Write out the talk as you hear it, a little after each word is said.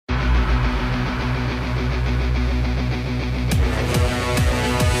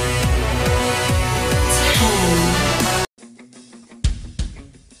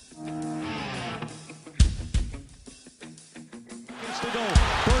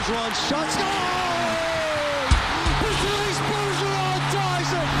Bergeron, shots, goal! Patrice Bergeron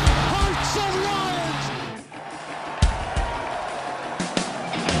ties it! Hearts of Lions!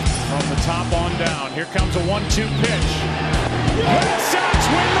 From the top on down, here comes a 1-2 pitch. Red Sox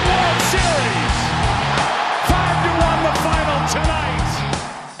win the World Series! 5-1 the final tonight!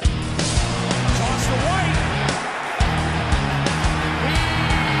 Toss the White.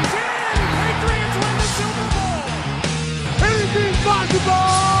 He's in! Patriots win the Super Bowl! Anything possible!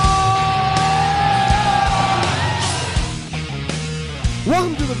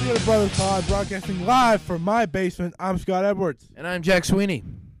 Welcome to the Bearded Brothers Pod, broadcasting live from my basement. I'm Scott Edwards. And I'm Jack Sweeney.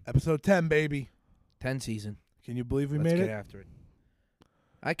 Episode 10, baby. 10 season. Can you believe we Let's made get it? after it.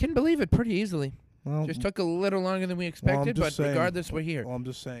 I can believe it pretty easily. Well, Just took a little longer than we expected, just but saying. regardless, we're here. Well, I'm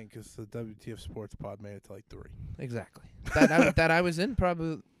just saying because the WTF Sports Pod made it to like 3. Exactly. that I was in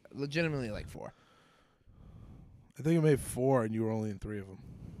probably legitimately like 4. I think it made 4 and you were only in 3 of them.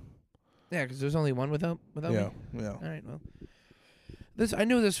 Yeah, because there's only one without me. Yeah. All right, well. I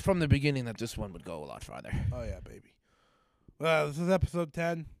knew this from the beginning that this one would go a lot farther. Oh, yeah, baby. Well, this is episode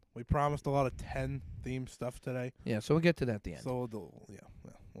 10. We promised a lot of 10 themed stuff today. Yeah, so we'll get to that at the end. So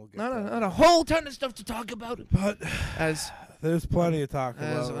we'll get Not a whole ton of stuff to talk about. But As there's plenty to talk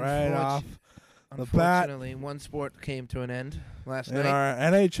as about right off the bat. Unfortunately, one sport came to an end last In night. our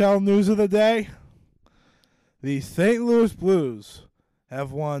NHL news of the day, the St. Louis Blues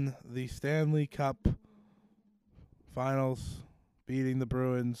have won the Stanley Cup Finals, beating the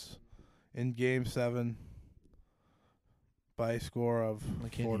Bruins in Game 7 by a score of I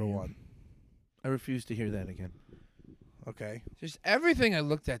can't hear you. 4-1. I refuse to hear that again. Okay. Just everything I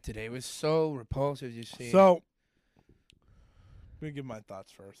looked at today was so repulsive. You see. So, let me give my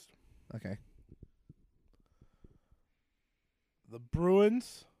thoughts first. Okay. The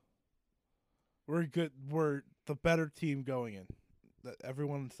Bruins were the better team going in.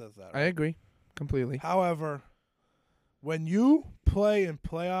 Everyone says that. I agree completely. However, when you play in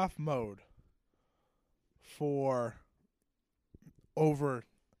playoff mode for over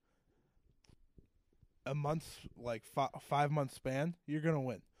a month, like 5-month span, you're going to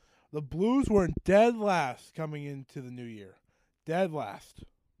win. The Blues were in dead last coming into the new year. Dead last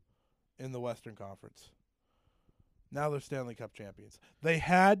in the Western Conference. Now they're Stanley Cup champions. They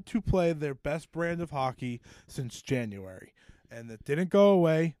had to play their best brand of hockey since January. And it didn't go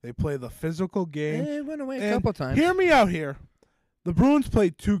away. They played the physical game. It went away a And couple times. Hear me out here. The Bruins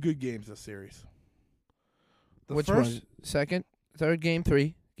played 2 good games this series. Which one? Second, third, game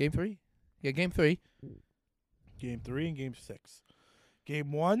 3. Game 3? Yeah, game 3. Game 3 and Game 6.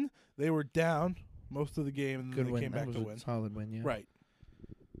 Game 1, they were down most of the game, and then Good they win. came That back was to a win. solid win, yeah. Right.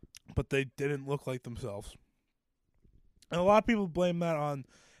 But they didn't look like themselves. And a lot of people blame that on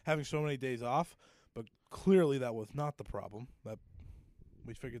having so many days off, but clearly that was not the problem. That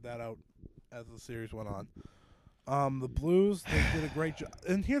we figured that out as the series went on. The Blues, they did a great job.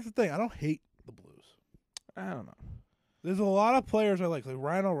 And here's the thing, I don't hate the Blues. I don't know. There's a lot of players I like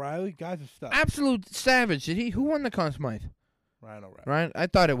Ryan O'Reilly. Guys are stuck. Absolute savage. Who won the Conn Smythe? Ryan O'Reilly. Right? I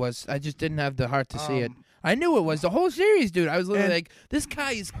thought it was. I just didn't have the heart to see it. Um, I knew it was. The whole series, dude. I was literally and- like, this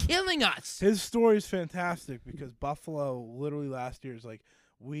guy is killing us. His story is fantastic because Buffalo literally last year is like,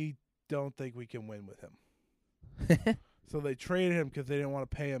 we don't think we can win with him. So they traded him because they didn't want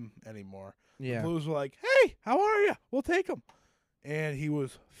to pay him anymore. Yeah. The Blues were like, hey, how are you? We'll take him. And he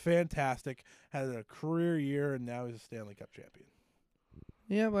was fantastic, had a career year, and now he's a Stanley Cup champion.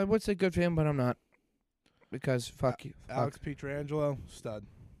 Yeah, but I would say good for him, but I'm not. Because fuck you. Alex Pietrangelo, stud.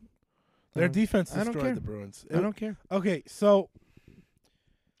 I Their don't- defense I don't destroyed care. the Bruins. I don't care. Okay, so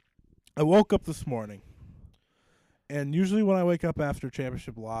I woke up this morning, and usually when I wake up after a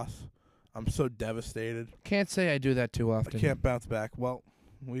championship loss, I'm so devastated. Can't say I do that too I often. can't bounce back. Well,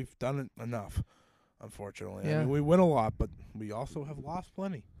 we've done it enough, unfortunately. Yeah. I mean, we win a lot, but we also have lost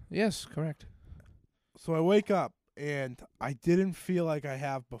plenty. Yes, correct. So I wake up, and I didn't feel like I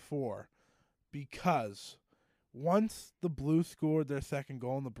have before because once the Blues scored their second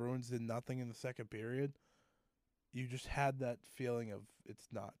goal and the Bruins did nothing in the second period, you just had that feeling of it's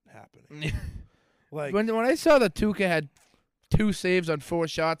not happening. Like when I saw that Tuukka had 2 saves on 4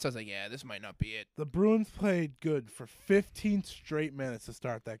 shots, I was like, yeah, this might not be it. the Bruins played good for 15 straight minutes to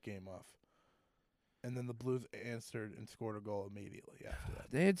start that game off. And then the Blues answered and scored a goal immediately after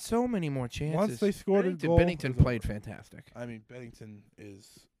that. They had so many more chances. Once they scored a goal, Bennington it was played over. fantastic. I mean, Bennington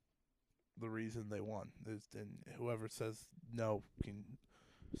is the reason they won. And whoever says no can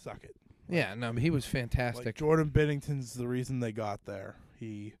suck it. Yeah, no, but he was fantastic. Like Jordan Bennington's the reason they got there.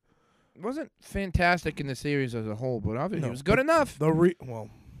 He Wasn't fantastic in the series as a whole, but obviously No, he was good but enough.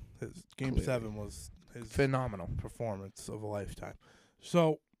 his game Clearly. 7 was his Phenomenal. performance of a lifetime.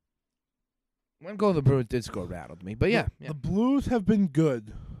 So One goal the Bruins did score rattled me, but yeah. The Blues have been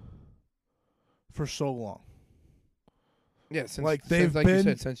good for so long. Yeah, since, like they've like been you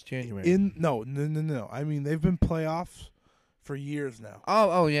said, since January. No. I mean, they've been playoffs for years now.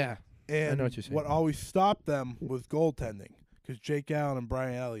 Oh yeah. And I know what you're saying. what always stopped them was goaltending because Jake Allen and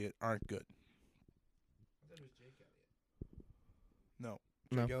Brian Elliott aren't good. No.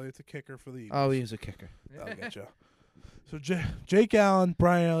 Jake Elliott's a kicker for the Eagles. Oh, he's a kicker. That'll get you. So Jake Allen,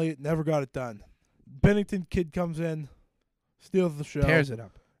 Brian Elliott never got it done. Bennington kid comes in, steals the show. Tears it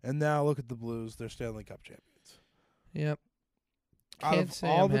up. And now look at the Blues. They're Stanley Cup champions. Yep. Out Can't of say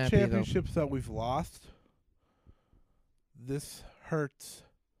all I'm the happy, though. championships that we've lost, this hurts.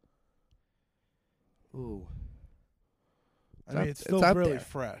 Ooh. I mean, it's It's still up really there.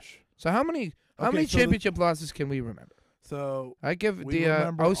 fresh. So how many Okay, so championship losses can we remember? So I give we the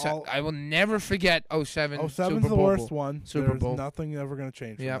remember 07. all- I will never forget 07 07's Super the Bowl. worst one. Super There's Bowl. nothing ever going to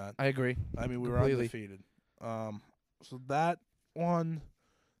change from Yep, that. I agree. I mean, we were completely. undefeated. So that one,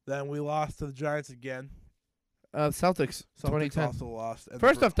 then we lost to the Giants again. Celtics, Celtics 2010. also lost. And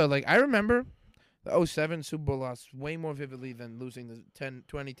First off, though, like I remember the 07 Super Bowl loss way more vividly than losing the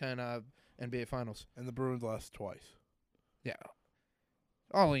 2010 NBA Finals. and the Bruins lost twice. Yeah.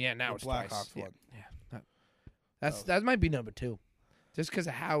 Oh yeah, now The it's Blackhawks twice. won. Yeah. That might be number 2, just because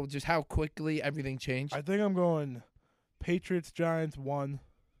of how quickly everything changed. I think I'm going Patriots, Giants 1,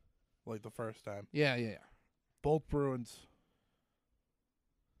 like the first time. Yeah. Both Bruins.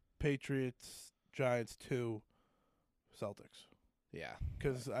 Patriots, Giants 2, Celtics. Yeah.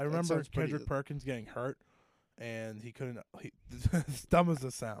 Because I remember sounds pretty- Kendrick Perkins getting hurt, and he couldn't. As dumb as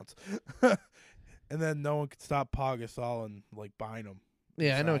this sounds, and then no one could stop Pau Gasol and like bind him.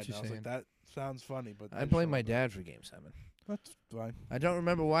 Yeah, I know what inside. you're I was saying. like, that sounds funny, but I they blame showed my up. dad for Game 7. That's fine. I don't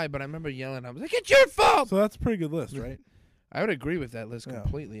remember why, but I remember yelling. I was like, "It's your fault!" So that's a pretty good list, right? I would agree with that list Yeah.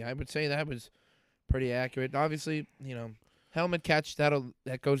 completely. I would say that was pretty accurate. Obviously, helmet catch that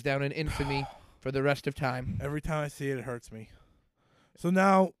goes down in infamy for the rest of time. Every time I see it, it hurts me. So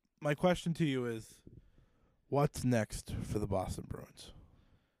now my question to you is, what's next for the Boston Bruins?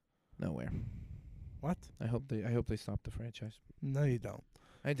 Nowhere. What? I hope they stop the franchise. No, you don't.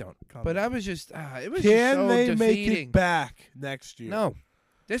 I don't. Calm But down. I was just it was Can just so they defeating. make it back next year? No.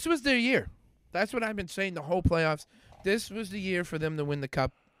 This was their year. That's what I've been saying the whole playoffs. This was the year for them to win the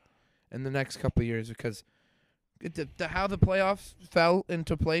cup in the next couple of years because how the playoffs fell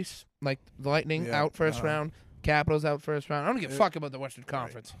into place, like the Lightning Yeah, out first round, Capitals out first round. I don't give a fuck about the Western Right.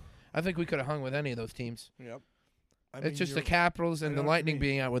 Conference. I think we could have hung with any of those teams. Yep. I It's mean, just the you're- Capitals I and know the what you Lightning mean.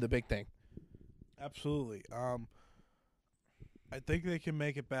 being out were the big thing. Absolutely. I think they can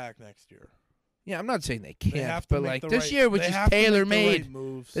make it back next year. Yeah, I'm not saying they They can't, have to but make like the this right- year was they just have to make the tailor right made.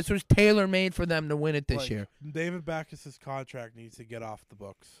 moves. This was tailor made for them to win it this Like, year. David Backes' contract needs to get off the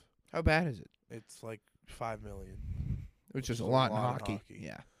books. How bad is it? It's like $5 million. Which is a a lot in lot in hockey. hockey.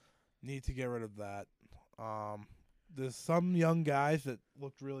 Yeah. Need to get rid of that. There's some young guys that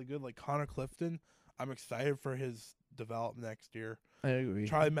looked really good, like Connor Clifton. I'm excited for his development next year. I agree.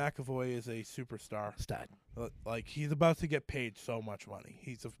 Charlie McAvoy is a superstar. Stud. Like he's about to get paid so much money.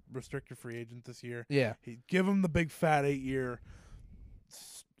 He's a restricted free agent this year. Yeah. Give him the big fat 8-year,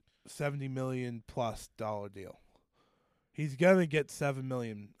 $70 million plus deal. He's gonna get $7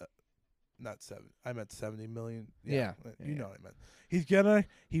 million. Not 7. I meant $70 million. Yeah. You know what I meant.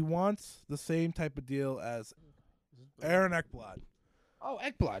 He wants the same type of deal as Aaron Ekblad. Oh,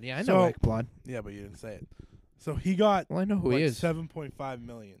 Ekblad. Yeah, I know So- Ekblad. Yeah, but you didn't say it. So he got Well, I know who like he is. $7.5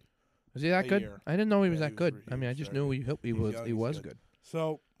 million. Is he that a good? year. I didn't know he was Yeah, that he good. was I mean, I just very knew good. he He's was young, he he's was good. good.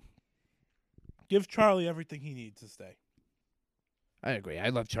 So give Charlie everything he needs to stay. I agree. I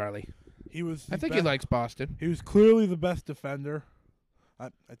love Charlie. He was. I the think he best- likes Boston. He was clearly the best defender. I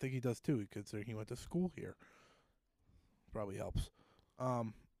think he does too, considering he went to school here. Probably helps.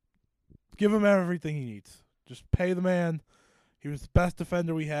 Give him everything he needs. Just pay the man. He was the best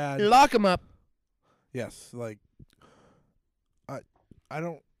defender we had. Lock him up. Yes, like I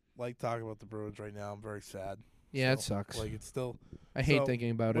don't like talking about the Bruins right now. I'm very sad. Yeah, it So, sucks. Like it's still. I hate so thinking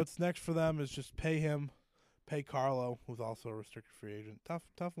about it. What's next for them is just pay him, pay Carlo, who's also a restricted free agent. Tough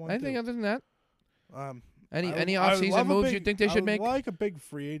one. I think too. other than that, I any would- I would off-season love a moves big- you think they I should would make? like a big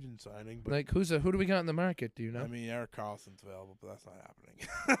free agent signing, but Like who do we got in the market? Do you know? I mean Eric Carlson's available, but that's not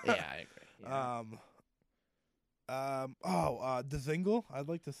happening. yeah, I agree. Yeah. Dzingel. I'd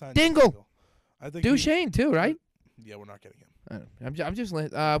like to sign Dingle. Dzingel. I think Duchesne too, right? Yeah, we're not getting him. I don't know. I'm just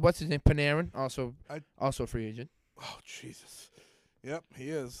what's his name? Panarin, also a free agent. Oh Jesus. Yep, he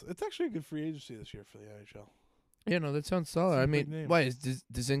is. It's actually a good free agency this year for the NHL. Yeah, no, that sounds solid. It's a I big mean, name. why is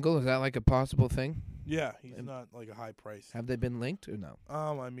Dzingel? Is that like a possible thing? Yeah, he's not like a high price. Have they been linked or no?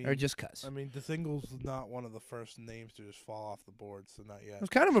 I mean, Or just cuz? DeSingle's not one of the first names to just fall off the board, so not yet. It was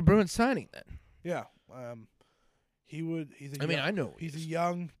kind of a Bruins signing then. Yeah, he's a I young, know he's a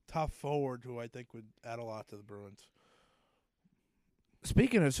young, tough forward who I think would add a lot to the Bruins.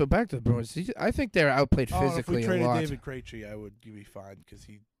 Speaking of, so back to the Bruins, I think they're outplayed physically if we a traded lot. David Krejci, I would be fine because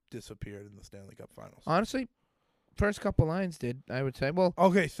he disappeared in the Stanley Cup Finals. Honestly, first couple lines did, I would say. Well,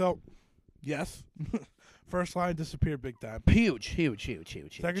 Okay, so yes, first line disappeared big time. huge.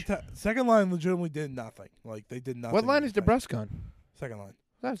 Second line legitimately did nothing. Like they did nothing. What line is defense. DeBrusque on? Second line.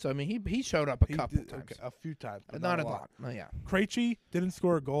 That's, I mean, he showed up a He couple did- times. okay, a few times, but Not a lot. Oh, yeah. Krejci didn't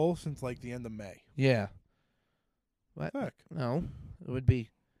score a goal since like the end of May. Yeah. What? Heck. No, it would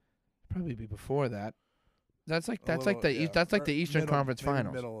probably be before that. That's like A little- yeah, that's like or the Eastern middle- Conference maybe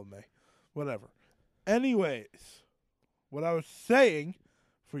Finals. Middle of May, whatever. Anyways, what I was saying,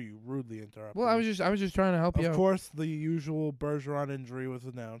 for you rudely interrupted. Well, I me, was just trying to help you Of out. course, the usual Bergeron injury was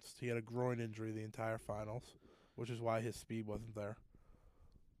announced. He had a groin injury the entire finals, which is why his speed wasn't there.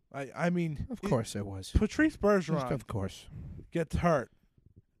 I mean, Of course it was. Patrice Just Bergeron of course. gets hurt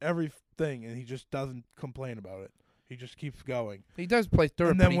everything, and he just doesn't complain about it. He just keeps going. He does play third,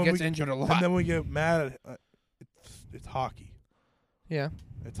 And but then he when gets we- injured a lot. And then we get mad at it's hockey. Yeah.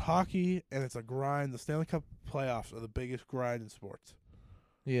 It's hockey, and it's a grind. The Stanley Cup playoffs are the biggest grind in sports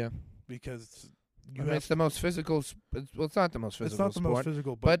Yeah. because I you mean, have. it's the most physical. Well, it's not the most It's physical not the sport. most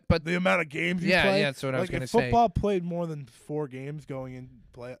physical, but the amount of games you yeah, play. yeah, that's what I was Like gonna if say. football played more than 4 games going in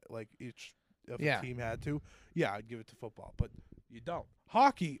play, like each if Yeah. a team had to, yeah, I'd give it to football. But you don't.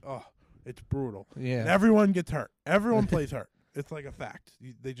 Hockey, it's brutal. Yeah. And everyone gets hurt. Everyone plays hurt. It's like a fact.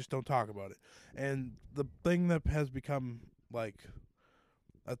 They just don't talk about it. And the thing that has become like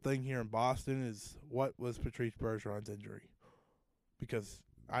a thing here in Boston is what was Patrice Bergeron's injury? Because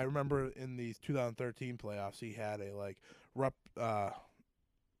I remember in these 2013 playoffs, he had a like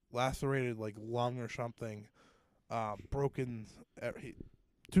lacerated like lung or something, broken.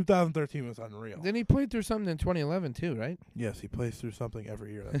 2013 was unreal. Then he played through something in 2011 too, right? Yes, he plays through something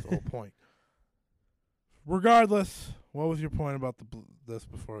every year. That's the whole point. Regardless, what was your point about this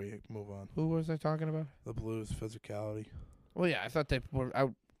before we move on? Who was I talking about? The Blues physicality. Well, yeah, I thought they were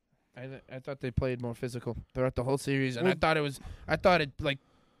out. I thought they played more physical throughout the whole series, and Well, I thought it like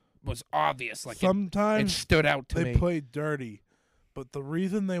was obvious, like it Sometimes stood out to they me. played dirty, but the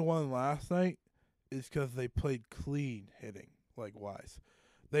reason they won last night is because they played clean hitting, like wise.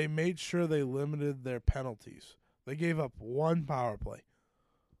 They made sure they limited their penalties. They gave up 1 power play.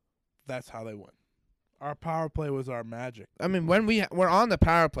 That's how they won. Our power play was our magic. I mean, when we were on the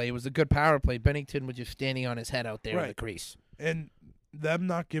power play, it was a good power play. Bennington was just standing on his head out there in the Right. crease. And them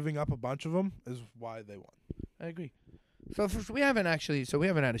not giving up a bunch of them is why they won. I agree. So we haven't had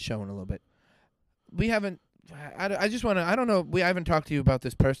a show in a little bit. We haven't. I just want to. I don't know. I haven't talked to you about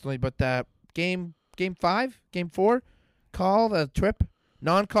this personally, but that game 4, call the trip,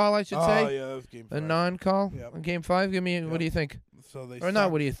 non-call, I should say. Yeah, that was game 5. A non-call Yep. in Game 5. Give me. Yep. What do you think? So they Or not?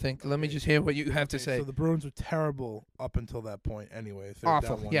 sucked. What do you think? Let me just hear what you have to Okay, say. So the Bruins were terrible up until that point anyways. They were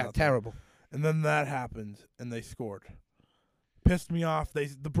down Awful. 1-0. Yeah, terrible. And then that happened, and they scored. Pissed me off. The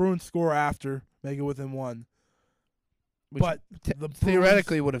Bruins score after, make it within 1. Which But the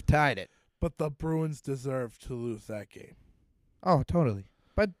theoretically would have tied it. But the Bruins deserved to lose that game. Oh, totally.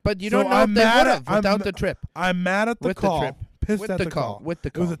 But you So don't know I'm if they mad would at- have without I'm- the trip. I'm mad at the With the call. trip. Pissed With at the the call. With the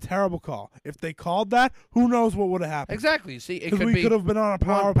It was call. a terrible call. If they called that, who knows what would have happened? Exactly. See, it Because could we be could have been on a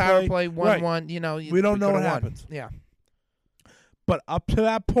power play, 1-1. Right. You know, We don't know what coulda won. happens. Yeah. But up to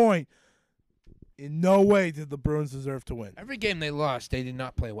that point, in no way did the Bruins deserve to win. Every game they lost, they did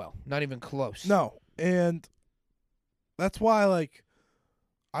not play well. Not even close. No, and that's why, like,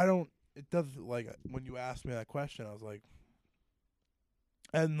 I don't. It doesn't like when you asked me that question, I was like,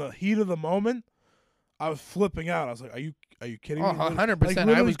 in the heat of the moment, I was flipping out. I was like, "Are you kidding Oh, me?" 100%. Like, I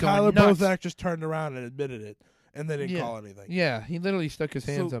literally, was going Tyler nuts. Bozak just turned around and admitted it, and they didn't Yeah. call anything. Yeah, he literally stuck his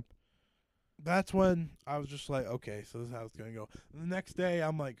hands So- up. That's when I was just like, okay, so this is how it's gonna go. The next day,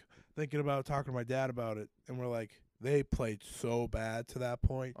 I'm like thinking about talking to my dad about it, and we're like, they played so bad to that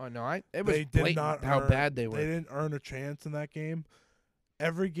point. Oh no, it was They did blatant not how earn- bad they were. They didn't earn a chance in that game.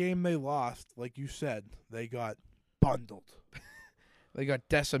 Every game they lost, like you said, they got bundled. They got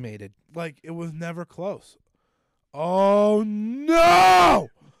decimated. Like it was never close. Oh no!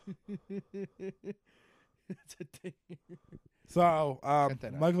 So, Cut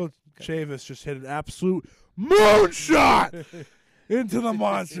that out. Michael Chavis just hit an absolute moonshot into the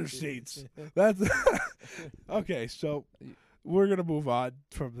monster seats. That's okay. So We're gonna move on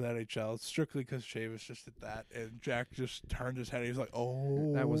from the NHL strictly because Chavis just did that, and Jack just turned his head. He was like,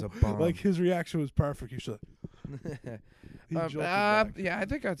 "Oh, That was a bomb. Like his reaction was perfect. He should. He jolted back. Yeah, I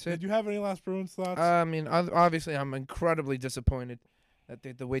think that's it. Did you have any last Bruins thoughts? I mean, obviously, I'm incredibly disappointed that they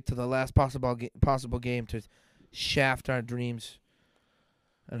had to wait till the last possible game to shaft our dreams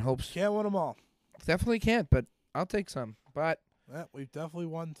and hopes. Can't win them all. Definitely can't, but I'll take some. But Yeah, we've definitely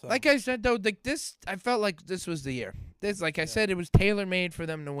won some. like I said, though, like this, I felt like this was the year. This, like I said, it was tailor-made for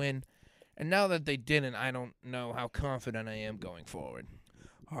them to win. And now that they didn't, I don't know how confident I am going forward.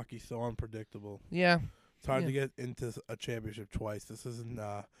 Hockey's so unpredictable. Yeah. It's hard to get into a championship twice. This isn't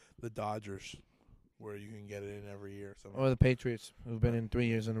the Dodgers, where you can get it in every year. Or the Patriots, who've been in 3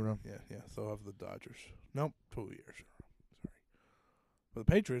 years in a row. Yeah. So have the Dodgers. Nope, 2 years. Sorry. But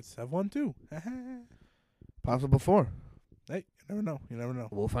the Patriots have won 2. Possible 4. Hey, you never know. You never know.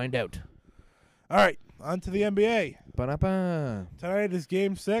 We'll find out. All right, on to the NBA. Ba-da-ba. Tonight is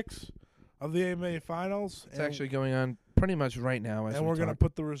Game 6 of the NBA Finals. It's actually going on pretty much right now. And we're going to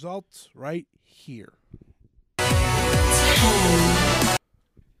put the results right here.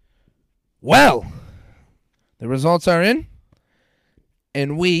 Well, the results are in,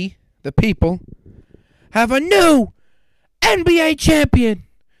 and we, the people, have a new NBA champion.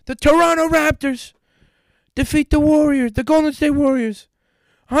 The Toronto Raptors defeat the Warriors, the Golden State Warriors,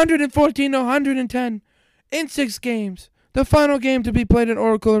 114-110 in 6 games. The final game to be played at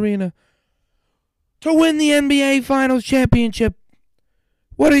Oracle Arena to win the NBA Finals championship.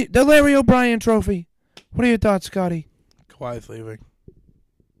 The Larry O'Brien Trophy. What are your thoughts, Scotty? Kawhi's leaving.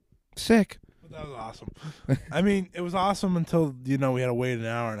 Sick. That was awesome. I mean, it was awesome until, we had to wait an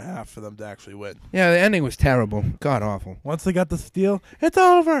hour and a half for them to actually win. Yeah, the ending was terrible. God awful. Once they got the steal, it's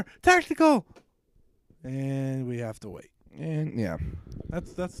over. Technical. And we have to wait. And yeah.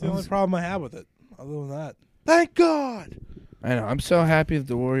 That's the only problem I have with it. Other than that, thank God. I know. I'm so happy that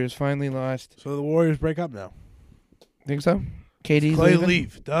the Warriors finally lost. So the Warriors break up now. Think so? KD's Clay leaving?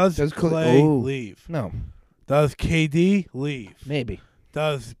 leave. Does Clay Clay leave? No. Does KD leave? Maybe.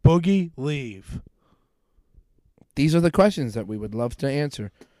 Does Boogie leave? These are the questions that we would love to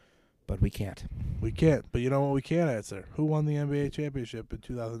answer, but we can't. We can't. But you know what we can answer? Who won the NBA championship in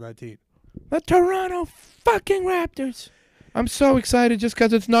 2019? The Toronto fucking Raptors. I'm so excited just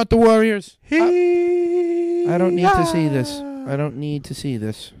because it's not the Warriors. I don't need to see this. I don't need to see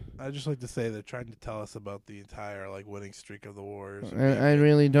this. I'd just like to say they're trying to tell us about the entire winning streak of the Warriors. I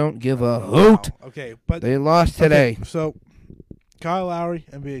really don't give a hoot. Okay, but They lost today. Okay, so Kyle Lowry,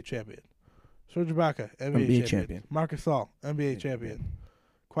 NBA champion. Serge Ibaka, NBA champion. Marcus Gasol, NBA champion.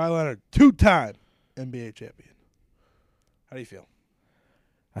 Kawhi Leonard, 2-time NBA champion. How do you feel?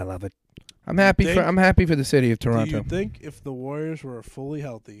 I love it. I'm happy for the city of Toronto. Do you think if the Warriors were fully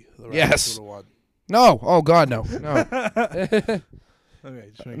healthy, the Raptors Yes. would have won? No. Oh God, no. No. Okay,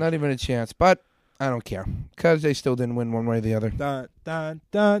 just Not even a chance. But I don't care because they still didn't win one way or the other. dun, dun,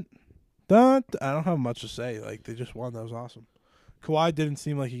 dun, dun. I don't have much to say. They just won. That was awesome. Kawhi didn't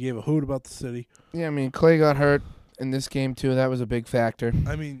seem like he gave a hoot about the city. Yeah, I mean Clay got hurt in this game too. That was a big factor.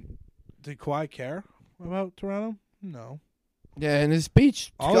 I mean, did Kawhi care about Toronto? No. Yeah, in his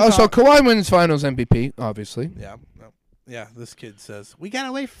speech. All the Also, time- Kawhi wins Finals MVP, obviously. Yeah. No. Yeah, this kid says, we got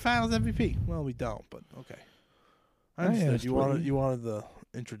to wait for Finals MVP. Well, we don't, but okay. I understood. asked You what wanted, you wanted the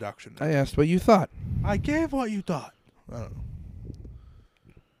introduction. I asked what you thought. I gave what you thought. I don't know.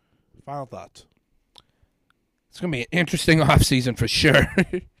 Final thoughts. It's going to be an interesting offseason for sure,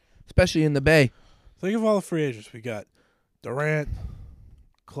 especially in the Bay. Think of all the free agents. We got Durant,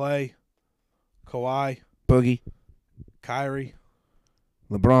 Clay, Kawhi, Boogie, Kyrie.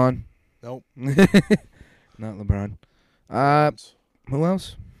 LeBron. Nope. Not LeBron. Who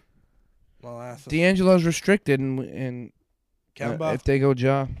else? Well, ask D'Angelo's restricted, and Kemba. if they go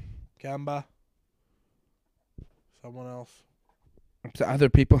Ja. Kemba. Someone else. To other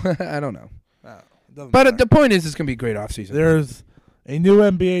people, I don't know. No, it doesn't But matter. the point is, it's going to be a great offseason. There's a new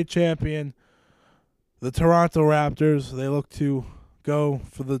NBA champion, the Toronto Raptors. They look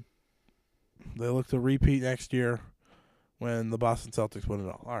to repeat next year when the Boston Celtics win it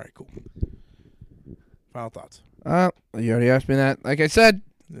all. All right, cool. Final thoughts. You already asked me that. Like I said,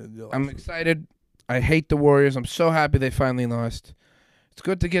 You'll- I'm excited. I hate the Warriors. I'm so happy they finally lost. It's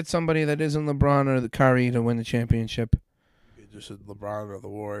good to get somebody that isn't LeBron or the Kyrie to win the championship. You just said LeBron or the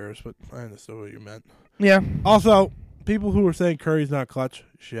Warriors, but I understood what you meant. Yeah. Also, people who were saying Curry's not clutch,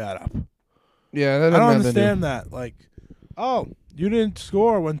 shut up. Yeah, that I don't doesn't understand that. Like, oh, you didn't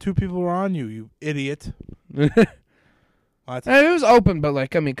score when 2 people were on you, you idiot. What? It was open, but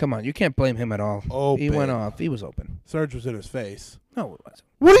like, I mean, come on, you can't blame him at all. He Open. went off. He was open. Surge was in his face. No, it wasn't.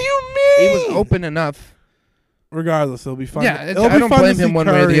 What do you He mean? was open enough. regardless, it'll be fun. Yeah, It'll I be don't fun to blame him see one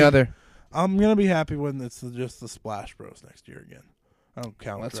way or the Curry. other. I'm gonna be happy when it's just the Splash Bros next year again. I don't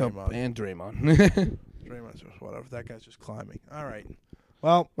count Let's Draymond. hope and Draymond. Draymond's just whatever. That guy's just climbing. All right.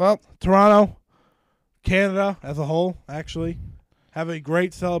 Well, Well, Toronto, Canada as a whole, actually, have a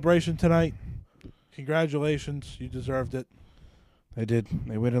great celebration tonight. Congratulations. You deserved it. they did.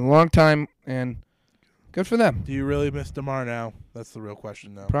 They waited a long time, and good for them. Do you really miss DeMar now? That's the real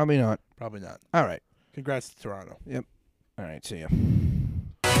question now. Probably not. Probably not. All right. Congrats to Toronto. All right. See ya.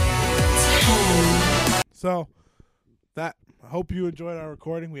 So, I hope you enjoyed our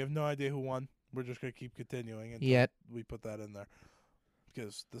recording. We have no idea who won. We're just going to keep continuing until Yet. we put that in there.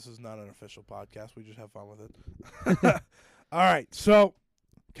 Because this is not an official podcast. We just have fun with it. All right. So,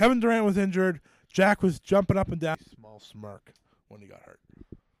 Kevin Durant was injured. Jack was jumping up and down. Small smirk when he got hurt.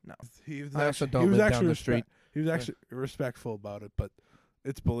 No. He was I also actually, don't he was live actually down the street. He was actually respectful about it, but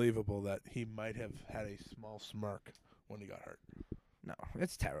it's believable that he might have had a small smirk when he got hurt. No,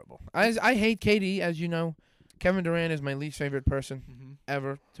 it's terrible. I hate KD, as you know. Kevin Durant is my least favorite person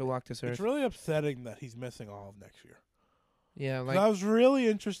ever to walk this earth. It's really upsetting that he's missing all of next year. Yeah, 'Cause like I was really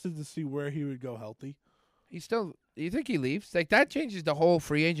interested to see where he would go healthy. he's still. You think he leaves? Like that changes the whole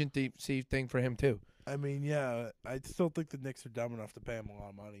free agency thing for him too. I mean, yeah, I still think the Knicks are dumb enough to pay him a lot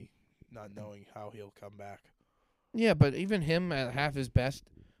of money, not knowing how he'll come back. Yeah, but even him at half his best,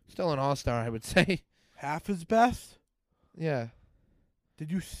 still an all-star, I would say. Half his best? Yeah.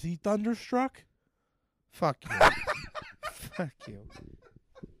 Did you see Thunderstruck? Fuck you. Fuck you.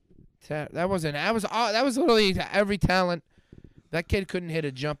 That was literally every talent. That kid couldn't hit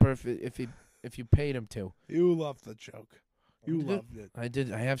a jumper if you paid him to. You loved the joke. You Did- loved it. I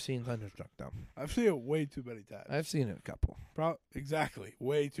did. I have seen Thunderstruck though. I've seen it way too many times. I've seen it a couple. Exactly.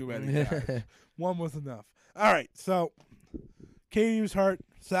 Way too many times. One was enough. All right. So, Katie was hurt.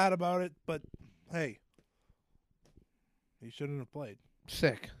 Sad about it. But, hey, he shouldn't have played.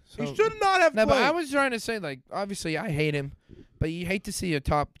 Sick. So, He should not have No, played. but I was trying to say, like, obviously I hate him, but you hate to see a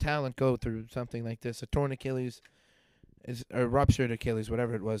top talent go through something like this. A torn Achilles, a ruptured Achilles,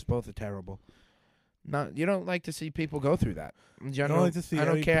 whatever it was. Both are terrible. You don't like to see people go through that. In general, like to see I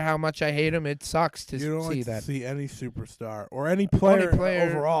don't any- care how much I hate him. It sucks to You don't see like that. to see any superstar or any player,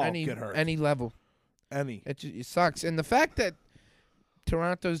 overall any, get hurt. any level. It sucks. And the fact that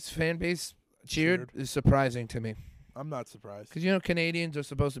Toronto's fan base cheered is surprising to me. I'm not surprised. Because, you know, Canadians are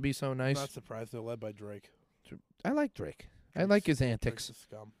supposed to be so I'm nice. not surprised. They're led by Drake. I like Drake. I like his Drake's antics. a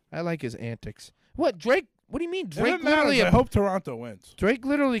scum. I like his antics. What, Drake? What do you mean? It Drake doesn't matter. literally, I hope Toronto wins. Drake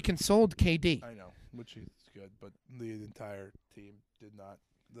literally consoled KD. I know, which is good, but the entire team did not.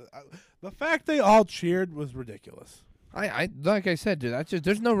 The fact they all cheered was ridiculous. I like I said, dude. That's just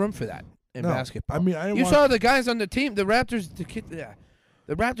there's no room for that in No, basketball. I mean, I didn't you want saw the guys on the team, the Raptors,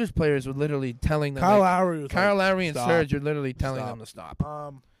 the Raptors players were literally telling them. Kyle like, Lowry. Was Kyle like, Lowry and "Stop." Serge are literally telling Stop. them to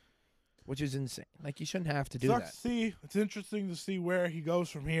stop, which is insane. Like you shouldn't have to do Sucks that. to see. It's interesting to see where he goes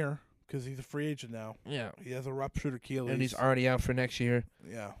from here because he's a free agent now. Yeah, He has a ruptured Achilles. and he's already out for next year.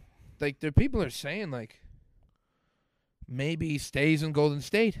 Yeah. Like the people are saying, like maybe he stays in Golden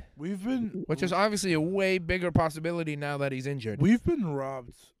State, We've been which is obviously a way bigger possibility now that he's injured. We've been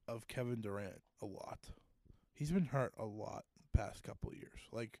robbed of Kevin Durant a lot. He's been hurt a lot the past couple of years.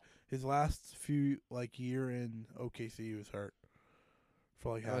 Like his last year in OKC, he was hurt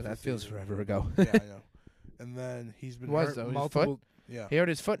for like half. Oh, the that feels season. forever ago. Yeah, I know. And then he's been Was, hurt though, his multiple. Yeah, He hurt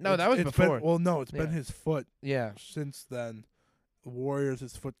his foot. No, It's- that was it's before. It's been Yeah. his foot Yeah. since then. The Warriors,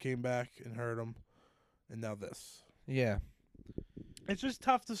 his foot came back and hurt him, and now this. Yeah. It's just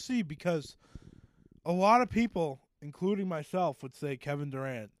tough to see because a lot of people, including myself, would say Kevin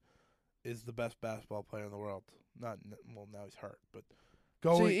Durant is the best basketball player in the world. Now he's hurt, but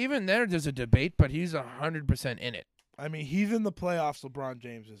See, even there's a debate, but he's 100% in it. I mean, he's in the playoffs. LeBron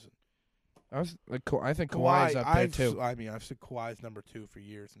James isn't. I think Kawhi's up there too. I've said Kawhi's number 2 for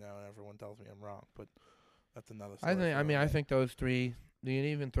years now, and everyone tells me I'm wrong. But that's another story. I think those three. You can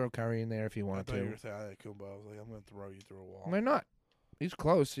even throw Curry in there if you I want thought you were to. saying Kumba. I was like, I'm going to throw you through a wall. Why not? He's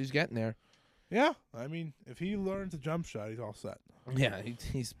close. He's getting there. Yeah, I mean, if he learns a jump shot, he's all set. Yeah,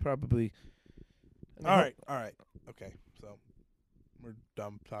 he's probably. All right. Okay, so we're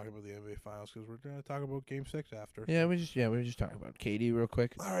done talking about the NBA Finals because we're going to talk about Game 6 after. Yeah, we were just talking about KD real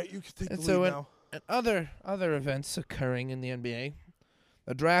quick. All right, you can take And the so lead it- now. And other events occurring in the NBA.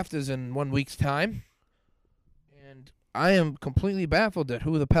 The draft is in 1 week's time, and I am completely baffled at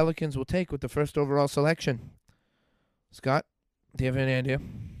who the Pelicans will take with the first overall selection. Scott, do you have any idea?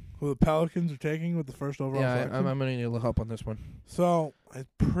 Who the Pelicans are taking with the first overall selection? I'm gonna need a little help on this one. So I'm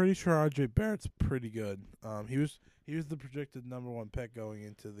pretty sure RJ Barrett's pretty good. He He was the projected #1 pick going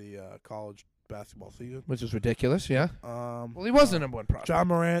into the college basketball season. Which is ridiculous, yeah. Well, Well, he was the #1 prospect. John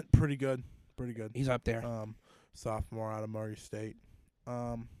Morant, pretty good. He's up there. Sophomore out of Murray State.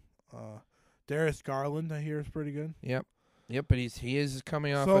 Darius Garland, I hear, is pretty good. Yep, but he is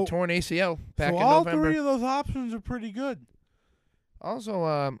coming off So- a torn ACL back so in all November. three of those options are pretty good.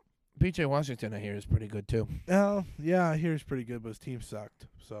 Also, PJ Washington, I hear, is pretty good too. Yeah, I hear he's pretty good, but his team sucked.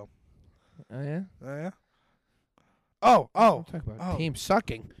 So, Oh yeah. yeah. We'll Oh, talk about oh. team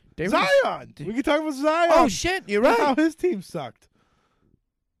sucking. They were- Zion. We can talk about Zion. Oh shit, you're How right. his team sucked.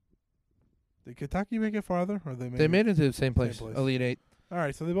 Did Kentucky make it farther, or they made? They made it to the same place, place. Elite Eight. All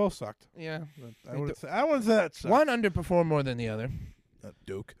right, so they both sucked. Yeah. I wouldn't say that sucked. One underperformed more than the other.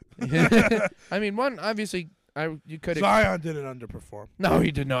 Duke. I mean, one obviously you could. Zion didn't underperform. No,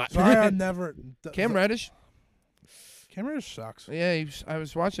 he did not. Zion never. Cam Reddish. Cam Reddish sucks. Yeah, I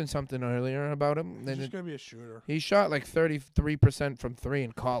was watching something earlier about him. He's just gonna be a shooter. He shot like 33% from 3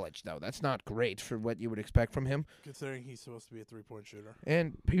 in college, though. That's not great for what you would expect from him. Considering he's supposed to be a 3-point shooter.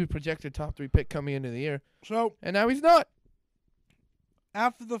 And he was projected top 3 pick coming into the year, So and now he's not.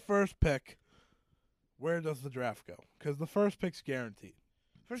 after the first pick, where does the draft go? Because the first pick's guaranteed.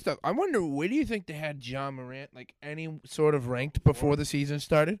 First off, I wonder where do you think they had John Morant, like any sort of ranked before the season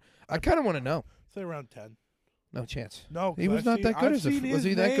started? I kind of want to know. Say around 10. No chance. No, He was not that good as was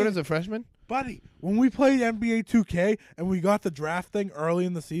he that good as a freshman? Buddy, when we played NBA 2K and we got the draft thing early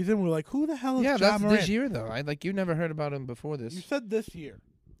in the season, we were like, who the hell is Yeah, John that's Morant? this year though. You never heard about him before this. You said this year.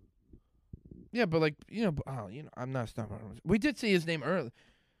 Yeah, but I'm not stopping. We did see his name early.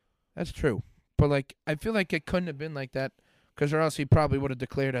 That's true, but I feel like it couldn't have been like that, because or else he probably would have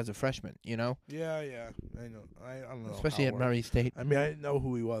declared as a freshman. You know, Yeah, I know. I don't know. especially how at it Murray State. works. I mean, I didn't know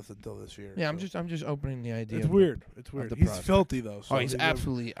who he was until this year. Yeah, so. I'm just opening the idea. It's weird. It's weird. the He's prospect. filthy though. So Oh, he's gonna-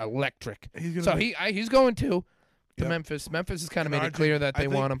 absolutely electric. He's gonna So be- he's going to Yep. Memphis. Memphis has kind of And made it RJ clear that I they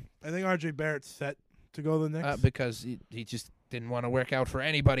think- want him I think RJ Barrett's set to go to the Knicks. because he just didn't want to work out for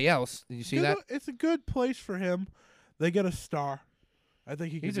anybody else. Did you see that? It's a good place for him. They get a star. I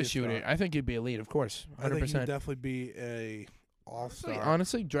think he could He's be a shooter. star. I think he'd be elite, of course, I think he 100%. could definitely be a all-star.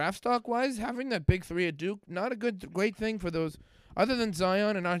 Honestly, draft stock wise, having that big 3 at Duke, not a great thing for those. Other than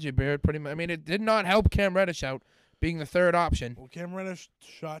Zion and RJ Barrett, pretty much. I mean, it did not help Cam Reddish out being the third option. Well, Cam Reddish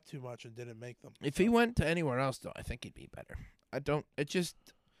shot too much and didn't make them. If he went to anywhere else, though, I think he'd be better. I don't. It just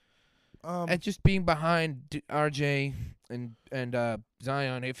Um, just being behind RJ and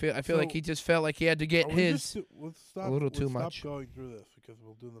Zion, I feel like So, he just felt like he had to get are we his. just we'll stop, little we'll too stop much. going through this because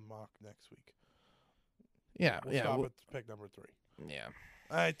we'll do the mock next week. Yeah, We'll yeah, stop at pick number 3. yeah.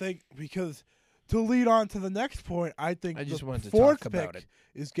 I think because to lead on to the next point, I think I just the wanted to fourth talk about pick it.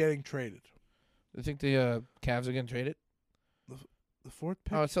 is getting traded. I think the Cavs are gonna trade it. The fourth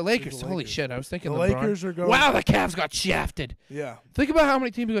pick. Oh, it's the is Lakers. the Holy Lakers. shit! I was thinking The LeBron. Lakers are going. Wow, the Cavs got shafted. Yeah. Think about how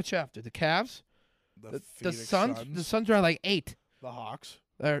many teams got shafted. The Cavs, The, the Phoenix Suns. The Suns are at like 8. The Hawks.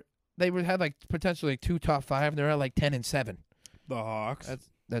 They would have like potentially 2 top 5. And they're at like 10 and 7. The Hawks.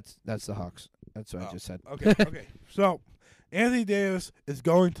 That's the Hawks. That's what I Oh. just said. Okay. Okay. So, Anthony Davis is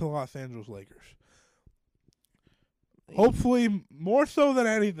going to the Los Angeles Lakers. Hopefully, more so than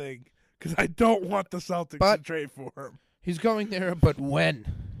anything, because I don't want the Celtics But- to trade for him. He's going there, but when?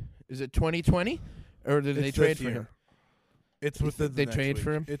 Is it 2020, or did they It's trade this for year. him? It's within. They the next trade week.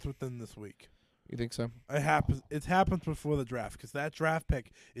 for him? It's within this week. You think so? It happens. It happens before the draft because that draft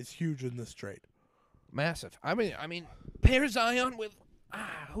pick is huge in this trade. Massive. I mean, pair Zion with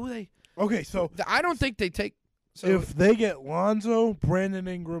who they? Okay, so I don't think they take. So if they get Lonzo, Brandon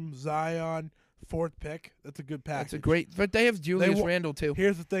Ingram, Zion, 4th pick, that's a good package. that's a great. But they have Julius wa- Randle too,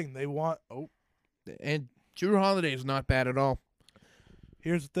 Here's the thing: they want. and Drew Holiday is not bad at all.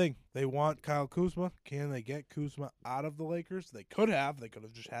 Here's the thing: they want Kyle Kuzma. Can they get Kuzma out of the Lakers? They could have. They could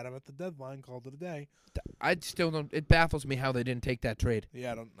have just had him at the deadline, called it a day. I still don't. It baffles me how they didn't take that trade.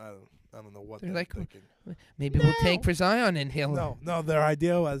 Yeah, I don't know what They're they're like, thinking. Maybe we'll tank for Zion and he'll. No, their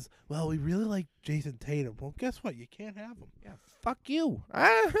idea was, well, we really like Jason Tatum. Well, guess what? You can't have him. Yeah, fuck you.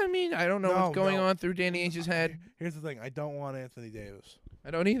 I mean, I don't know No, what's going no. on through Danny Ainge's head. Here's the thing: I don't want Anthony Davis.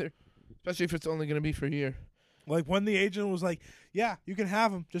 I don't either, especially if it's only going to be for a year. Like when the agent was like, "Yeah, you can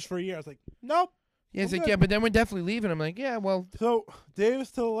have him just for a year," I was like, "Nope." Yeah, it's I'm like, good. yeah, but then we're definitely leaving. I'm like, yeah, well, So Davis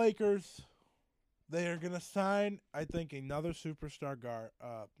to the Lakers. They are gonna sign, I think, another superstar guard,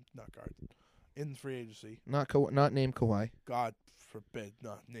 not guard, in free agency. not named Kawhi. God forbid,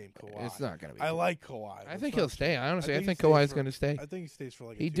 not name Kawhi. It's not going to be. I like Kawhi. I Let's think not- he'll stay. Honestly, I he think stays Kawhi's for- going to stay. I think he stays for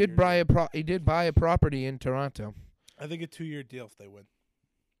like. He a did 2-year buy deal. he did buy a property in Toronto. I think a 2-year deal if they win.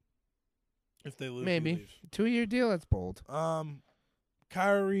 If they lose, Maybe. he leaves. 2-year deal. That's bold.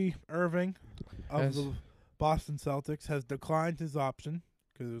 Kyrie Irving of Yes. the Boston Celtics, has declined his option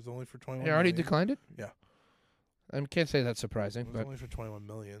because it was only for $21 He already million. declined it? Yeah. I can't say that's surprising, It was but only for $21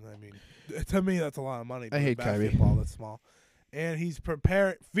 million. I mean, to me, that's a lot of money. I hate Kyrie. basketball that's small. And he's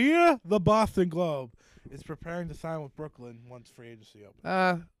preparing via the Boston Globe. Is preparing to sign with Brooklyn once free agency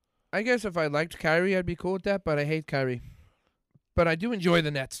opens. I guess if I liked Kyrie, I'd be cool with that, but I hate Kyrie. But I do enjoy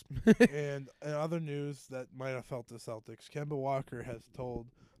the Nets. And in other news that might have felt the Celtics, Kemba Walker has told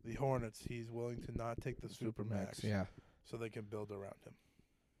the Hornets he's willing to not take the Supermax yeah. so they can build around him.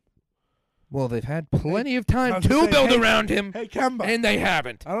 Well, they've had plenty of time I to was gonna say, build hey- around him, Hey, Kemba. and they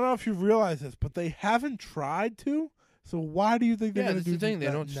haven't. I don't know if you realize this, but they haven't tried to. So why do you think they're Yeah, going to that's do the thing. They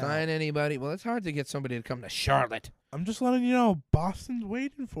that don't now? sign anybody. Well, it's hard to get somebody to come to Charlotte. I'm just letting you know, Boston's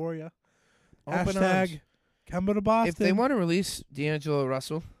waiting for you. Open Hashtag arms. Kemba to Boston. If they want to release D'Angelo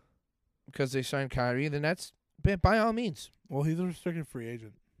Russell because they signed Kyrie, then that's by all means. Well, he's a restricted free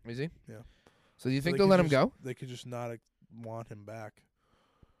agent. Is he? Yeah. So do you So think they they'll could let him just- go? They could just not want him back.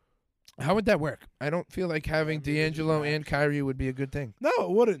 How would that work? I don't feel like having I mean, they just D'Angelo max. and Kyrie would be a good thing. No, it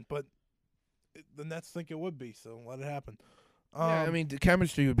wouldn't, but the Nets think it would be, so let it happen. Yeah, I mean, the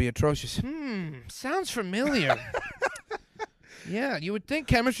chemistry would be atrocious. Sounds familiar. Yeah, you would think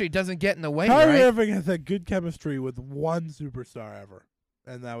chemistry doesn't get in the way, Kyrie right? Irving has had good chemistry with one superstar ever,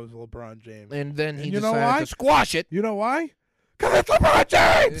 and that was LeBron James. And then he And you know decided why? to squash it. You know why? Because it's LeBron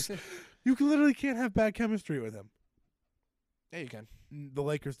James! You literally can't have bad chemistry with him. Yeah, you can. The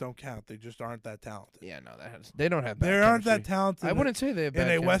Lakers don't count. They just aren't that talented. Yeah, no, they don't have bad They aren't that chemistry. talented. I wouldn't say they have bad in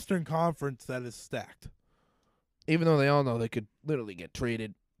a chemistry. Western Conference that is stacked. Even though they all know they could literally get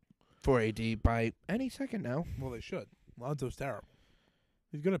traded for AD by any second now. Well, they should. Lonzo's terrible.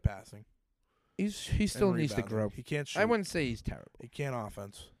 He's good at passing. He and still needs to rebounding. grow. He can't shoot. I wouldn't say he's terrible. He can't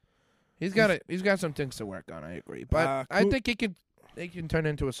offense. He's got some things to work on. I agree, but I think he can turn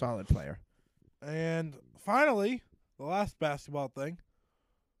into a solid player. And finally, the last basketball thing.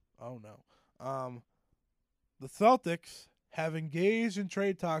 Oh no. The Celtics have engaged in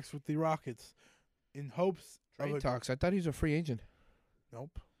trade talks with the Rockets in hopes of Trade talks. I thought he was a free agent.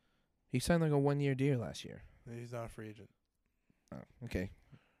 Nope. He signed like a 1-year deal last year. He's not a free agent. Oh, okay.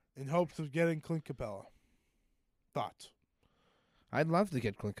 In hopes of getting Clint Capella. Thoughts? I'd love to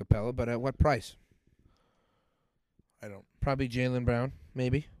get Clint Capella, but at what price? I don't. Probably Jaylen Brown,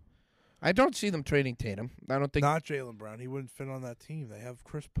 maybe. I don't see them trading Tatum. I don't think Not Jaylen Brown. He wouldn't fit on that team. They have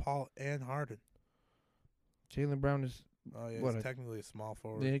Chris Paul and Harden. Jaylen Brown is. Oh yeah, What he's a- technically a small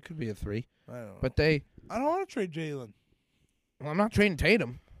forward. Yeah, it could be a 3, I don't know. but they. I don't want to trade Jalen. Well, I'm not trading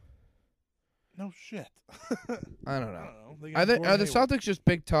Tatum. No shit. I don't I know. don't know. They got Are Gordon the Hayward. Celtics just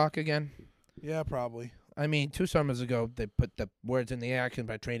big talk again? Yeah, probably. I mean, 2 summers ago they put the words in the action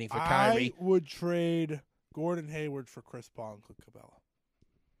by trading for Kyrie. I would trade Gordon Hayward for Chris Paul and Clint Capella.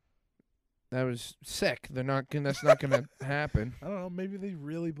 That was sick. They're not. That's not going to happen. I don't know. Maybe they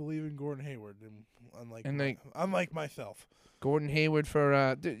really believe in Gordon Hayward, And unlike myself. Gordon Hayward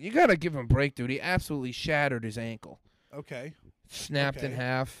for. Dude, you got to give him a break, dude. He absolutely shattered his ankle, Okay, snapped in Okay.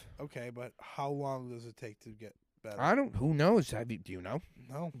 half. okay, but how long does it take to get better? I don't. Who knows? Do you know?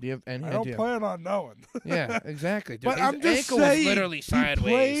 No, Do you have any I don't idea? plan on knowing. Yeah, exactly. Dude. But His I'm just ankle saying, was literally he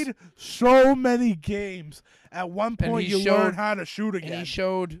sideways. played so many games. At one And point, he you showed- learn how to shoot And again.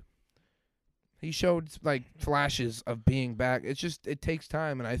 he showed like flashes of being back. It's just it takes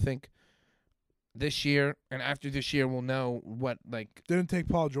time, and I think this year and after this year we'll know what like. Didn't take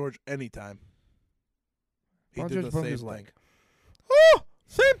Paul George any time. He Paul did George the broke same his thing. leg. Oh,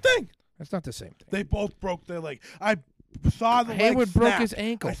 same thing. That's not the same thing. They both broke their leg. I saw the leg Hayward broke snap. his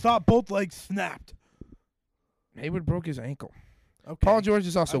ankle. I saw both legs snapped. Hayward broke his ankle. Okay. Paul George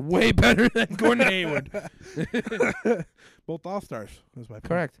is also way better than Gordon Hayward. Both all-stars. That's my point.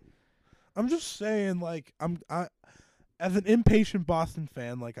 Correct. I'm just saying, like, I, as an impatient Boston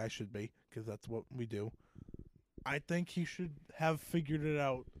fan, like I should be, because that's what we do. I think he should have figured it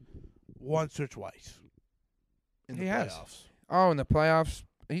out once or twice in the He has. playoffs. Oh, in the playoffs,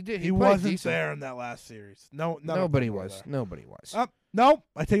 he did. He played wasn't decent. there in that last series. No, none of Nobody them were was. there. Nobody was. No,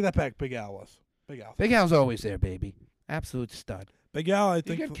 I take that back. Big Al was. Big Al. Big Al's always there, baby. Absolute stud. Big Al, I You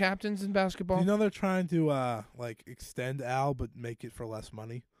think. get captains in basketball. Do you know they're trying to like extend Al, but make it for less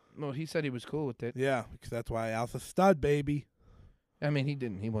money? Well, he said he was cool with it. Yeah, because that's why Al's a stud, baby. I mean, he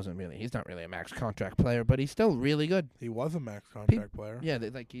didn't. He wasn't really. He's not really a max contract player, but he's still really good. He was a max contract player. Yeah,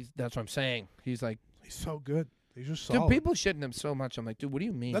 that's what I'm saying. He's like, He's so good. He's just dude, solid. people shitting him so much. I'm like, dude, what do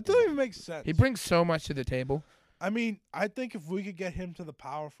you mean? That dude? doesn't even make sense. He brings so much to the table. I mean, I think if we could get him to the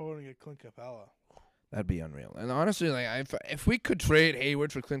power forward and get Clint Capella. That'd be unreal. And honestly, like, if we could trade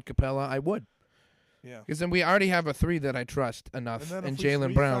Hayward for Clint Capella, I would. Yeah. Because then we already have a 3 that I trust enough, then and if we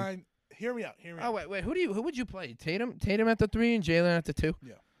Jaylen Brown. re-sign hear me out. Oh wait. Who would you play? Tatum at the 3 and Jalen at the 2.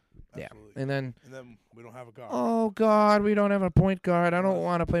 Yeah. Yeah, Absolutely. and then we don't have a guard. oh God, we don't have a point guard. I don't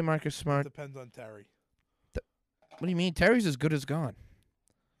want to play Marcus It Smart. depends on Terry. What do you mean? Terry's as good as gone.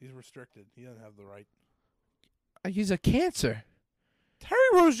 He's restricted. He doesn't have the right. He's a cancer. Terry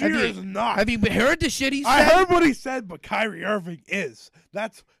Rozier is not. Have you heard the shit he said? I heard what he said, but Kyrie Irving is.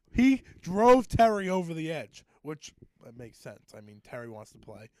 He drove Terry over the edge, which that makes sense. I mean, Terry wants to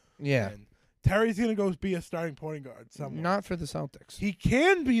play. Yeah. And Terry's going to go be a starting point guard somewhere. Not for the Celtics. He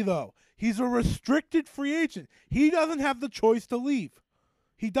can be, though. He's a restricted free agent. He doesn't have the choice to leave.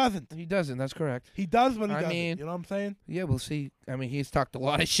 He doesn't. He doesn't. That's correct. He does, but he I doesn't. mean- You know what I'm saying? Yeah, we'll see. I mean, he's talked a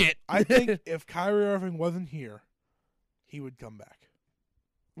lot of shit. I think if Kyrie Irving wasn't here, he would come back.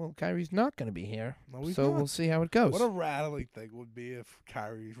 Well, Kyrie's not going to be here, No, he's so not. we'll see how it goes. What a rattling thing would be if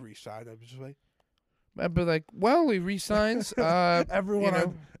Kyrie re-signed. I'm just like, I'd be like, well, he resigns. everyone, you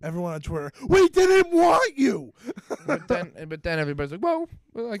know. everyone on Twitter, we didn't want you. but then everybody's like, well,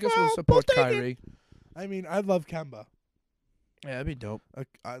 I guess Well, we'll support we'll take it. Kyrie. I mean, I love Kemba. Yeah, that'd be dope. A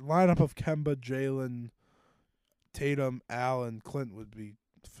lineup of Kemba, Jalen, Tatum, Al, and Clint would be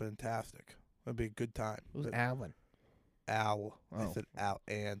fantastic. That'd be a good time. Who's But Allen? Al. I Oh. said Al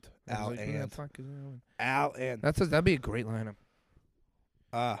and I was Al like, who the and fuck is Allen? Al and. That'd be a great lineup.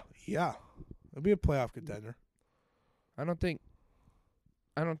 Yeah, it'd be a playoff contender. I don't think.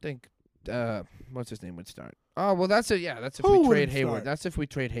 What's his name would start? Oh well, that's it. Yeah, that's if Who we trade wouldn't Hayward. start? That's if we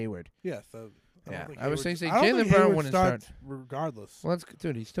trade Hayward. Yeah, so. Yeah, think I was Hayward- saying I don't Jalen think Brown Hayward wouldn't starts start. regardless. Well,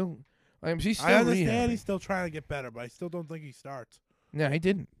 dude, he's still. He's still I understand rehabbing. he's still trying to get better, but I still don't think he starts. No, he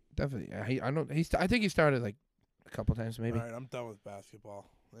didn't. Definitely. I think he started like a couple times maybe. All right, I'm done with basketball.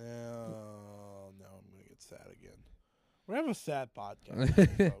 Oh, now I'm going to get sad again. We have a sad podcast,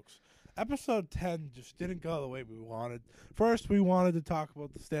 today, folks. Episode 10 just didn't go the way we wanted. First, we wanted to talk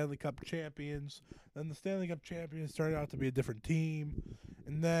about the Stanley Cup champions. Then the Stanley Cup champions turned out to be a different team.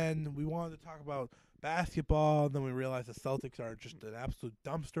 And then we wanted to talk about basketball. And then we realized the Celtics are just an absolute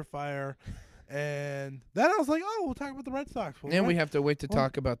dumpster fire. And then I was like, oh, we'll talk about the Red Sox. Well, And we Red- have to wait to well,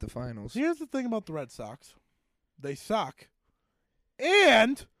 talk about the finals. Here's the thing about the Red Sox. They suck.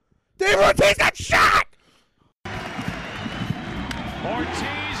 And Dave Ortiz got shot!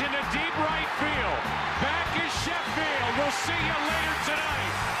 Ortiz into deep right field. Back is Sheffield. We'll see you later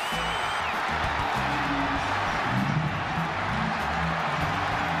tonight.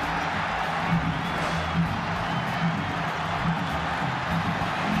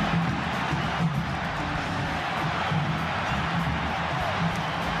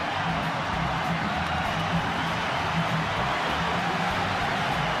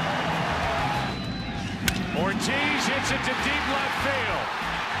 Ortiz hits it to deep left field.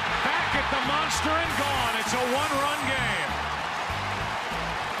 Back at the monster and gone. It's a one-run game.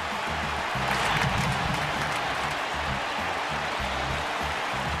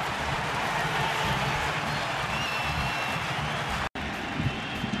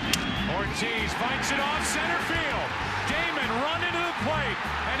 Ortiz fights it off center field. Damon run into the plate,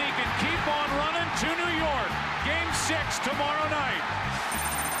 and he can keep on running to New York. Game 6 tomorrow night.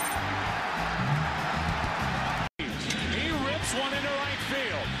 He rips one into right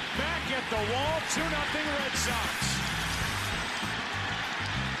field. Back at the wall, 2-0 Red Sox.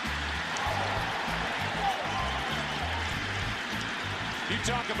 You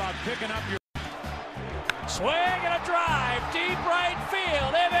talk about picking up your swing and a drive, deep right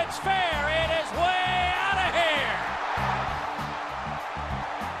field. If it's fair, it is way out of here.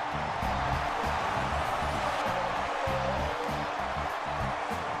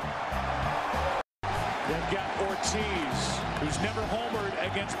 They've got Ortiz, who's never homered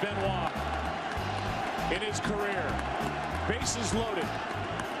against Benoit in his career. Bases loaded.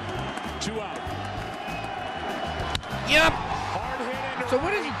 2 out. Yep. Hard hit into So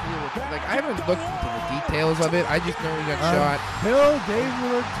what did he do with it? Like, I haven't looked into the details of it. I just know he got shot. Until David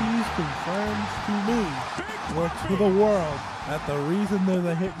Ortiz confirms to me or to the world that the reason they're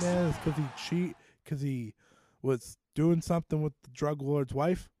the hitman is because he was doing something with the drug lord's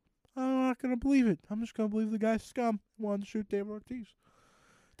wife. I'm not gonna believe it. I'm just gonna believe the guy's scum wanted to shoot David Ortiz.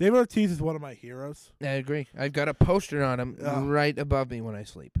 David Ortiz is one of my heroes. I agree. I've got a poster on him right above me when I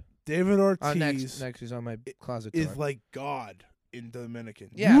sleep. David Ortiz Next is on my closet is door. like God in Dominican.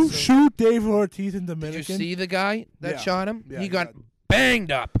 Yeah, You so- shoot David Ortiz in Did Dominican. you see the guy that Yeah. shot him? Yeah, he he got got-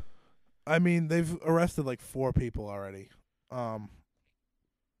 banged up. I mean, they've arrested like 4 people already.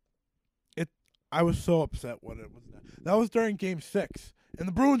 I was so upset when it was that was during Game 6, and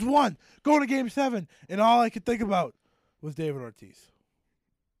the Bruins won, going to Game 7, and all I could think about was David Ortiz.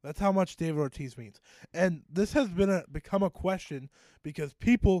 That's how much David Ortiz means. And this has become a question because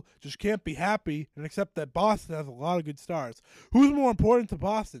people just can't be happy and accept that Boston has a lot of good stars. Who's more important to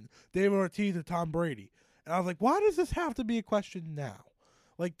Boston, David Ortiz or Tom Brady? And I was like, why does this have to be a question now?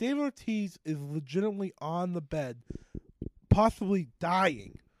 Like, David Ortiz is legitimately on the bed, possibly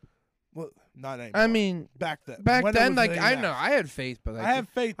dying. Well, not anymore. I mean, back then. back When it then, was like, an I AMAC. know, I had faith, but like, I have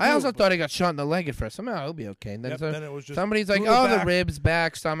faith, I too, also but- thought he got shot in the leg at first. Somehow he'll be okay. And then, Yep, so then it was just somebody's like, through the "Oh, the back. ribs,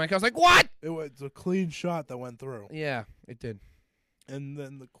 back, stomach." I was like, "What?" It was a clean shot that went through. Yeah, it did. And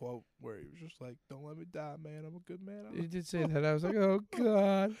then the quote where he was just like, "Don't let me die, man. I'm a good man." He did say that. I was like, "Oh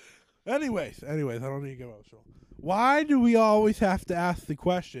God." Anyways, I don't need to get emotional. Why do we always have to ask the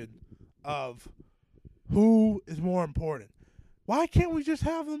question of who is more important? Why can't we just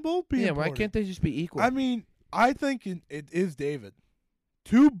have them both be Yeah, important? why can't they just be equal? I mean, I think it is David.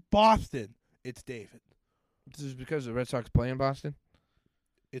 To Boston, it's David. This is because the Red Sox play in Boston.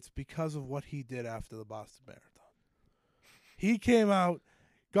 It's because of what he did after the Boston Marathon. He came out,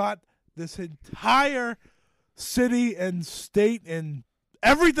 got this entire city and state and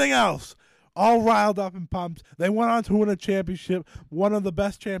everything else all riled up and pumped. They went on to win a championship, one of the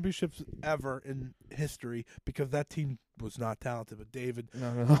best championships ever in history, because that team was not talented, but David.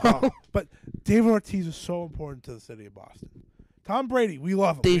 No. But David Ortiz is so important to the city of Boston. Tom Brady, we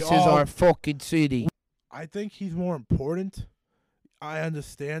love him. This is our fucking city. I think he's more important. I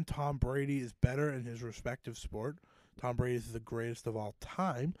understand Tom Brady is better in his respective sport. Tom Brady is the greatest of all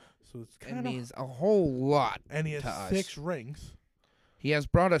time, so it's It kind of means a whole lot. and he has to us. 6 rings. He has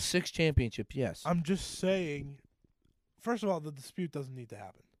brought us 6 championships. Yes. I'm just saying. First of all, the dispute doesn't need to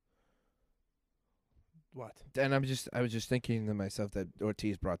happen. What? And I was just thinking to myself that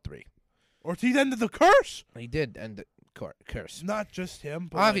Ortiz brought 3. Ortiz ended the curse. He did end the curse. Not just him,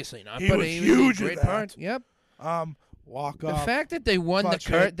 but Obviously not. he But was he huge a in great that. part. Yep. Walk The off. fact that they won the clutch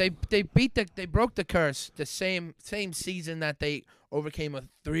curse, hit. they broke the curse the same season that they overcame a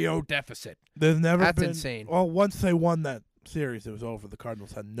 3-0 deficit. There's never That's been. insane. Well, once they won that series, it was over. The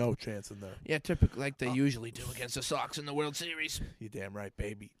Cardinals had no chance in there. Yeah, typically like they usually do against the Sox in the World Series. You damn right,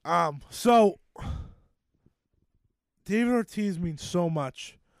 baby. So David Ortiz means so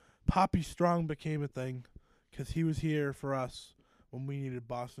much. Poppy Strong became a thing because he was here for us when we needed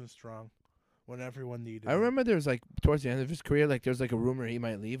Boston Strong, when everyone needed I him. remember there was like towards the end of his career, like there was like a rumor he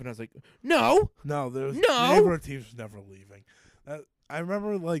might leave, and I was like, no. No, there was No! David Ortiz was never leaving. I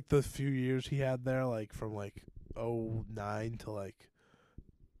remember like the few years he had there, like from like 2009 to like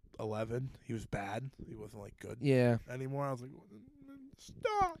 11. He was bad. He wasn't like good Yeah. anymore. I was like,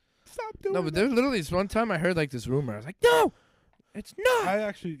 stop doing No, but that. there literally this one time I heard like this rumor. I was like, no, it's not. I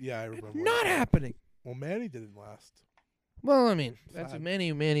actually, I remember. It's when not it- happening. Well, Manny didn't last. Well, I mean, that's Sad.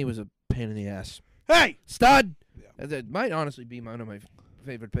 Manny was a pain in the ass. Hey. Stud. Yeah. That might honestly be one of my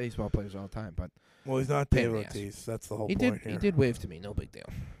favorite baseball players of all time, but Well, he's not Pain in David the ass. Ortiz. That's the whole he point did here. wave to me. No big deal.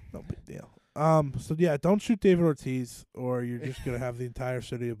 No big deal. So yeah, don't shoot David Ortiz, or you're just gonna have the entire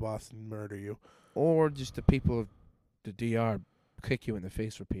city of Boston murder you. Or just the people of the DR kick you in the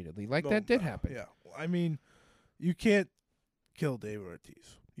face repeatedly. Like that did happen. Yeah, I mean, you can't kill David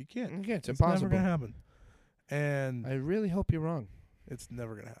Ortiz. You can't. Yeah, it's It's never impossible. gonna happen. And I really hope you're wrong. it's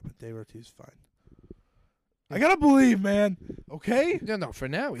never gonna happen. David Ortiz is fine. I gotta believe, man. Okay. No, for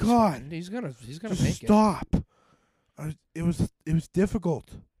now he's God. fine. He's gonna Just make it. stop. It was difficult.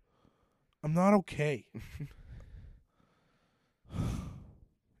 I'm not okay.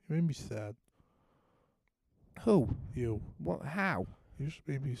 You made me sad. Who? You. What? How? You just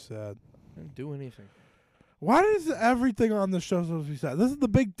made me sad. I didn't do anything. Why does everything on the show supposed to be sad? This is the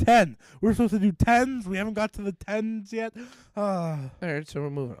Big 10. We're supposed to do 10s. We haven't got to the 10s yet. All right, so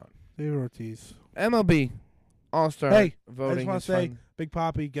we're moving on. David Ortiz. MLB All-Star Hey, voting I just want is to say, fun. Big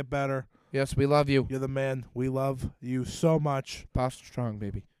Poppy, get better. Yes, we love you. You're the man. We love you so much. Boston Strong,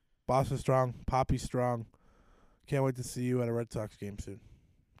 baby. Boss is strong. Poppy strong. Can't wait to see you at a Red Sox game soon,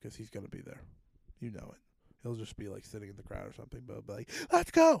 because he's going to be there. You know it. He'll just be like sitting in the crowd or something, but he'll be like,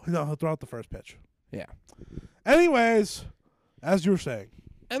 let's go. No, he'll throw out the first pitch. Yeah. Anyways, as you were saying.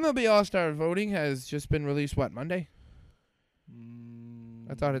 MLB All-Star voting has just been released, what, Monday?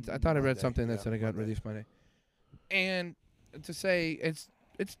 I thought I read something that said it got released Monday. And to say it's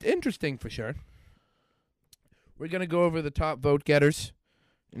interesting for sure. We're going to go over the top vote getters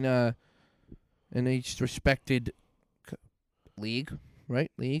in each respected league,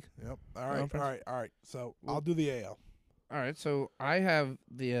 right? League. Yep. All right. Conference. All right. So I'll do the AL. All right, so I have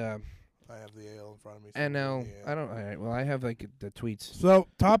the I have the AL in front of me. So I'm NL. doing the AL. I don't. All right, well, I have like the tweets. So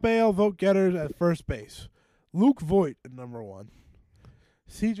top AL vote getters at first base: Luke Voigt at number 1,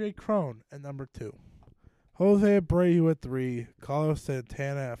 C.J. Cron at number 2, Jose Abreu at 3, Carlos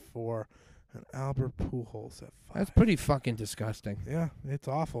Santana at 4, and Albert Pujols at 5. That's pretty fucking disgusting. Yeah, it's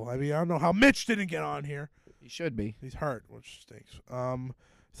awful. I mean, I don't know how Mitch didn't get on here. He should be. He's hurt, which stinks.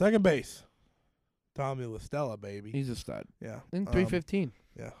 Second base, Tommy La Stella, baby. He's a stud. Yeah. In 315.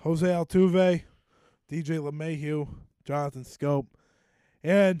 Yeah. Jose Altuve, DJ LeMahieu, Jonathan Scope,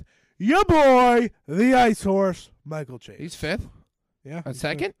 and your boy, the Ice Horse, Michael Chase. He's fifth. Yeah. A he's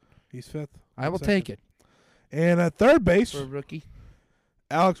second? Fifth. He's fifth. I will take it. And at third base, For a rookie.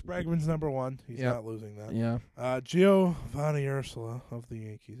 Alex Bregman's number 1. He's Yep. not losing that. Yeah. Giovanni Ursula of the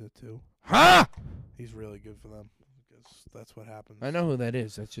Yankees at 2. Ha! He's really good for them. Because that's what happens. I know who that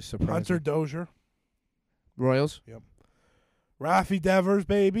is. That's just surprising. Hunter Dozier. Royals? Rafi Devers,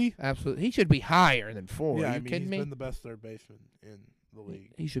 baby. Absolutely. He should be higher than 4. Yeah, Are you I mean, kidding he's me? been the best third baseman in the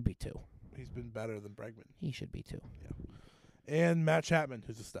league. He should be 2. He's been better than Bregman. He should be 2. And Matt Chapman,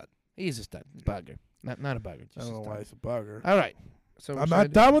 who's a stud. He's a stud. Bugger. Not a bugger. I Just don't know a why stud. he's a bugger. All right. So I'm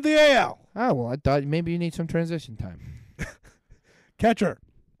not done with the AL. Oh, well, I thought maybe you need some transition time. Catcher,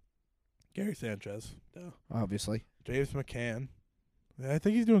 Gary Sanchez. Duh. Obviously. James McCann. Yeah, I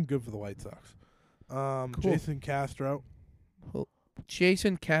think he's doing good for the White Sox. Cool. Jason Castro.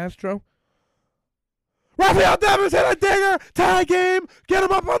 Jason Castro. Rafael Devers hit a dinger. Tie game. Get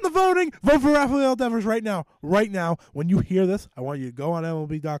him up on the voting. Vote for Rafael Devers right now. Right now. When you hear this, I want you to go on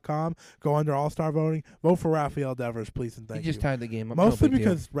MLB.com, go under All-Star voting, vote for Rafael Devers, please and thank He just you. tied the game up. Mostly no big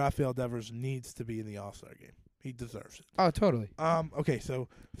deal. because Rafael Devers needs to be in the All-Star game. He deserves it. Oh, totally. Okay, so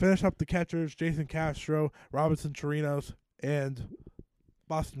finish up the catchers: Jason Castro, Robinson Chirinos, and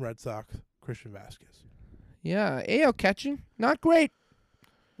Boston Red Sox, Christian Vasquez. Yeah. AL catching. Not great.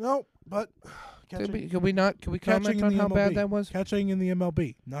 No, but Could catching, we catching comment in on the how MLB. bad that was? Catching in the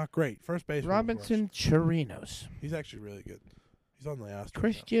MLB, not great. First base, Robinson Chirinos. He's actually really good. He's on the Astros now.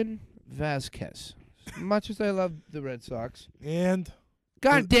 Christian Vasquez. As much as I love the Red Sox. And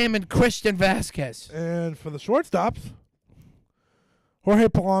God damn it, Christian Vasquez. for the shortstops, Jorge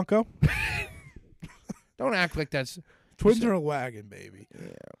Polanco. Don't act like that's... Twins are a wagon, baby.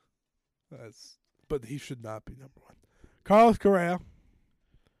 Yeah. But he should not be number 1. Carlos Correa,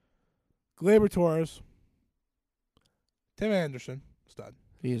 Gleyber Torres, Tim Anderson, stud.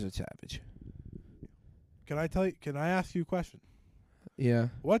 He's a savage. Can I ask you a question? Yeah.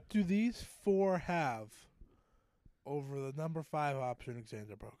 What do these 4 have over the number 5 option,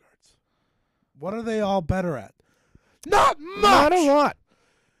 Xander Bogaerts? What are they all better at? Not much! Not a lot.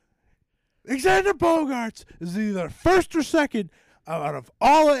 Xander Bogaerts is either first or second out of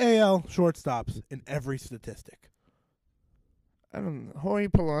all the AL shortstops in every statistic. I don't know. Jorge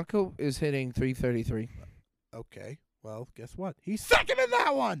Polanco is hitting .333. Okay, well, guess what? He's second in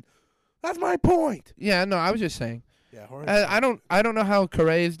that one. That's my point. Yeah, no, I was just saying. Yeah, Jorge. I don't know how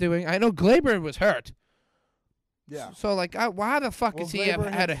Correa is doing. I know Gleyber was hurt. Yeah, So, like, why the fuck Well, is he Gleyber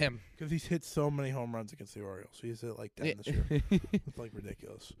ahead of hits- him? because he's hit so many home runs against the Orioles. He's hit like 10 this year. It's like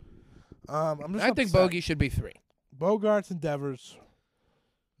ridiculous. I'm just I think upset. Bogey should be 3. Bogarts and Devers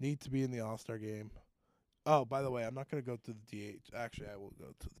need to be in the All-Star game. Oh, by the way, I'm not going to go to the DH. Actually, I will go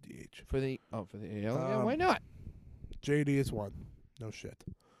to the DH. For the AL? Yeah, Um, why not? JD is 1. No shit.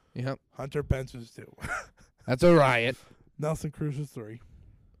 Yeah. Hunter Pence is 2. That's a riot. Nelson Cruz is 3.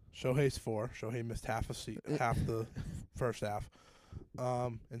 Shohei's 4. Shohei missed half the first half.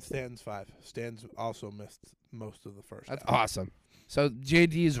 And Stanton's 5. Stanton's also missed most of the first That's half. awesome. So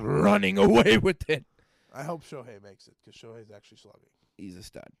JD is running away with it. I hope Shohei makes it because Shohei's actually slugging. He's a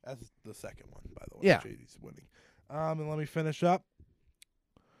stud. That's the second one, by the way. Yeah. JD's winning. And let me finish up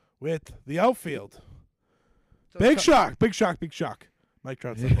with the outfield. Big shock. Mike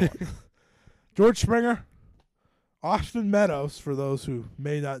Trout's number 1. George Springer. Austin Meadows, for those who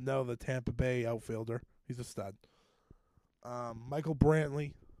may not know, the Tampa Bay outfielder. He's a stud. Michael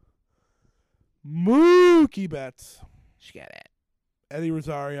Brantley. Mookie Betts. Scat Eddie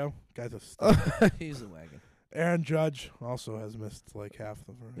Rosario. Guy's a stud. it. He's a wagon. Aaron Judge also has missed like half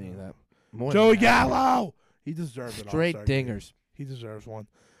the first. Meaning that. More Joey than that. Gallo. He deserves it. Straight dingers. He deserves one.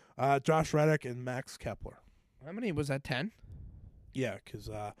 Josh Reddick and Max Kepler. How many was that? 10? Yeah, because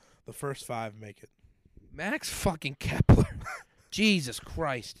the first 5 make it. Max fucking Kepler. Jesus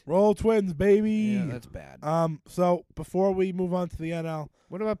Christ. Roll Twins, baby. Yeah, that's bad. So before we move on to the NL,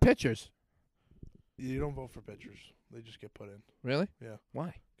 What about pitchers? you don't vote for pitchers. They just get put in Really? Yeah.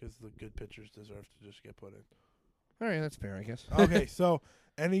 Why? because the good pitchers deserve to just get put in. All right, that's fair, I guess. Okay, so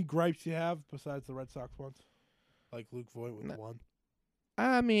any gripes you have besides the Red Sox ones? Like Luke Voigt with No. 1?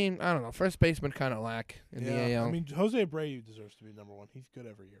 I mean, I don't know. First baseman kind of lack in the AL. I mean, Jose Abreu deserves to be number 1. He's good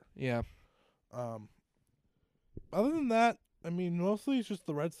every year. yeah. Other than that, I mean, mostly it's just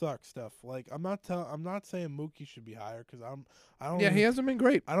the Red Sox stuff. Like, I'm not saying Mookie should be higher because I don't. Yeah, he hasn't been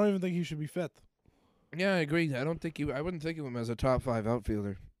great. I don't even think he should be fifth. Yeah, I agree. I wouldn't think of him as a top 5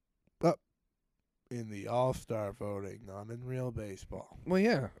 outfielder. In the All-Star voting, not in real baseball. Well,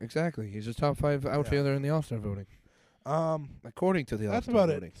 yeah, exactly. He's a top 5 outfielder in the All-Star voting, according to the That's All-Star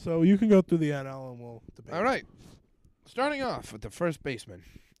about voting. it. So you can go through the NL and we'll debate. All right. Starting off with the first baseman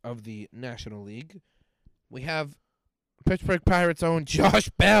of the National League, we have Pittsburgh Pirates' own Josh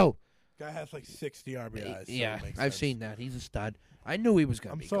Bell. Guy has like 60 RBIs. So Yeah, it makes I've sense. seen that. He's a stud. I knew he was going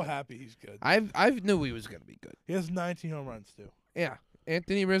to I'm be so good. happy he's good. I knew he was going to be good. He has 19 home runs too. Yeah.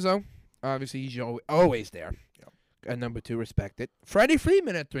 Anthony Rizzo, obviously he's always there. Yep. At number 2, respect it. Freddie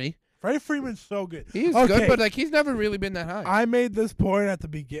Freeman at 3. Freddie Freeman's so good. He's Okay. good, but like he's never really been that high. I made this point at the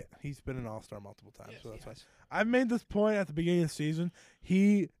beginning. He's been an All-Star multiple times, Yes, so he that's fine. has. I made this point at the beginning of the season.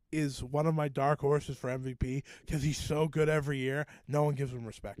 He is one of my dark horses for MVP because he's so good every year. No one gives him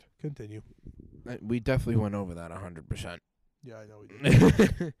respect. Continue. We definitely went over that 100%. Yeah, I know we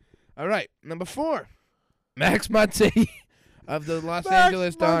did. All right, number 4, Max Muncy of the Los Max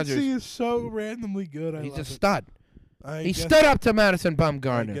Angeles Dodgers. Muncy is so randomly good. I He's love a it. stud. I He guess- stood up to Madison I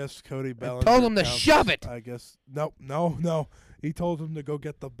Bumgarner. guess Cody Bellinger told him to counts. shove it. I guess no. He told him to go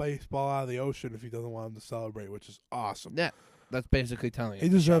get the baseball out of the ocean if he doesn't want him to celebrate, which is awesome. Yeah, that's basically telling him. He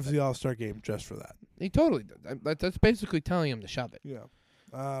to deserves shove it. the All-Star game just for that. He totally did. That's basically telling him to shove it. Yeah.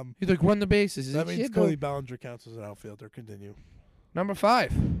 He's like, run the bases. He's That like, means "Yeah, go." Cody Bellinger counts as an outfielder. Continue. Number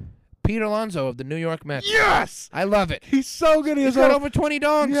 5, Pete Alonso of the New York Mets. Yes, I love it. he's so good. He's got over 20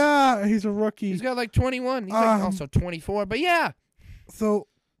 dongs. Yeah, he's a rookie. He's got like 21. He's like also 24. But yeah, So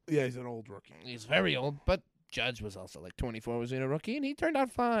yeah, he's an old rookie. he's very old. But Judge was also like 24, was he a rookie? And he turned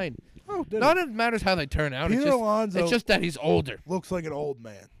out fine. Oh, did None of it matters how they turn out. Peter Alonso It's just that he's older. looks like an old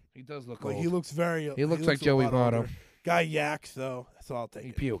man. He does look Like old. he looks very. He looks like a Joey lot Votto. older. Guy yaks though, so I'll take He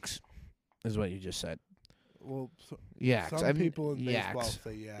it. pukes, is what you just said. Well, Yaks. some people in baseball Yaks.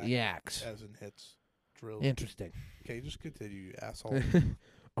 say yak, Yaks. as in hits, drills. Interesting. Okay, just continue, you asshole.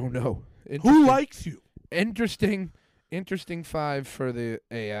 Oh no. Who Interesting. likes you? Interesting 5 for the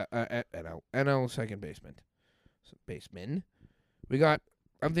NL second baseman. We got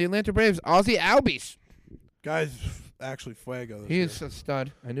of the Atlanta Braves, Ozzie Albies. Guy's actually Fuego. This He year. is a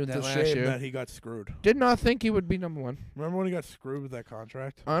stud. I knew that It's a last shame year. that he got screwed. Did not think he would be number 1. Remember when he got screwed with that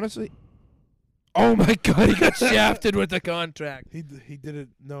contract? Honestly. Oh my God, he got shafted with the contract. He did it.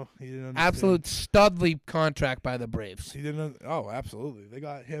 No, he didn't. Understand. Absolute studly contract by the Braves. He didn't. Oh, absolutely. They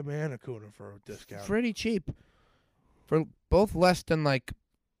got him and Acuna for a discount. Pretty cheap. For both less than like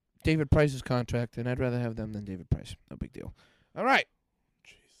David Price's contract, and I'd rather have them than David Price. No big deal. All right.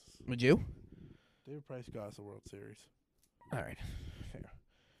 Jesus. Would you? David Price got us a World Series. All right.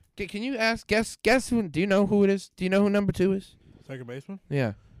 Fair. Can you guess who? Do you know who it is? Do you know who number 2 is? Second baseman.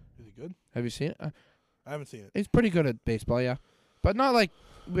 Yeah. Is he good? Have you seen it? I haven't seen it. He's pretty good at baseball, yeah. But not like,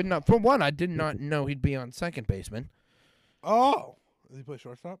 for one, I did not know he'd be on second baseman. Oh, does he play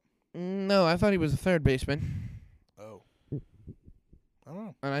shortstop? No, I thought he was a third baseman. Oh, I don't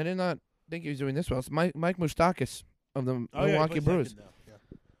know. And I did not think he was doing this well. It's Mike Moustakas of the Oh, yeah, he Milwaukee plays Brewers. second now.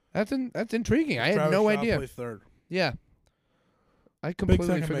 Yeah. That's intriguing. I had Travis no Shaw idea. plays third. Yeah. I completely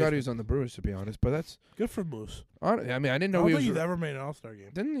second forgot baseman. he was on the Brewers, to be honest. But that's, Good for Moose. I mean, I didn't I know don't he think was. he's ever made an All-Star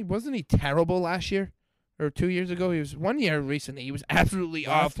game. Wasn't he terrible last year? Or 2 years ago? He was 1 year recently. He was absolutely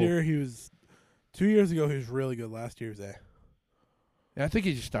Last awful. year he was. 2 years ago he was really good. Last year he was A. Yeah, I think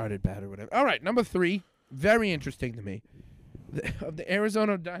he just started bad or whatever. All right, number 3, very interesting to me. Of the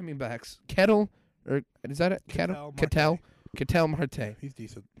Arizona Diamondbacks, is that it? Ketel Marte. He's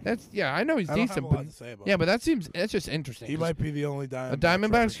decent. I know he's I don't decent, have a but lot to say about yeah, him. but that's just interesting. He 'cause might be the only Diamondbacks. the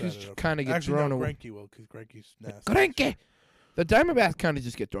Diamondbacks just representative. kind of get Actually, thrown no, away. Greinke will because Greinke's nasty. Greinke. The Diamondbacks kind of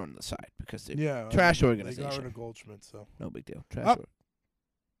just get thrown to the side because they're Yeah. trash They organization. got rid of Goldschmidt, so no big deal. Trash. Oh.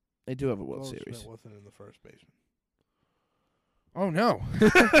 They do have a World Goldschmidt Series. wasn't in the first baseman. Oh no,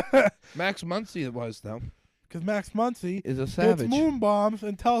 Max Muncy it was though. Because Max Muncy Is a hits savage. moon bombs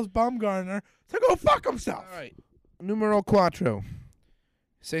and tells Bumgarner to go fuck himself. All right, numero cuatro,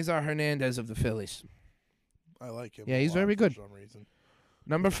 Cesar Hernandez of the Phillies. I like him. Yeah, a he's lot very good. For some reason.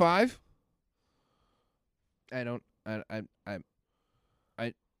 Number 5. I don't.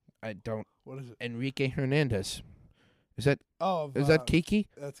 What is it? Enrique Hernandez. Is that Oh, Kiki?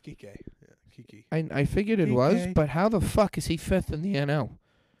 That's Kike. Yeah, Kiki. I figured it was, Kike. but how the fuck is he 5th in the NL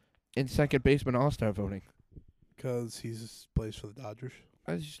in second baseman All-Star voting? Because he plays for the Dodgers,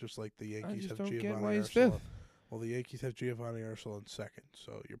 I just, just like the I Yankees just have don't get Giovanni why he's Urshela. 5th. Well, the Yankees have Giovanni Urshela in second.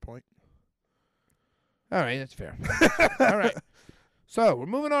 So your point? All right, that's fair. All right. So we're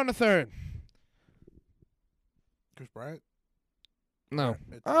moving on to 3rd. Chris Bryant. No.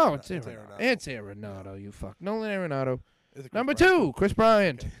 It's It's Arenado. Arenado. It's Arenado, you fuck. Nolan Arenado. Is it Chris Number Bryant? 2, Chris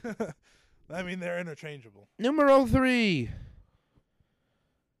Bryant. I mean, they're interchangeable. Numero 3,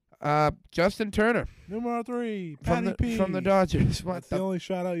 Justin Turner Numero 3, from Patty P. the Dodgers. What That's the only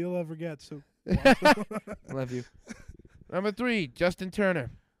shout out you'll ever get. So Love you. Number 3, Justin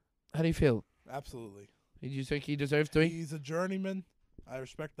Turner. How do you feel? absolutely, Did you think he deserves 3? he's a journeyman. I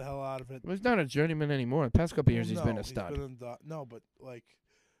respect the hell out of it. Well, he's not a journeyman anymore. The past couple years, Well, he's been a no, stud. been in no, but like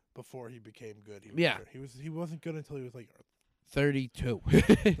before he became good, he wasn't good until he was like 32. yeah,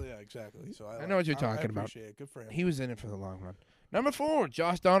 exactly. So I know what you're talking about. appreciate it. Good for him. He was in it for the long run. Number 4,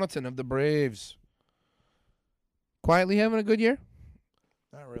 Josh Donaldson of the Braves. Quietly having a good year?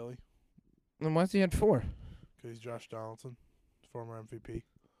 Not really, Then why's he at 4? because he's Josh Donaldson, former MVP.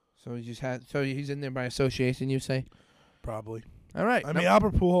 So he's in there by association, you say? Probably. All right. I mean,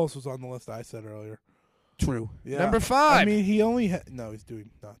 Albert Pujols was on the list I said earlier. true. Yeah. Number 5. I mean, he only he's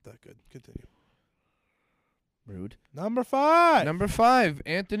doing not that good. Continue. Rude. Number 5. Number 5,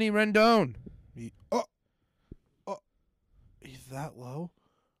 Anthony Rendon. He's that low?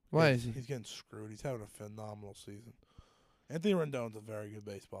 Why He's- is he? He's getting screwed. He's having a phenomenal season. Anthony Rendon's a very good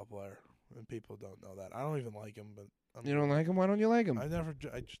baseball player, and people don't know that. I don't even like him, but You don't like him? Why don't you like him? I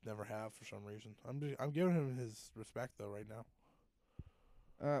just never have for some reason. I'm giving him his respect though right now.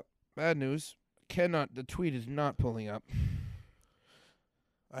 Bad news. The tweet is not pulling up.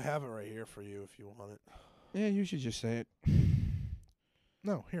 I have it right here for you if you want it. Yeah, you should just say it.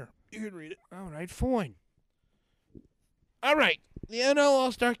 No, here you can read it. All right, fine. All right, the NL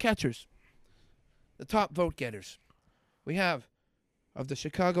All-Star catchers. The top vote getters. We have, of the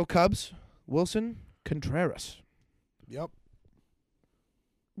Chicago Cubs, Wilson Contreras. Yep.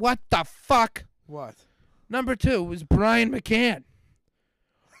 What the fuck? What? Number 2 was Brian McCann.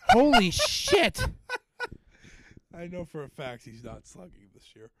 Holy shit. I know for a fact he's not slugging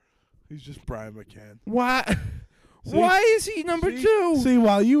this year. He's just Brian McCann. Why? See? Why is he number 2? See,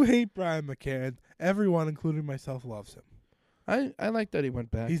 while you hate Brian McCann, everyone, including myself, loves him. I like that he went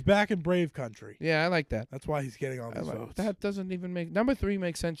back. He's back in Brave Country. Yeah, I like that. That's why he's getting all these votes. That doesn't even make... Number 3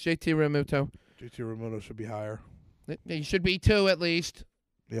 makes sense. JT Realmuto. JT Realmuto should be higher. He should be 2 at least.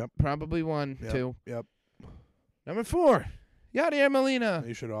 Yep. Probably 1, Yep. 2. Yep. Number 4, Yadier Molina.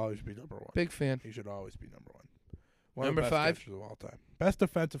 He should always be number 1. Big fan. He should always be number 1. One Number of the best 5? catchers of all time. Best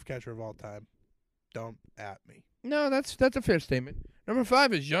defensive catcher of all time. Don't at me. No, that's a fair statement. Number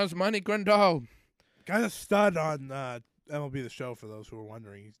 5 is Yasmani Grandal. Guy's a stud on MLB The Show, for those who are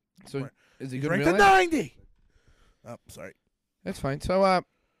wondering. So is he He's good in ranked real at life? 90. Oh, sorry. That's fine. So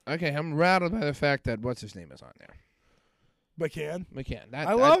okay, I'm rattled by the fact that what's his name is on there. McCann. McCann.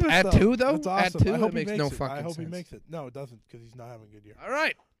 I love it, at though. 2 though. That's awesome. At 2, I hope it makes he no makes it. fucking I hope sense. he makes it. No, it doesn't, because he's not having a good year. All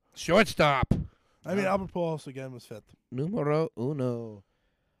right, shortstop. I mean, Albert Pujols again was 5th. Numero 1,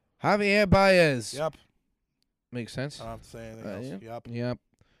 Javier Baez. Yep. Makes sense. I don't have to say anything else. Yeah. Yep. Yep.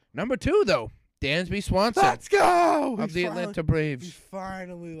 Number 2 though, Dansby Swanson Let's go! of the Atlanta Braves. He's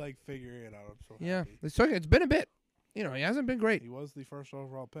finally, figuring it out. I'm so Yeah, happy. it's been a bit. He hasn't been great. He was the first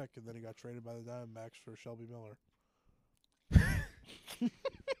overall pick, and then he got traded by the Diamondbacks for Shelby Miller.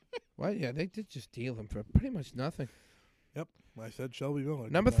 Well, yeah, they did just deal him for pretty much nothing. Yep. I said Shelby Miller.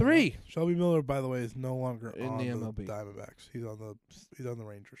 Number Did not know. 3. Shelby Miller, by the way, is no longer In on the the MLB. Diamondbacks. He's on the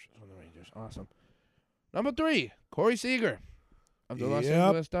Rangers. On the Rangers. Awesome. Number 3, Corey Seager of the Los Yep.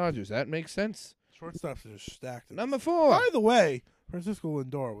 Angeles Dodgers. That makes sense. Shortstops are just stacked. Number 4. By the way, Francisco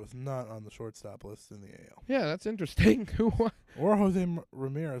Lindor was not on the shortstop list in the AL. Yeah, that's interesting. Who won? Or Jose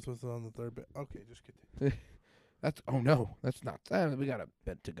Ramirez was on the third base. Okay, just continue. That's not. We got a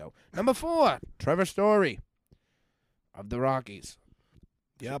bit to go. Number 4, Trevor Story of the Rockies.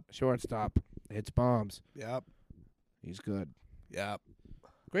 Yep. Shortstop. Hits bombs. Yep. He's good. Yep.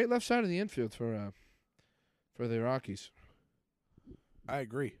 Great left side of the infield for the Rockies. I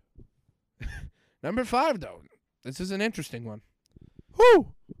agree. Number 5, though. This is an interesting one. Who?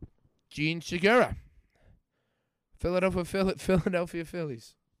 Gene Segura. Philadelphia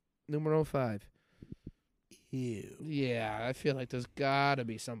Phillies. Numero 5. Ew. Yeah, I feel like there's got to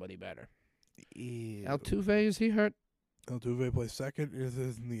be somebody better. Ew. Altuve, is he hurt? Altuve plays second. Is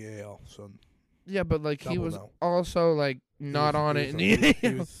in the AL, so Yeah, but like he Double was no. also like not on it. He He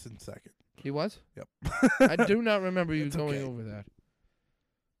was in second. was? Yep. I do not remember you It's going okay. over that.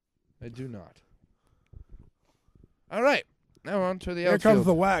 I do not. All right. Now on to the Here outfield. comes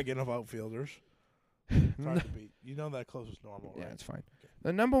the wagon of outfielders. It's hard to beat. You know that close is normal, Yeah, right? it's fine.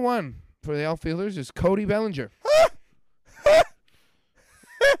 The number 1 for the outfielders is Cody Bellinger.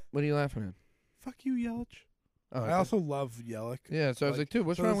 What are you laughing at? Fuck you, Yelich. Oh, I also love Yelich. yeah. So I was like, dude,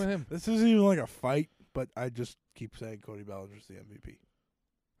 what's so wrong this- with him? This isn't even like a fight. but I just keep saying Cody Bellinger's the MVP.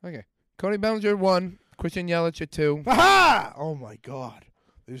 Okay. Cody Bellinger 1, Christian Yelich at 2. Aha! Oh my God!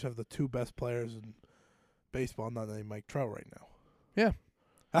 They just have the 2 best players in baseball, not named Mike Trout right now. Yeah.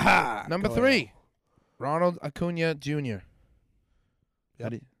 Aha! Number Go 3, ahead. Ronald Acuna Jr.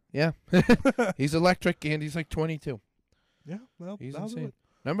 Yep. Yeah. He's electric, and he's like 22. Yeah, well, He's that'll do insane. it.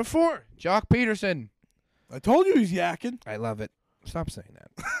 Number 4, Jock Peterson. I told you he's yakking. I love it. Stop saying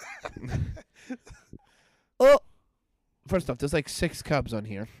that. Oh, first off, there's like 6 Cubs on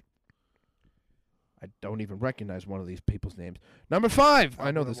here. I don't even recognize one of these people's names. Number 5,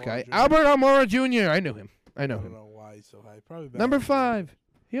 I know Albert this guy. Almora Jr. Albert Almora Jr. I knew him. I don't know why he's so high. Probably better Number than- 5,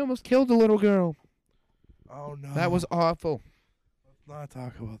 he almost killed a little girl. Oh no, That was awful. Let's not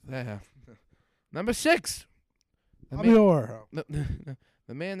talk about that. Yeah. Number 6, the Bobby man, Orr.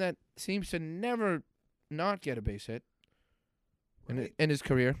 the man that seems to never not get a base hit in his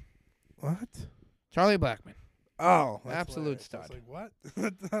career, What? Charlie Blackmon. Oh, that's Absolute hilarious. I stud. was like, what?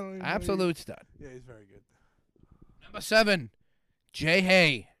 I don't even know Absolute stud. Yeah, he's very good. Number 7, Jay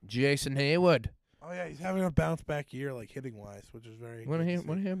Hay, Jason Haywood. Oh yeah, he's having a bounce back year, like hitting wise, which is very. Want to good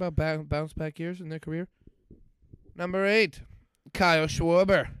hear? see. About bounce back years in their career? Number 8, Kyle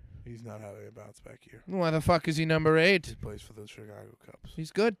Schwarber. He's not having a bounce back year. Why the fuck is he number 8? He plays for the Chicago Cubs.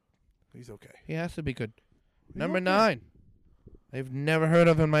 He's good. He's okay. He has to be good. He's Number okay. 9, I've never heard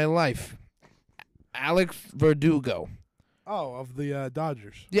of in my life. Alex Verdugo. Oh, of the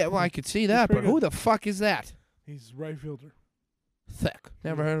Dodgers. Yeah, well, I could see that, but pretty who good. the fuck is that? He's right fielder. Thick.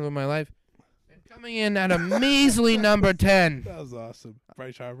 Never heard of him in my life. And coming in at a measly number 10. That was awesome.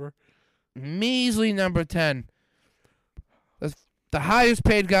 Bryce Harper. Measly number 10. The highest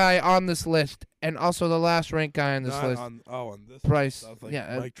paid guy on this list, and also the last ranked guy on this Not list. on this. Bryce. I was like,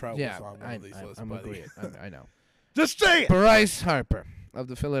 Yeah, Mike Trout yeah, was on one I, of these lists, I'm buddy. agreeing. I know. Just say it. Bryce Harper of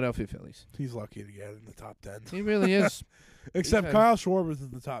the Philadelphia Phillies. He's lucky to get in the top 10. He really is. Except had- Kyle Schwarber's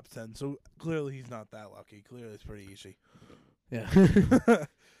in the top 10, so clearly he's not that lucky. Clearly it's pretty easy. Yeah.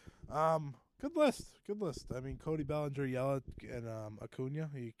 Good list. Good list. I mean, Cody Bellinger, Yelich, and Acuna.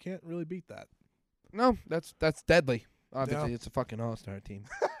 You can't really beat that. No, that's deadly. Obviously, Yeah. it's a fucking all-star team.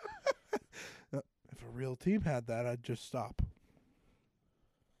 If a real team had that, I'd just stop.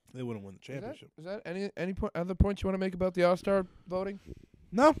 They wouldn't win the championship. Is that any other points you want to make about the all-star voting?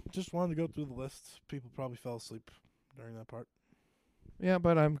 No, just wanted to go through the lists. People probably fell asleep during that part. Yeah,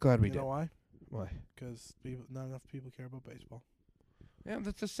 but I'm glad we You did. know why? Why? Because not enough people care about baseball. Yeah,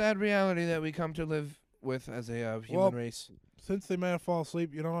 that's a sad reality that we come to live with as a human Well, race. Since they may have fallen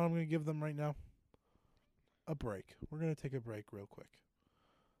asleep, you know what I'm going to give them right now? A break. We're going to take a break real quick.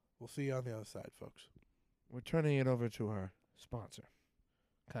 We'll see you on the other side, folks. We're turning it over to our sponsor.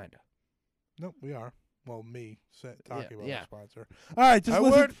 Kinda. Nope, we are. Well, me talking about yeah. our sponsor. All right, just A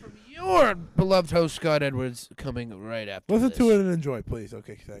listen, word from your beloved host, Scott Edwards, coming right after listen this. to it and enjoy, please.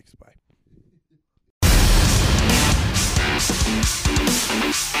 Okay, thanks. Bye.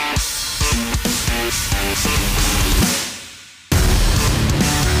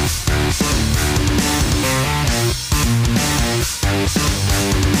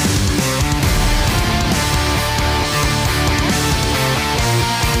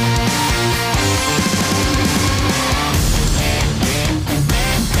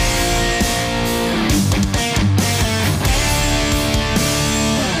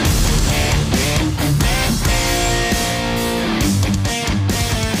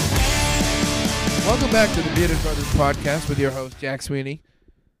 Welcome back to the Bearded Brothers podcast with your host, Jack Sweeney.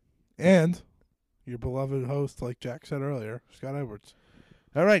 And your beloved host, like Jack said earlier, Scott Edwards.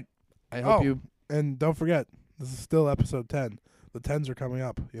 All right. I hope Oh. you... And don't forget, this is still episode 10. The 10s are coming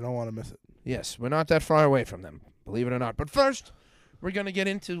up. You don't want to miss it. Yes, we're not that far away from them, believe it or not. But first, we're going to get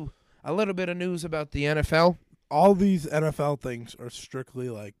into a little bit of news about the NFL. All these NFL things are strictly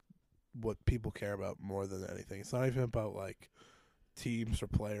like what people care about more than anything. It's not even about like teams or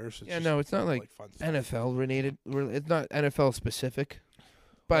players. It's Yeah, just no, it's not like fun stuff. NFL related. It's not NFL specific.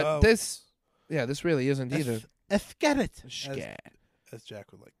 But Oh. this really isn't either. Get it. Shka. As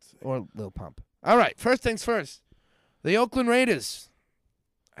Jack would like to say. Or Lil Pump. All right, first things first. The Oakland Raiders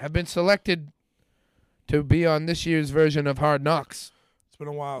have been selected to be on this year's version of Hard Knocks. It's been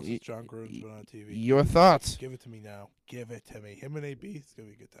a while since John Gruden's been on TV. Your thoughts? Give it to me now. Give it to me. Him and AB, it's going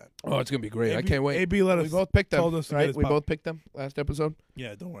to be a good time. Oh, it's gonna be great. I AB can't wait. AB let We us both picked them, told us to get right? his We pop- both picked them last episode.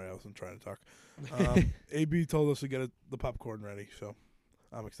 Yeah, don't worry. I wasn't trying to talk. AB told us to get the popcorn ready, so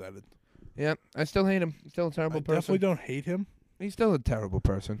I'm excited. Yeah, I still hate him. He's still a terrible I person. definitely don't hate him. He's still a terrible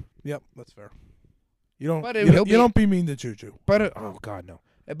person. Yep, that's fair. You don't. But You he'll don't, be- you don't be mean to Juju. But oh god, no.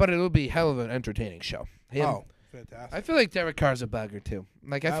 But it'll be hell of an entertaining show. Him. Oh, fantastic. I feel like Derek Carr's a bugger too.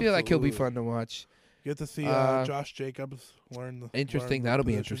 Like I feel like he'll be Absolutely. fun to watch. Get to see Josh Jacobs learn the Interesting. learn the That'll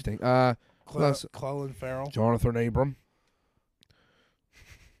be position. interesting. Clelin Farrell. Jonathan Abram.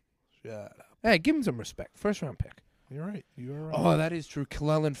 Yeah, Hey, give him some respect. First round pick. you're right. You are right. Oh, that is true.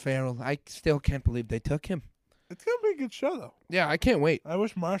 Clelin Farrell. I still can't believe they took him. It's gonna be a good show though. Yeah, I can't wait. I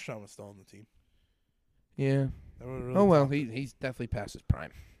wish Marshawn was still on the team. Yeah. That would've really Oh well, helped. he's definitely past his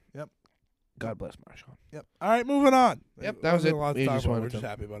prime. Yep. God bless Marshawn. Yep. All right, moving on. Yep, that was Wasn't it. A lot to We talk just about. wanted We're just to-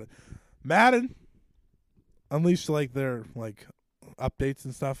 happy about it. Madden unleashed like their like updates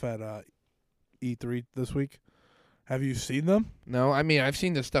and stuff at E3 this week. Have you seen them? No, I mean I've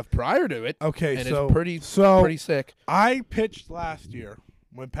seen the stuff prior to it, Okay, and so it's pretty sick. I pitched last year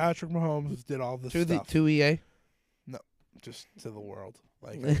when Patrick Mahomes did all this To the stuff to EA. just to the world.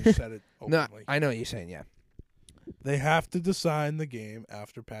 Like I just said it No, openly. I know what you're saying. Yeah, They have to design the game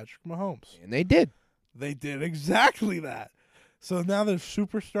after Patrick Mahomes. and they did. They did exactly that. So now there's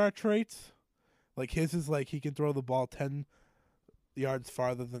superstar traits. Like his is like he can throw the ball 10 yards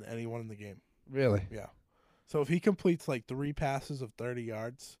farther than anyone in the game. Really? Yeah. So if he completes like 3 passes of 30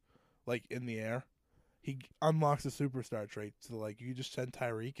 yards, like in the air, he unlocks a superstar trait. So like you just send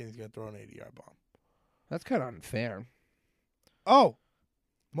Tyreek and he's gonna throw an 80-yard bomb. That's kind of unfair. Oh,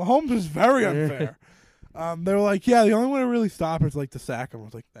 Mahomes is very unfair. They were like, yeah, the only way to really stop is like to sack him. I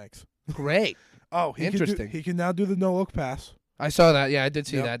was like, thanks. Great. Oh, Interesting. He can now do the no look pass. I saw that. Yeah, I did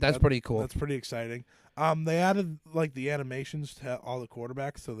see Yep, that. That's pretty cool. That's pretty exciting. They added like the animations to all the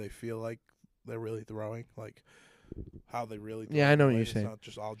quarterbacks, so they feel like they're really throwing, like how they really. Throw Yeah, I know what it. you're It's saying. Not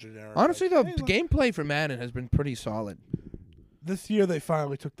just all generic. Honestly, like, though, hey, the look. gameplay for Madden has been pretty solid. This year they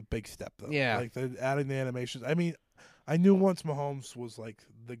finally took the big step, though. Yeah. like they're adding the animations. I mean, I knew once Mahomes was like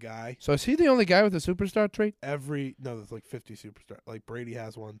the guy. So is he the only guy with a superstar trait? There's like 50 superstar. Like Brady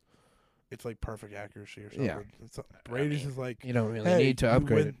has one. It's like perfect accuracy or something. Yeah. Brady's is like You don't really hey, need to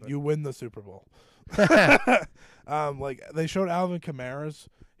upgrade it. You win the Super Bowl. but- Like they showed Alvin Kamara's.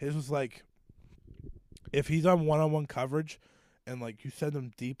 His was like, if he's on one-on-one coverage, and like you send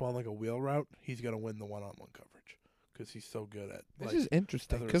him deep on like a wheel route, he's gonna win the one-on-one coverage because he's so good at. This Like, is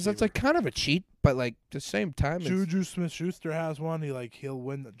interesting as a because it's receiver. like kind of a cheat, but like at the same time, it's, Juju Smith-Schuster has one. He'll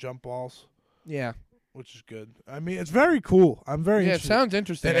win the jump balls, yeah, which is good. I mean, it's very cool. I'm very yeah. It interested. sounds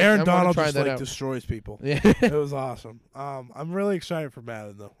interesting. And I Aaron wanna Donald try just that like out. destroys people. Yeah, It was awesome. I'm really excited for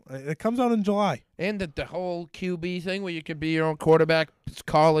Madden though. It comes out in July. and the whole QB thing where you could be your own quarterback, it's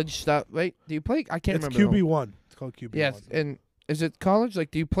college stuff. Wait, do you play? I can't It's remember. QB1. It's called QB1. Yes, and is it college?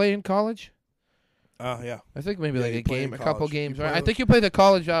 Like, do you play in college? Yeah. I think maybe Yeah, like you a play game, in a couple college. You games. play Right? I the- think you play the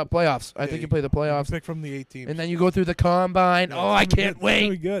college playoffs. I Yeah, think you- you play the playoffs, Pick from the 8 teams. and then you go through the combine. Yeah, Oh, it's I gonna be can't good. It's gonna be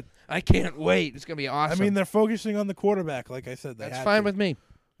wait! good. I can't wait! It's gonna be awesome. I mean, they're focusing on the quarterback, like I said. that's fine with me.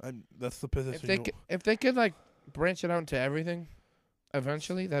 That's the position. If they could like branch it out into everything,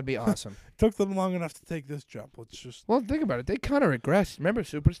 eventually that'd be awesome. Took them long enough to take this jump. Let's just. Well, think about it. They kind of regressed. Remember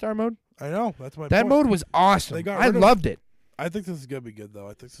Superstar mode? I know that's my. That point. mode was awesome. They got I rid of- loved it. I think this is gonna be good though.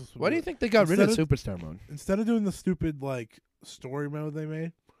 I think this. Will Why be do you good. think they got rid of Instead Superstar mode? Instead of doing the stupid like story mode they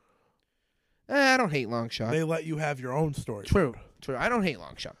made, I don't hate long shot. they let you have your own story. True. I don't hate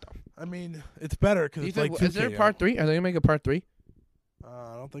long shot though. I mean, it's better because Do you it's think, like is there 2K, part 3? Are they gonna make a part 3?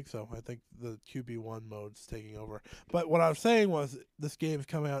 I don't think so. I think the QB1 mode's taking over. But what I was saying was this game's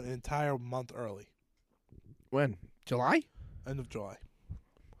coming out an entire month early, When? July? end of July.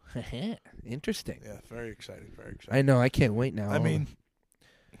 Interesting. Yeah, very exciting. Very exciting. I know. I can't wait now. I mean,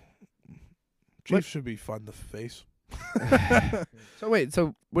 Chiefs should be fun to face. so wait.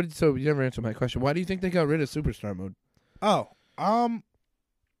 So what? So you never answered my question. Why do you think they got rid of Superstar mode? Oh, I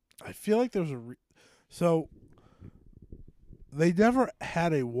feel like there's so they never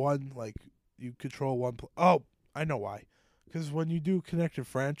had a one like you control one. Oh, I know why. Because when you do connected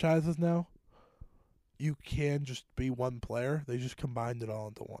franchises now, you can just be one player. They just combined it all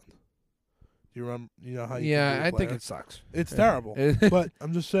into one. Do you remember? You know how you? Yeah, can do I think player? it sucks. It's Yeah. terrible. But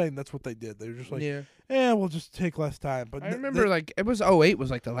I'm just saying that's what they did. They were just like, Yeah. we'll just take less time. But I remember like it was 08 was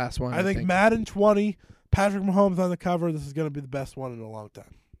like the last one. I think Madden 20, Patrick Mahomes on the cover. This is going to be the best one in a long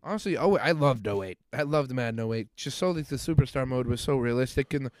time. Honestly, I loved 08. I loved Madden 08. Just so that the Superstar mode was so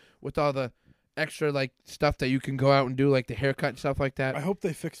realistic and with all the extra like stuff that you can go out and do, like the haircut and stuff like that. I hope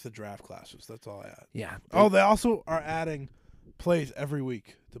they fix the draft classes. That's all I add. Yeah. Oh, they also are adding plays every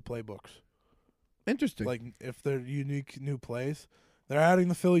week to playbooks. Interesting. Like if they're unique new plays, they're adding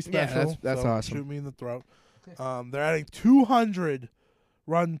the Philly Yeah, special. that's so awesome. Shoot me in the throat. They're adding 200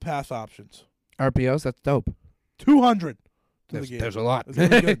 run pass options. RPOs, that's dope. 200 to the game. There's a lot. It's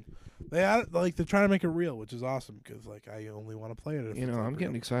really good. They add like they're trying to make it real, which is awesome because like I only want to play it. If You it's, know, like, I'm getting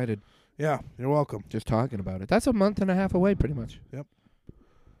real. excited Yeah, you're welcome. just talking about it. That's a month and a half away, pretty much.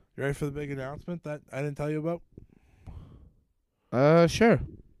 You're You ready for the big announcement that I didn't tell you about? Sure.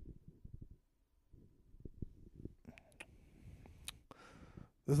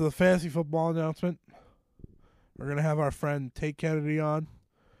 This is a fantasy football announcement. We're going to have our friend Tate Kennedy on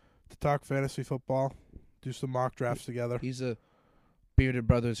to talk fantasy football, do some mock drafts together. He's a Bearded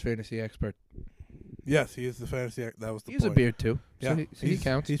Brothers fantasy expert. Yes, he is the fantasy. That was the He's point. a beard too. Yeah, So he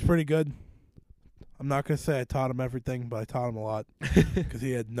counts. He's pretty good. I'm not going to say I taught him everything, but I taught him a lot because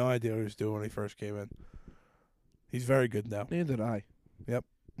he had no idea what he was doing when he first came in. He's very good now. Neither did I. Yep.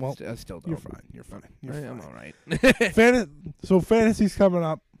 Well, I still don't. you're fine. You're fine. You're fine. I'm all right. So fantasy's coming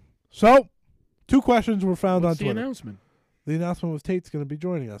up. So 2 questions were found What's on the Twitter. announcement? The announcement was Tate's going to be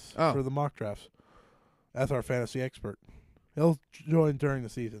joining us Oh. for the mock drafts as our fantasy expert. He'll join during the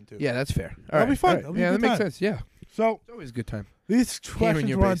season too. Yeah, that's fair. That'll be fun. All right. That'll be a Yeah, that good makes time. sense. Yeah, So it's always a good time. these questions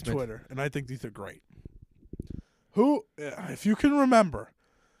your were on basement. Twitter, and I think these are great. Who, if you can remember,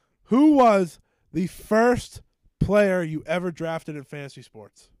 who was the first player you ever drafted in fantasy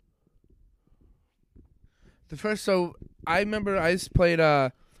sports? The first, so I remember I just played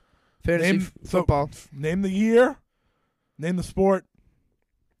fantasy football. Name the year, name the sport,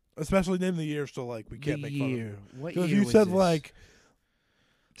 especially name the year. So like we can't make fun of it. What Because year you was said this? like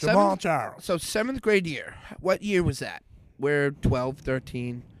Jamal Seventh- Charles. So 7th grade year. What year was that? We're 12,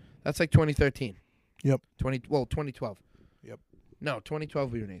 13. That's like 2013. Yep. 2012. Yep. No,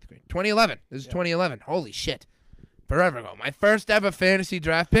 2012 we were in 8th grade. 2011. This is Yep. 2011. Holy shit. Forever ago. My first ever fantasy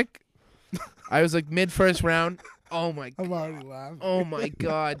draft pick. I was like mid-first round. Oh my I'm already laughing. Oh my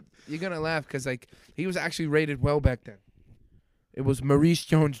god. You're going to laugh because like he was actually rated well back then. It was Maurice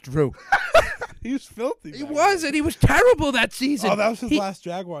Jones-Drew. He was filthy. He back was, then. and he was terrible that season. Oh, that was his He- last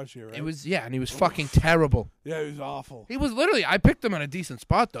Jaguars year, right? It was, yeah, and he was fucking terrible. Yeah, he was awful. He was literally, I picked him on a decent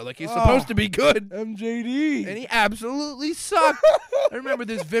spot, though. Like, he's Oh. supposed to be good. MJD. And he absolutely sucked. I remember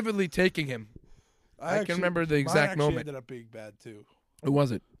this vividly taking him. I can remember the exact mine actually moment. ended up being bad too. Who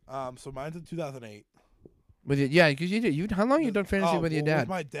was it? So mine's in 2008. With you, yeah, because you did. How long you done fantasy with your dad? With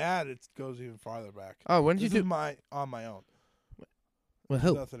my dad, it goes even farther back. Oh, when did This you is do? on my own. With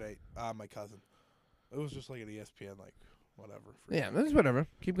who? 2008. My cousin. It was just like an ESPN, like whatever. Yeah, that's whatever.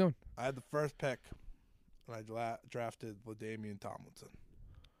 Keep going. I had the first pick, and I drafted LaDainian Tomlinson.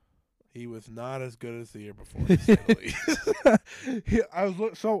 He was not as good as the year before. To say the least.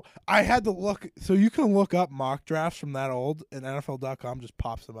 I had to look. So you can look up mock drafts from that old, and NFL.com just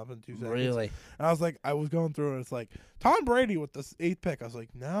pops them up in 2 seconds. Really? And I was going through, and it's like Tom Brady with the 8th pick. I was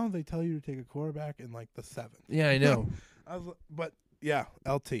like, now they tell you to take a quarterback in like the 7th. Yeah, I know. But yeah,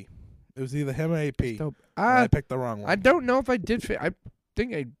 LT. It was either him or AP. Dope. and I picked the wrong one. I don't know if I did. I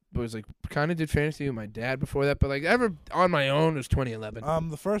think I was like kind of did fantasy with my dad before that, but like ever on my own was 2011.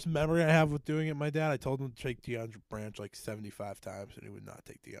 The first memory I have with doing it, my dad, I told him to take DeAndre Branch like 75 times, and he would not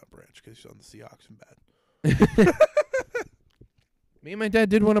take DeAndre Branch because he's on the Seahawks and bad. Me and my dad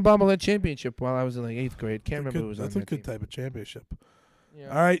did win a bobblehead championship while I was in like 8th grade. Can't remember who was That's on a that good team. type of championship. Yeah.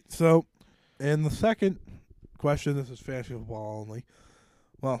 All right, so in the second question, this is fantasy football only.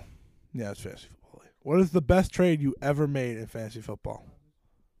 Well, yeah, it's fantasy football only. What is the best trade you ever made in fantasy football?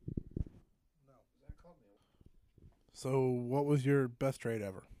 So, what was your best trade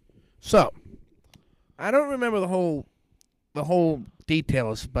ever? So, I don't remember the whole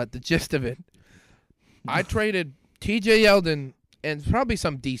details, but the gist of it, I traded T.J. Yeldon and probably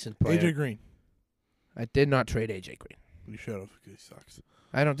some decent player. AJ Green. I did not trade A.J. Green. You should have because he sucks.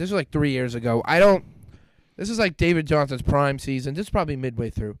 I don't. This was like 3 years ago. This is like David Johnson's prime season. This is probably midway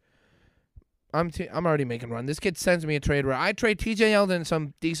through. I'm already making a run. This kid sends me a trade where I trade T.J. Yeldon and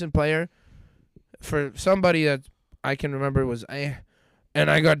some decent player for somebody that I can remember was and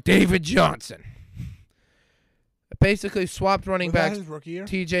I got David Johnson. Basically swapped running Was that backs. his rookie year?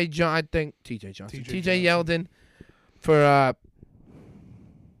 T.J. Johnson. T.J. T.J. Yeldon for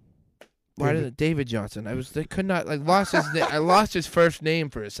why did it David Johnson? They could not lost his I lost his first name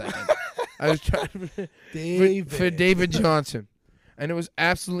for a second. I was trying for David Johnson, and it was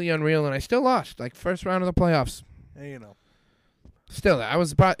absolutely unreal. And I still lost, like first round of the playoffs. Hey, you know. Still, that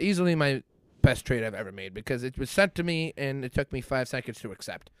was easily my best trade I've ever made because it was sent to me and it took me 5 seconds to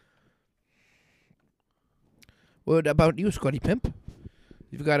accept. What about you, Scotty Pimp?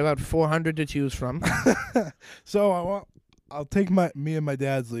 You've got about 400 to choose from. So I'll take me and my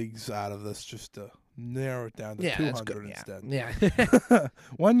dad's leagues out of this just to narrow it down to Yeah, that's 200 good. instead. Yeah.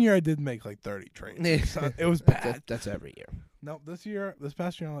 1 year I did make like 30 trades. Yeah. It was bad. That's every year. No, this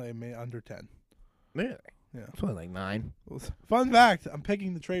past year I made under 10. Really? Yeah. It's only like 9. Fun fact, I'm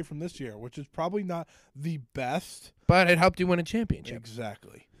picking the trade from this year, which is probably not the best. But it helped you win a championship.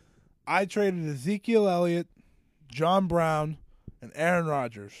 Exactly. I traded Ezekiel Elliott, John Brown, and Aaron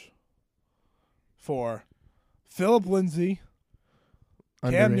Rodgers for Philip Lindsay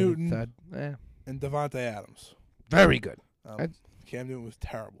Cam Underrated Newton. stud. Yeah. and Devontae Adams. Very good. Cam Newton was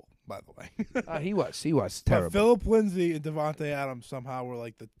terrible, by the way. He was But terrible. Philip Lindsay and Devontae Adams somehow were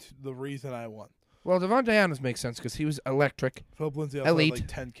like the reason I won. Well, Devontae Adams makes sense because he was electric. Philip Lindsay also Elite. had like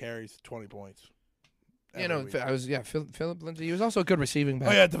 10 carries, 20 points. You every know, week. Philip Lindsay. He was also a good receiving back.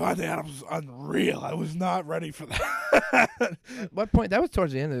 Oh yeah, Devontae Adams was unreal. I was not ready for that. What point? That was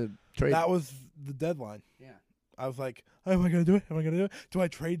towards the end of the trade. That was the deadline. Yeah. I was like, oh, am I going to do it? Am I going to do it? Do I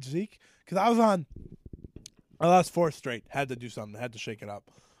trade Zeke? Because I lost 4 straight. Had to do something. Had to shake it up.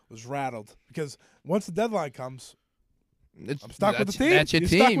 Was rattled. Because once the deadline comes, I'm stuck with the team. That's your You're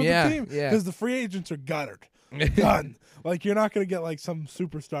team, stuck with yeah. the team. Yeah. Because the free agents are guttered. Done. Like, you're not going to get, like, some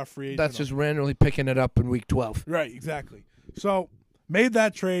superstar free agent. That's just randomly picking it up in week 12. Right, exactly. So, made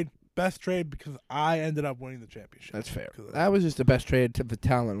that trade. Best trade because I ended up winning the championship. That's fair. 'Cause of That was just the best trade. The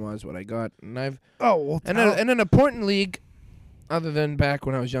talent was what I got, and Oh, well, in an important league, other than back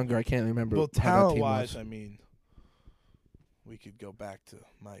when I was younger, I can't remember. well, how that team talent-wise, was. I mean, we could go back to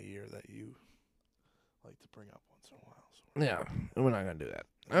my year that you like to bring up once in a while. So. Yeah, we're not gonna do that.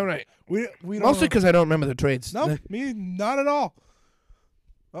 All right, We don't mostly because I don't remember the trades. no, me not at all.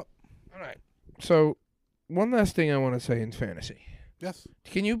 All right. So, one last thing I want to say in fantasy. Yes,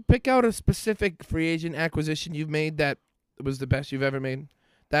 Can you pick out a specific free agent acquisition you've made that was the best you've ever made?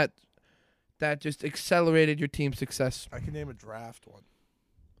 That just accelerated your team's success, I can name a draft one.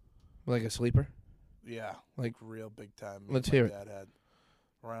 like a sleeper. Yeah, Like, real big time. let's My hear it. dad had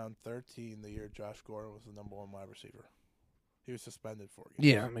around 13 the year Josh Gordon was the number 1 wide receiver. He was suspended 4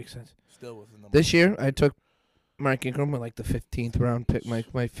 games. Yeah, makes sense. Still was the number. This year, I took Mark Ingram with like the 15th round pick, my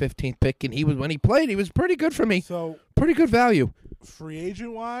 15th pick, and when he played, he was pretty good for me. So Pretty good value. free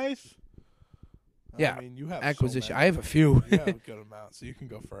agent wise, Yeah, I mean you have Acquisition. So I many. have a few. You have a good amount, so you can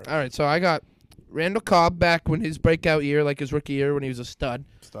go first. All right, so I got Randall Cobb back when his breakout year, like his rookie year when he was a stud.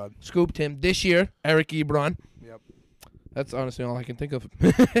 Stud. Scooped him. This year, Eric Ebron. Yep. That's honestly all I can think of.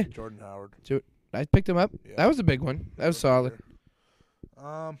 Jordan Howard. I picked him up. Yeah. That was a big one. That was solid.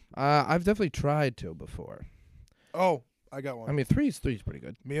 Um. I've definitely tried to before. Oh, I got one. I mean, three's pretty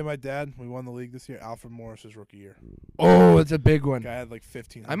good. Me and my dad, we won the league this year. Alfred Morris's rookie year. Oh, it's a big one. Guy had like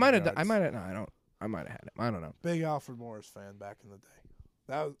 15. I might have. No, I might have had him. I don't know. Big Alfred Morris fan back in the day.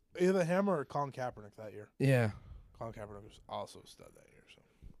 That was either him or Colin Kaepernick that year. Yeah. Colin Kaepernick was also a stud that year.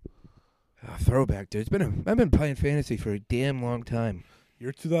 So Throwback, dude. I've been playing fantasy for a damn long time.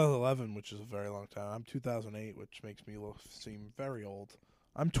 you're 2011, which is a very long time. I'm 2008, which makes me seem very old.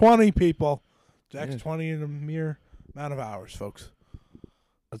 I'm 20, people. Jack's Yeah. 20 in a mere amount of hours, folks.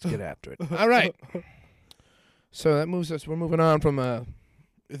 Let's get after it. All right. So that moves us. We're moving on from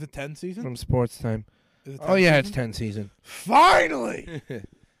Is it 10 season? from sports time. Is it Oh yeah, it's season? 10 season. Finally. The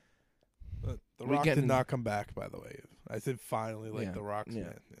We Rock getting- did not come back, by the way. I said finally, like Yeah, the Rock's yeah.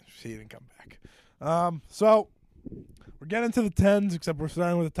 man. He didn't come back. So we're getting to the 10s, except we're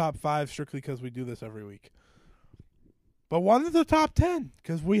starting with the top 5 strictly because we do this every week. But one of the top 10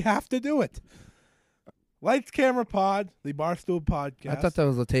 because we have to do it. Lights, Camera Pod, the Barstool Podcast. I thought that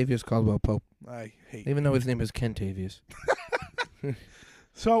was Latavius Caldwell Pope, I hate. even though his name is Kentavious.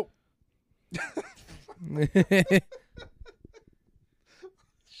 So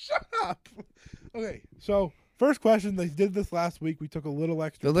shut up. Okay, so first question. They did this last week. We took a little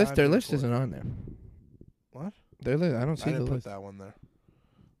extra. The list, time their to list record. isn't on there. What? Their list, I don't I see the didn't put list. that one there.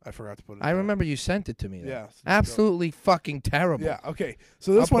 I forgot to put it. I there. remember you sent it to me. Though. Yeah. Absolutely fucking terrible. Yeah. Okay.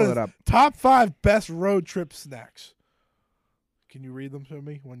 So this I'll one pull is it up. top 5 best road trip snacks. Can you read them to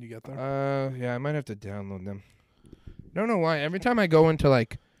me when you get there? Yeah, I might have to download them. Don't know why. Every time I go into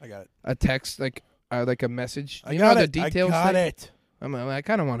like I got it. a text, like a message, I you got know it. the details. I got thing? it. I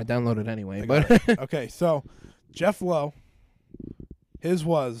kind of want to download it anyway, I but got it. Okay. So Jeff Lowe, his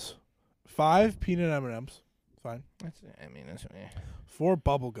was 5 peanut M&Ms. Fine. that's 4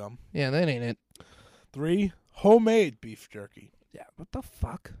 bubble gum. yeah, that ain't it. 3 homemade beef jerky. Yeah, what the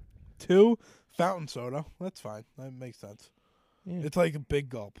fuck? 2 fountain soda. That's fine. That makes sense. Yeah. It's like a big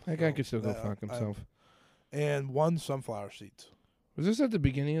gulp. That guy So, could still go fuck himself. And 1 sunflower seeds. Was this at the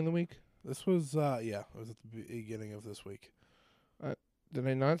beginning of the week? This was it was at the beginning of this week. Did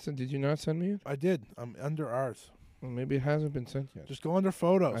I not send? Did you not send me it? I did. I'm under ours. Well, maybe it hasn't been sent yet. Just go under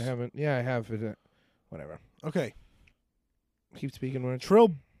photos. I haven't. Yeah, I have it. Whatever. Okay. Keep speaking words.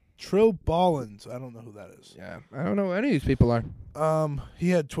 Trill Ballins. I don't know who that is. Yeah, I don't know who any of these people are. He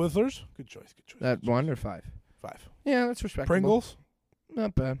had Twizzlers. Good choice. Good choice. That good choice. 1 or 5? 5. Yeah, that's respectable. Pringles.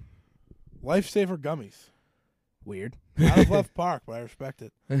 Not bad. Lifesaver gummies. Weird. Out of left park, but I respect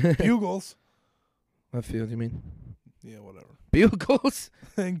it. Bugles. What field you mean? Yeah, whatever. Bugles.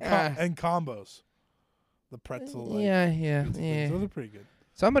 and Ah. and combos. The pretzel. Like, Yeah. pizza things. Those are pretty good.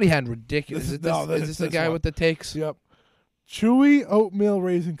 Somebody had ridiculous. This Is is- this, no, is this- this the this guy one. with the takes? Yep. Chewy oatmeal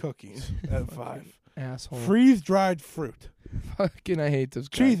raisin cookies at 5. Asshole. Freeze dried fruit. Fucking, I hate this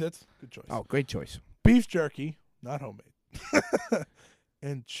guy. Cheez-Its. Good choice. Oh, great choice. Beef jerky, not homemade.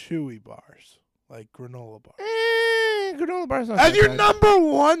 And chewy bars, like granola bars. Granola bars. Not As that your bad. number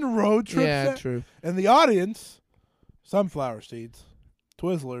one road trip Yeah, set? true. And the audience, sunflower seeds,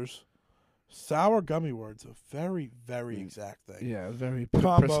 Twizzlers, sour gummy words, a very, very exact thing. Yeah, very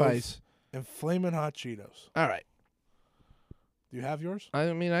Combos. precise. And flaming hot Cheetos. All right. Do you have yours?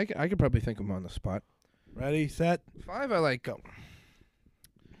 I mean, I could probably think of them on the spot. Ready, set. 5, I like.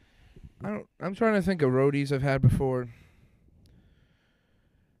 I'm trying to think of roadies I've had before.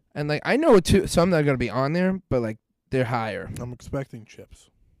 And like I know some that are gonna be on there, but like they're higher. I'm expecting chips.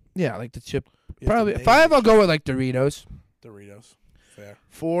 Yeah, like the chip. You have to Probably name 5. the I'll go with like Doritos. Doritos. Fair.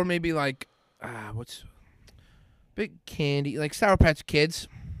 4, maybe like what's big candy, like Sour Patch Kids,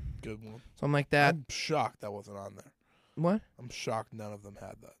 Good one. something like that. I'm shocked that wasn't on there. What? I'm shocked none of them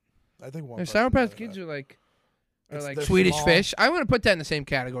had that. I think one. Yeah, person Sour might Patch have Kids had. are like They're Swedish small. fish. I want to put that in the same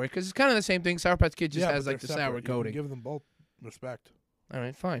category because it's kind of the same thing. Sour Patch Kids just Yeah, has but like the they're sour separate. You can coating. give them both respect. All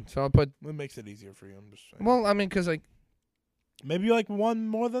right, fine. So I'll put. It makes it easier for you. I'm just saying. Well, I mean, because like Maybe you like one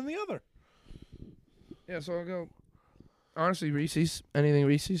more than the other. yeah. So I'll go. Honestly, Reese's. Anything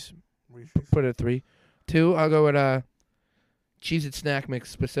Reese's? Reese's. Put it at 3. 2. I'll go with Cheez-It Snack Mix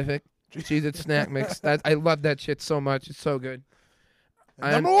specific. Cheez-It Snack Mix. I love that shit so much. It's so good.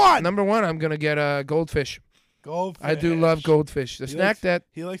 And number one. Number 1. I'm gonna get Goldfish. Goldfish. I do love Goldfish. The He snack likes- that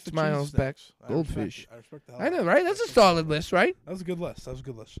He likes the Smiles cheese back. snacks. Goldfish. I respect the hell I out know, of right? it. That's a solid list, right? That was a good list. That was a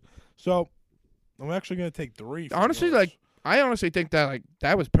good list. So I'm actually gonna take 3. from Honestly, yours. like I honestly think that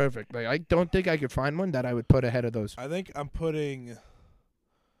that was perfect. Like I don't think I could find one that I would put ahead of those. I think I'm putting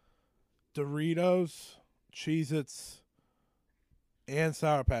Doritos, Cheez-Its, and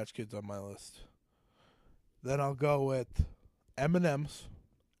Sour Patch Kids on my list. Then I'll go with M&M's.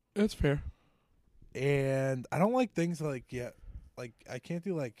 That's fair. And I don't like things like I can't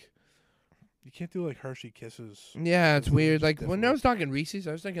do like you can't do like Hershey Kisses. Yeah, it's Those are weird. just Like when I different. was talking Reese's,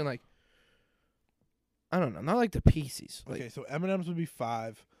 I was thinking like I don't know, not like the Pieces. Like, Okay, so M&M's would be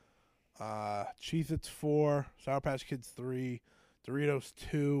 5, Cheez-Its 4, Sour Patch Kids 3, Doritos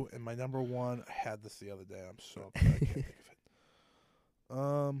 2, and my number 1. I had this the other day. I'm so upset I can't think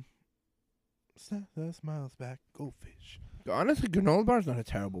of it. Snap the smiles back, Goldfish. honestly, granola bar's not a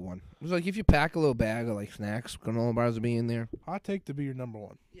terrible one. It was like if you pack a little bag of like snacks, granola bars would be in there. Hot take to be your number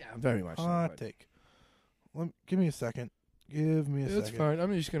 1. Yeah, very much. Hot take. Give me a second. Give me a That's second. fine.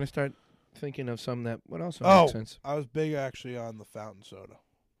 I'm just gonna start thinking of some that would also Oh. make sense. I was big actually on the fountain soda.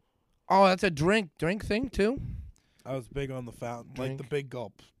 Oh, that's a drink thing too. I was big on the fountain, like the Drink. big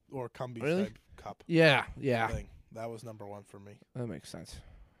gulp or Cumbies Really? type cup Yeah. thing. That was number 1 for me. That makes sense.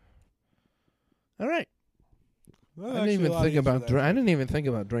 All right. Well, I didn't actually, even a lot think easier about than I didn't even think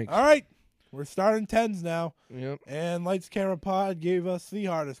about drinks. All right, we're starting 10s now, Yep. and Lights Camera Pod gave us the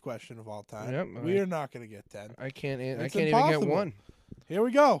hardest question of all time. Yep, We alright. are not going to get 10. I can't It's even get impossible. one. Here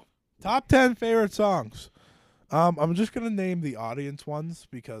we go. Top 10 favorite songs. I'm just going to name the audience ones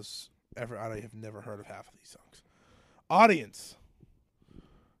because I have never heard of half of these songs. Audience.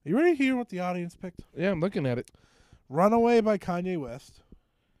 You ready to hear what the audience picked? Yeah, I'm looking at it. Runaway by Kanye West.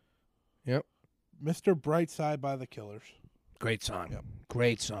 Yep. Mr. Brightside by The Killers. Great song. Yep.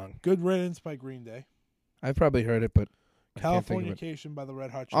 Great song. Good Riddance by Green Day. I've probably heard it, but I can't think of it. Californication by the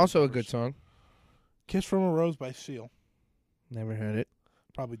Red Hot Chili Also a Peppers. good song. Kiss from a Rose by Seal. Never heard it.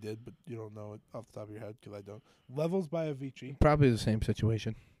 Probably did, but you don't know it off the top of your head because I don't. Levels by Avicii. Probably the same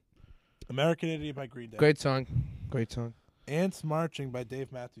situation. American Idiot by Green Day. Great song. Great song. Ants Marching by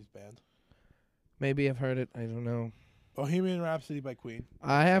Dave Matthews Band. Maybe I've heard it. I don't know. Bohemian Rhapsody by Queen.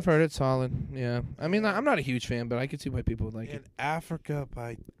 I have heard it. Solid. Yeah. I mean, I'm not a huge fan, but I could see why people would like And it. Africa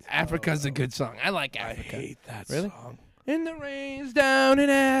by Africa's a good song. I like I Africa. hate that Really? song. In the rains down in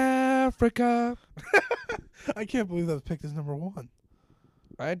Africa. I can't believe that was picked as number 1.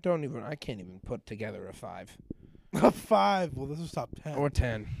 I can't even put together a 5 A 5. Well, this is top 10. or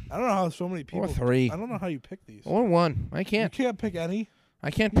 10 I don't know how so many people. or 3 I don't know how you pick these. or 1. I You can't. can't pick any. I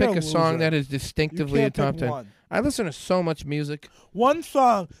can't You're pick a a song loser. that is You distinctively a can't top pick 10. one. I listen to so much music. One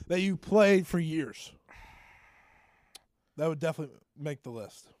song that you played for years. That would definitely make the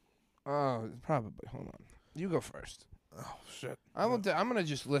list. Oh, probably. Hold on. You go first. Oh shit! I'm gonna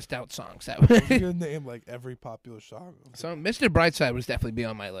just list out songs that I'm way. gonna name like every popular song. So Mr. Brightside would definitely be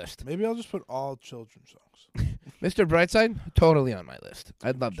on my list. Maybe I'll just put all children's songs. Mr. Brightside, totally on my list.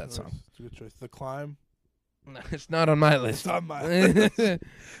 I'd love that Choice. song. It's a good choice. The Climb. No, it's not on my It's list. on my list.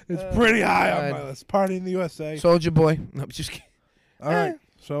 It's pretty high on my list. Party in the USA. Soldier Boy. No, I'm just kidding. All right.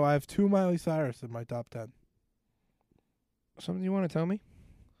 So I have 2 Miley Cyrus in my top 10. Something you want to tell me?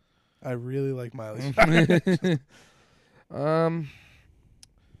 I really like Miley Cyrus.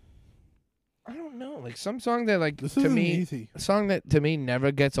 I don't know. Like some song that like This to isn't me, easy. a song that to me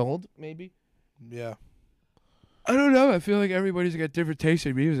never gets old. Maybe. Yeah. I don't know. I feel like everybody's got different tastes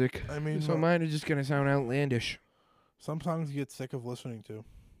in music. I mean, So mine are just gonna sound outlandish. some songs you get sick of listening to.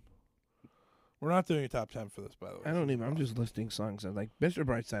 We're not doing a top 10 for this, by the way. I don't even. I'm just listing songs that like Mr.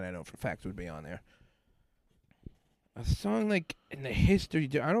 Brightside. I know for a fact would be on there. A song like in the history.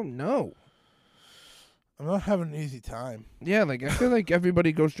 I don't know. I'm not having an easy time. Yeah, like I feel like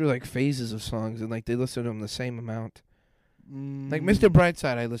everybody goes through like phases of songs and like they listen to them the same amount. Like Mr.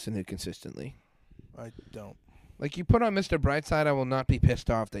 Brightside, I listen to consistently. I don't. Like you put on Mr. Brightside, I will not be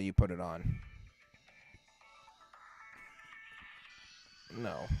pissed off that you put it on.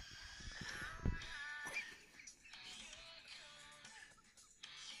 No.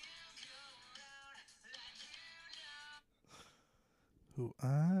 Who I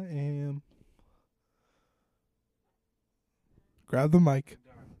am. Grab the mic.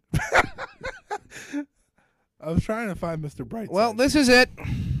 I was trying to find Mr. Brightside. Well, this is it.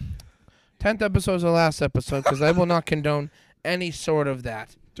 10th episode is the last episode because I will not condone any sort of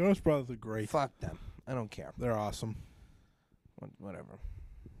that. Jonas Brothers are great. Fuck them. I don't care. They're awesome. Whatever.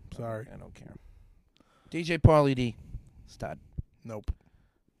 Sorry. I don't care. DJ Pauly D. Stud. Nope.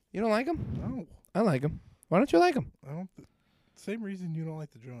 You don't like him? No. I like him. Why don't you like him? I don't. Same reason you don't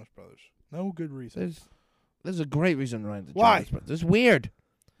like the Jonas Brothers. No good reason. There's a great reason to like the Why? Jonas Brothers. It's weird.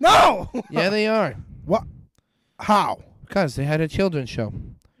 No! Yeah, they are. What? How? Because they had a children's show.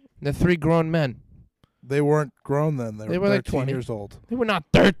 They're 3 grown men. They weren't grown then. They were were like 13 20. years old. They were not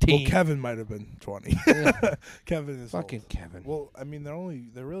 13. Well, Kevin might have been 20. Yeah. Kevin is Fucking old. Kevin. Well, I mean,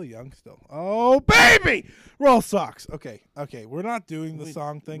 they're really young still. Oh, baby! Roll socks. Okay. We're not doing the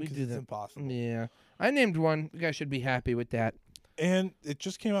song thing we because do it's that. impossible. Yeah. I named one. You guys should be happy with that. And it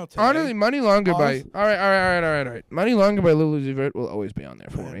just came out today. Honestly, Money Longer by... Honest- All right. Money Longer by Lil Uzi Vert will always be on there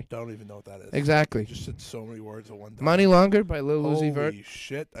for I me. don't even know what that is. Exactly. You just said so many words at one time. Money Longer by Lil Uzi Vert. Holy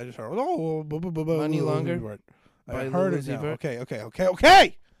shit. I just heard, Money Lil Longer Uzi Vert. I by heard Lil it Uzi now. Vert.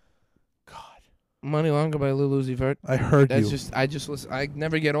 Okay. God. Money Longer by Lil Uzi Vert. I heard That's you. I just listen. I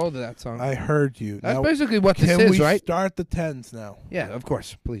never get old of that song. I heard you. That's Now, basically what this can is, we right? start the 10s now? Yeah, of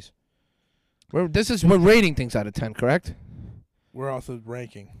course. Please. We're rating things out of 10, correct? We're also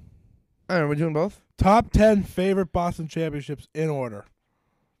ranking. I don't know, we're doing both? Top 10 favorite Boston championships in order.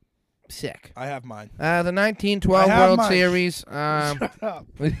 Sick. I have mine. The 1912 I have World mine. Series. Shut up.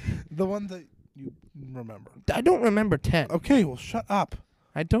 The one that you remember. I don't remember 10. Okay, well, shut up.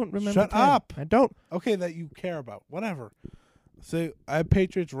 I don't remember Shut 10. up. I don't. Okay, that you care about. Whatever. So I have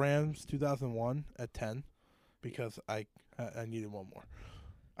Patriots Rams 2001 at 10 because I needed one more.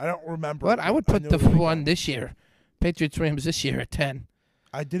 I don't remember. What? I would put knew the it was one like this year. Patriots Rams this year at 10.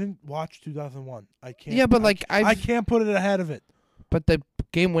 I didn't watch 2001. I can't. Yeah, but like I can't put it ahead of it. But the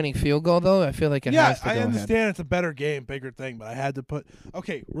game-winning field goal, though, I feel like it Yeah, has to I go understand ahead. it's a better game, bigger thing, but I had to put.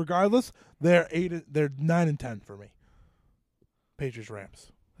 Okay, regardless, they're 9 and 10 for me. Patriots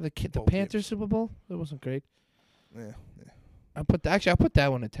Rams. The Both Panthers games. Super Bowl, that wasn't great. Yeah. I'll put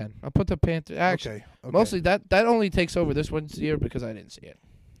that one at 10. I'll put the Panthers. Actually, Okay. mostly that only takes over this one's year because I didn't see it.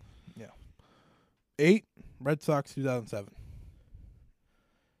 8 Red Sox 2007.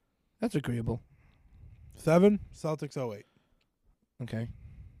 That's agreeable. 7 Celtics 08. Okay.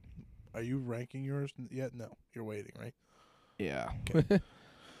 Are you ranking yours yet? No, you're waiting, right? Yeah.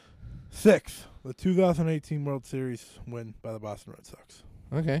 6 the 2018 World Series win by the Boston Red Sox.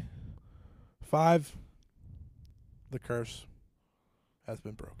 Okay. 5 the curse has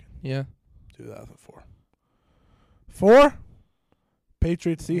been broken. Yeah. 2004. 4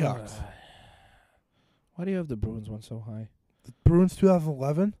 Patriots Seahawks. Why do you have the Bruins one so high? The Bruins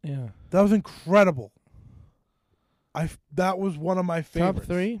 2011. Yeah. That was incredible. That was one of my favorites. Top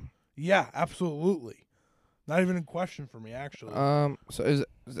 3? Yeah, absolutely. Not even in question for me, actually. So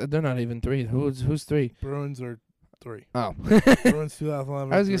they're not even 3. Who's 3? Bruins are 3. Oh. Bruins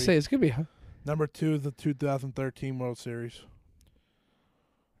 2011. I was gonna 3. say it's gonna be. Number 2 the 2013 World Series.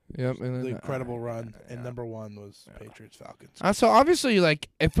 Yep. And then, The incredible run, and number 1 was Patriots Falcons. So obviously, like,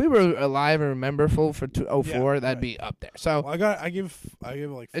 if we were alive and remember full for 2004, Yeah, that'd right. be up there. So Well, I give it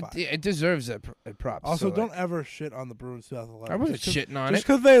like 5. it deserves a props. Also, so, don't like, ever shit on the Bruins 2011. I wasn't Just 'cause- shitting on Just it.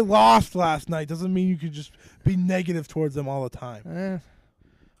 because they lost last night doesn't mean you could just be negative towards them all the time.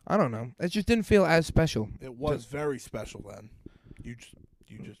 I don't know. It just didn't feel as special. It was very special then. You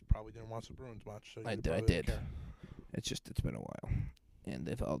You just probably didn't watch the Bruins much. So I you did. probably didn't care. It's been a while,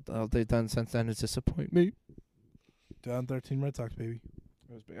 and all they've done since then is disappoint me. 2013 Red Sox, baby.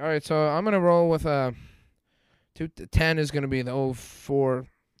 All right, so I'm gonna roll with 10 is gonna be the 04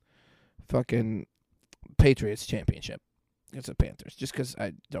 fucking Patriots championship. It's the Panthers, just because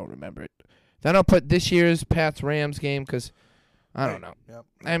I don't remember it. Then I'll put this year's Pats Rams game because I don't know. Yep.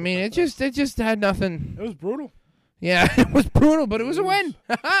 I mean, it just had nothing. It was brutal. Yeah, it was brutal, but it was a win.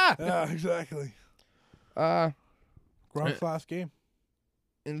 Yeah, exactly. Gronk's last game.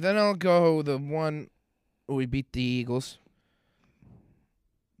 And then I'll go the one where we beat the Eagles.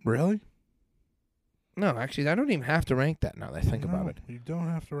 Really? No, actually, I don't even have to rank that now that I think about it. You don't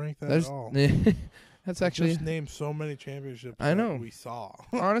have to rank that at all. That's You actually just named so many championships. I know. that we saw.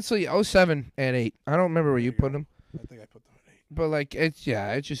 honestly 07 and 8. I don't remember where you put them, I think I put them at 8. but like it's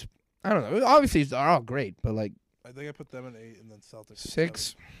just I don't know. Obviously, they're all great, but like I think I put them at 8 and then Celtics. at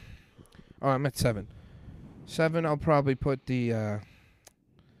 6. Oh, I'm at 7. 7. I'll probably put the.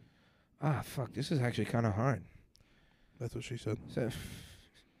 Fuck! This is actually kind of hard. 7. That's what she said. So,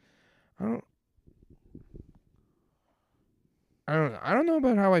 I don't know. I don't know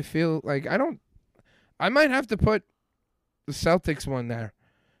about how I feel. Like I might have to put the Celtics one there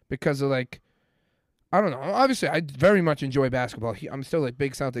because of like I don't know. Obviously, I very much enjoy basketball. I'm still a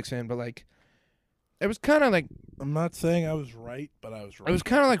big Celtics fan, but like it was kind of like I'm not saying I was right, but I was right. it was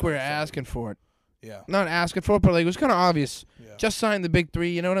kind of like we were asking for it. Yeah. Not asking for it, but like it was kind of obvious. Yeah. Just sign the big 3.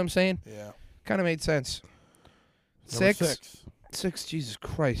 You know what I'm saying? Yeah. Kind of made sense. Number 6. 6. Jesus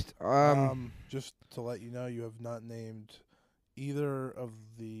Christ. Just to let you know, you have not named either of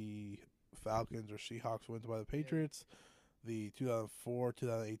the Falcons or Seahawks wins by the Patriots, the 2004,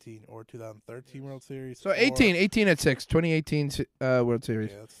 2018, or 2013 World Series. So 18 at 6. 2018 World Series.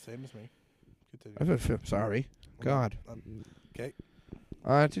 Yeah, that's the same as me. Continue. I feel sorry. God. Okay.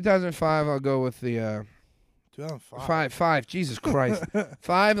 2005. I'll go with the 2005. 5. Jesus Christ.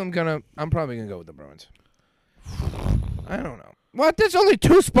 5. I'm probably gonna go with the Bruins. I don't know. What? There's only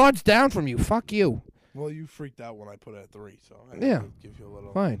 2 spots down from you. Fuck you. Well, you freaked out when I put it at 3, so I Yeah. had to give you a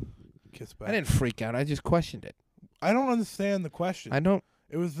little Fine. kiss back. I didn't freak out. I just questioned it. I don't understand the question. I don't.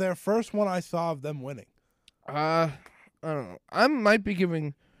 It was their first one I saw of them winning. I don't know. I might be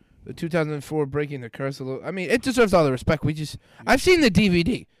giving the 2004 Breaking the Curse a little. I mean, it deserves all the respect. I've seen the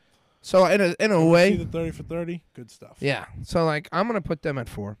DVD, so in a See way, the 30 for 30? Good stuff. yeah. So like, I'm gonna put them at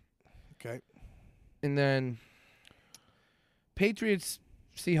 4, Okay. and then Patriots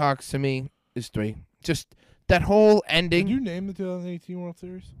Seahawks to me is 3. Just that whole ending. Did you name the 2018 World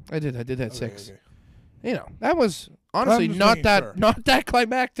Series? I did at Okay, 6. okay. You know, that was honestly just not making that sure. not that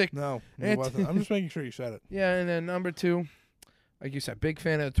climactic. No, It- it wasn't. I'm just making sure you said it. Yeah, and then number 2, like you said, big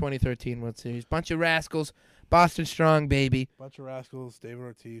fan of the 2013 World Series. Bunch of rascals, Boston Strong, baby. Bunch of rascals, David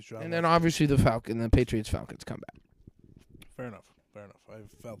Ortiz, John. And then Lester. obviously the Patriots Falcons come back. Fair enough. Fair enough. I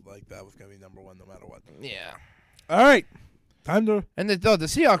felt like that was going to be number 1 no matter what. Yeah. All right. Time to. And the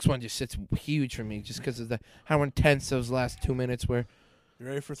Seahawks one just sits huge for me just because of how intense those last 2 minutes were. You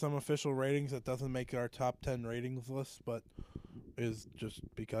ready for some official ratings that doesn't make our top 10 ratings list, but is just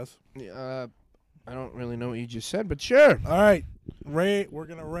because? I don't really know what you just said, but sure. All right. We're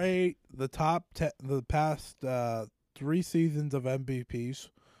going to rate the top 10, the past 3 seasons of MVPs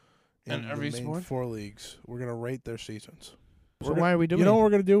in And every the main sport? 4 leagues. We're going to rate their seasons. So why are we doing You know it? what we're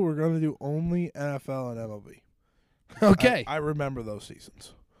going to do? We're going to do only NFL and MLB. Okay. I remember those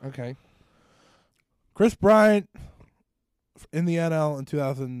seasons. Okay. Chris Bryant in the NL in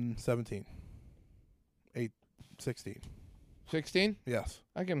 2017. 16. 16? Yes.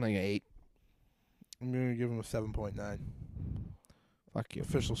 I give him like an 8. I'm going to give him a 7.9. Fuck you.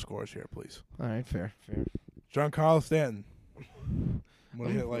 Official scores here, please. All right, fair. Giancarlo Stanton. When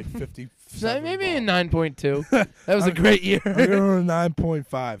he hit like 50. So maybe a 9.2. That was a great year. I'm giving him a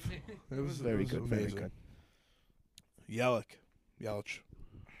 9.5. It was very good. Very amazing. good. Yelich.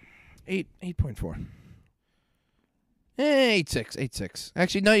 8.4. 8.6. 8.6.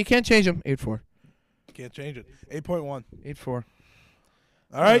 Actually, no, you can't change them. 8.4. Can't change it. 8.1. 8.4.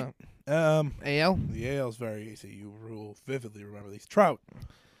 All right. AL? The AL's very easy. You will vividly remember these. Trout.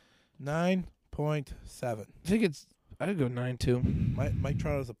 9.7. I think I'd go 9.2. Mike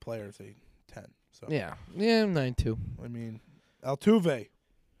Trout as a player is a 10. So Yeah. Yeah, 9.2. I mean, Altuve.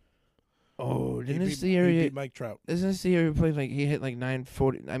 Oh, He didn't this beat- the he year? beat Mike Trout. Isn't this the year he played he hit like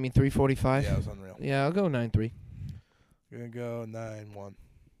 940? I mean 345. Yeah, it was unreal. Yeah, I'll go 9.3. We're gonna go 9-1.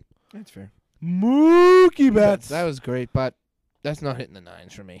 That's fair. Mookie Betts. That was great, but that's not hitting the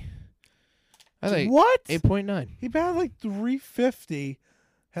 9s for me. I think what? 8.9. He batted like 350.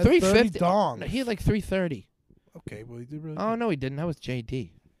 Had 30 350. dongs. No, he had like 330. Okay, well he did really. Oh good. no, he didn't. That was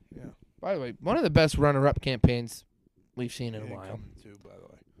JD. Yeah. By the way, one of the best runner-up campaigns we've seen in a Yeah, while. coming too, by the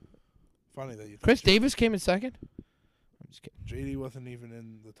way. Funny that you. Chris think Davis came in second. I'm just kidding. JD wasn't even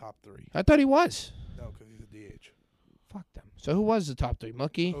in the top 3. I thought he was. No, because he's a DH. Fuck them. So who was the top 3?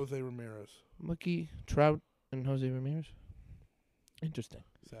 Mookie, Jose Ramirez. Trout, and Jose Ramirez. Interesting.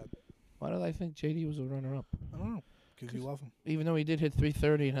 Sad. Why did I think JD was a runner-up? I don't know. Because you love him. Even though he did hit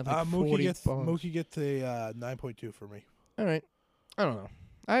 330 and had like 40 balls. Mookie gets a 9.2 for me. All right. I don't know.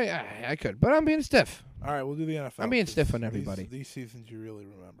 I could, but I'm being stiff. All right, we'll do the NFL. I'm being 'cause stiff on everybody. These seasons you really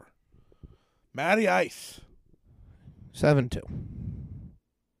remember. Matty Ice, 7-2.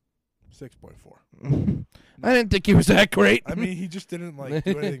 6.4. I didn't think he was that great. I mean, he just didn't do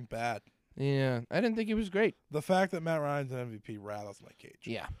anything bad. Yeah, I didn't think he was great. The fact that Matt Ryan's an MVP rattles my cage.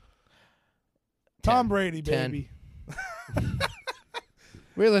 Yeah. Tom 10. Brady, 10. baby.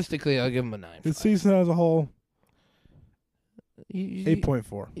 Realistically, I'll give him a 9. His season as a whole, He-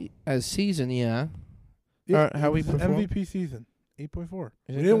 8.4. As season, yeah. Yeah, how it we was an perform? MVP season, 8.4.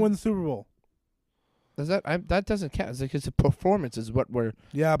 Is We it didn't good? win the Super Bowl. Does that doesn't count because the performance is what we're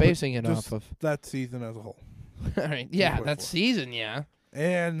Yeah, basing it just off of. that season as a whole. All right, yeah, 8.4. that season, yeah.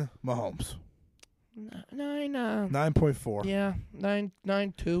 And Mahomes, 9, 9.4. yeah,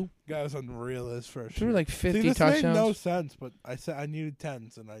 9.2. Guy was unreal his first Threw year. like 50 See, this touchdowns. made no sense, but I said I needed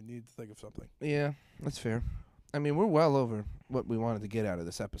 10s, and I needed to think of something. Yeah, that's fair. I mean, we're well over what we wanted to get out of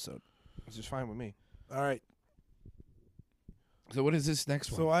this episode, which is fine with me. All right. So what is this next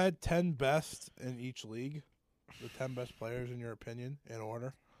So one? I had 10 best in each league. The 10 best players in your opinion, in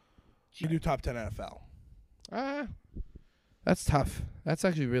order. You do top 10 NFL. That's tough. That's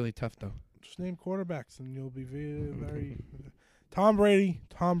actually really tough, though. Just name quarterbacks, and you'll be very. Tom Brady.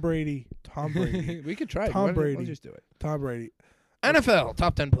 We could try. Tom Brady. We'll just do it. Tom Brady. NFL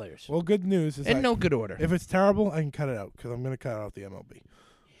top 10 players Well, good news is in no good order. if it's terrible, I can cut it out because I'm going to cut out the MLB.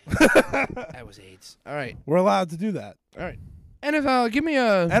 That was AIDS. All right, We're allowed to do that. all right. NFL, give me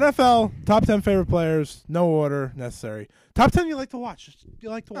a. NFL top 10 favorite players, no order necessary. Top 10 you like to watch. Just you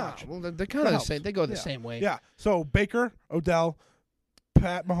like to watch. Well, they're kind of the helps. same. They go the Yeah. same way. Yeah. So Baker, Odell,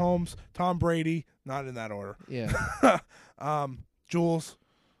 Pat Mahomes, Tom Brady, not in that order. Yeah. Jules.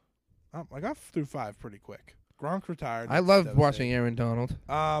 I got through 5 pretty quick. Gronk retired. I love watching Aaron Donald.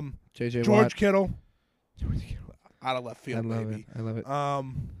 JJ George Watt. Kittle. Out of left I field, love baby. it. I love it.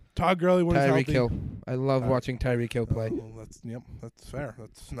 Todd Gurley when he's Tyreek healthy. Hill. I love Tyreek- watching Tyreek Hill play. That's fair.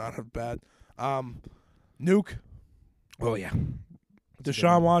 That's not a bad. Nuke, Oh yeah.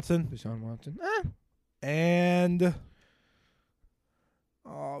 Deshaun Watson, Deshaun Watson. and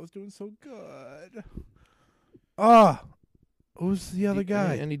I was doing so good. Who's the other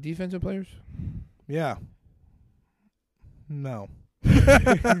guy? Any defensive players? Yeah. No.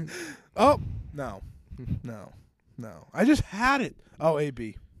 No. I just had it. Oh,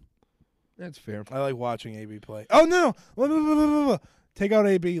 AB. That's fair. I like watching AB play. Oh no! Take out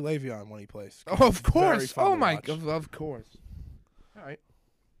AB Le'Veon when he plays. Oh, of It's very course. fun Oh to my watch. god. Of course. All right.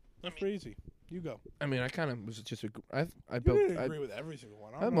 That's pretty easy. You go. I mean, I kind of was just I You built didn't agree with every single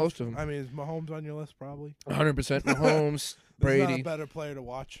one. I don't know most if- of them. I mean, is Mahomes on your list? Probably. 100% Mahomes, There's not Brady. a better player to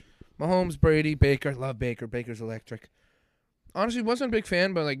watch. Mahomes, Brady, Baker. Love Baker. Baker's electric. Honestly, wasn't a big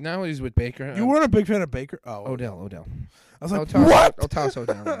fan, but like now he's with Baker. You weren't a big fan of Baker? Oh, Odell. I was like, toss, what? I'll toss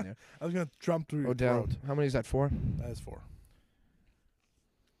Odell in there. I was gonna jump through your Odell. throat. How many is that? 4? That is 4.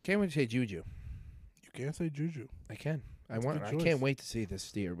 Can't wait to say Juju. You can't say Juju. I can. That's a good I choice. can't wait to see this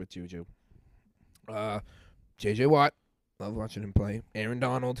steer with Juju. JJ Watt. Love watching him play. Aaron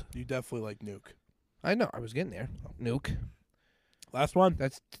Donald. You definitely like Nuke. I know. I was getting there. Nuke. Last one.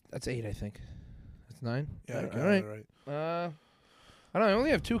 That's 8, I think. That's 9. Yeah, you All got right. it right. I don't know. I only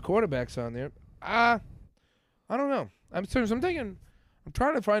have 2 quarterbacks on there. I don't know. I'm thinking. I'm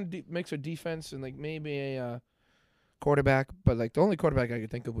trying to find a mix of defense and like maybe a quarterback, but like the only quarterback I could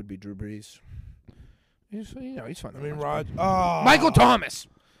think of would be Drew Brees. He's fun. I to mean, watch. Michael Thomas.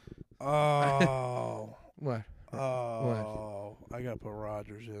 Oh. What? Oh. I gotta put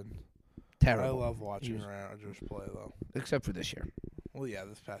Rodgers in. Terrible. I love watching He was- Rodgers play though. Except for this year. Well, yeah,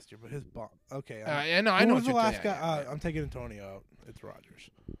 this past year, but his bomb. Okay. I know. Who I know. was the what you're last saying. guy? I'm taking Antonio out. It's Rodgers.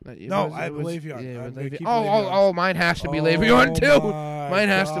 It No, was- I it was- believe you. yeah, it I'm was gonna Le'Veon. keep Le'Veon. Oh, mine has to be Le'Veon too. My Mine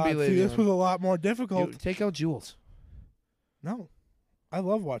has to be God. See, this Le'Veon. was a lot more You difficult. take out Jules. No, I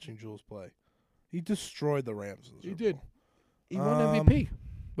love watching Jules play. He destroyed the Rams. in the He Super did. Bowl. He won MVP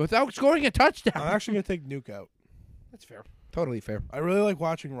without scoring a touchdown. I'm actually gonna take Nuke out. That's fair. Totally fair. I really like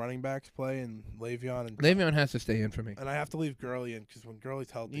watching running backs play and Le'Veon and Le'Veon has to stay in for me. and I have to leave Gurley in because when Gurley's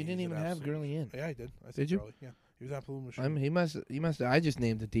healthy, You didn't he's an even have absolute- Gurley in. Yeah, I did. I said Did you? Gurley. Yeah, He was absolute machine. He must. I just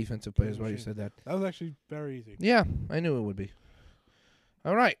named the defensive players while you Machine. said that. That was actually very easy. Yeah, I knew it would be.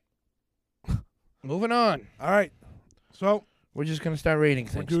 All right. Moving on. All right. So We're just gonna start rating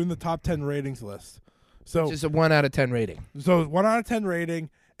we're things. doing the top 10 ratings list. So Just a 1 out of 10 rating. So 1 out of 10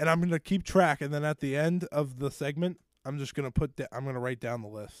 rating, and I'm gonna keep track. And then at the end of the segment, I'm just gonna I'm gonna write down the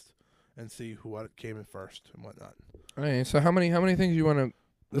list and see what came in first and whatnot. All right. So how many things you want to?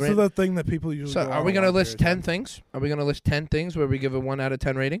 This is the thing that people usually. So go are on we a gonna long list period 10 of time. things? Are we gonna list 10 things where we give a 1 out of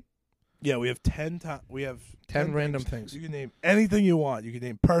 10 rating? Yeah, we have 10. We have 10 random things. You can name anything you want. You can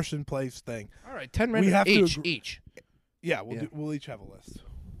name person, place, thing. All right. 10 We random. have to each. agree- Each. Yeah, Yeah. we'll each have a list.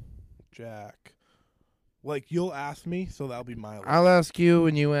 Jack, like you'll ask me, so that'll be my list. I'll ask you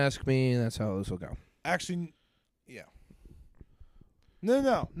and you ask me, and that's how this will go. Actually, yeah.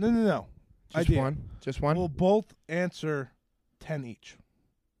 No. Just Idea. one. Just one. We'll both answer 10 each.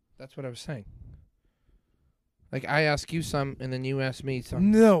 That's what I was saying. Like I ask you some, and then you ask me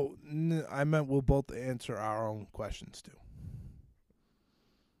some. No, I meant we'll both answer our own questions too.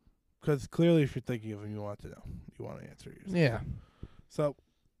 Because clearly, if you're thinking of them, you want to know. You want to answer yours. Yeah. So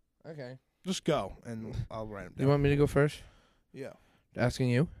Okay. just go, and I'll write them down. You want me to go first? Yeah. Asking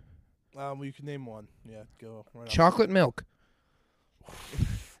you. Well, you can name one. Yeah, go. Right off. Chocolate milk.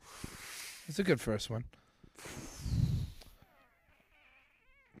 It's a good first one.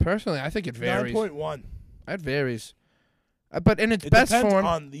 Personally, I think it varies. 9.1. It varies, but in its It best depends form,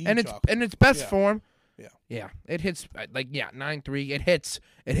 on the and it's chocolate. in its best Yeah. form. Yeah. Yeah, it hits 9.3. It hits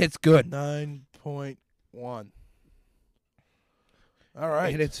good. 9.1. All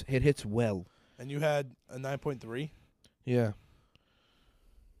right. It hits well. And you had a 9.3. Yeah.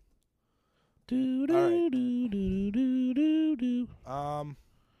 Do All right. do do do do do. Um,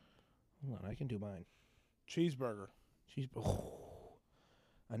 Hold on, I can do mine. cheeseburger.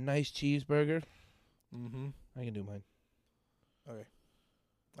 A nice cheeseburger. Mm-hmm. I can do mine. Okay.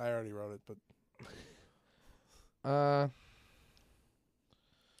 I already wrote it, but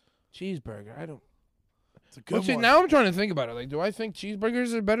Cheeseburger. I don't. it's a good one. Now I'm trying to think about it. Like, do I think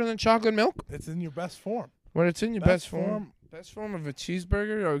cheeseburgers are better than chocolate milk? It's in your best form. When it's in your best form. Best form of a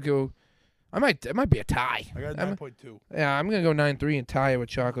cheeseburger, I would go. It might be a tie. I got a I'm- 9.2. Yeah, I'm gonna go 9.3 and tie it with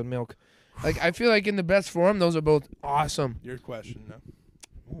chocolate milk. Like, I feel like in the best form, those are both awesome. Your question, no?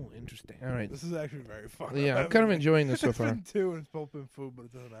 Oh, interesting. All right. This is actually very fun. Yeah, I'm kind of enjoying this so It's far. been 2 and it's both been food, but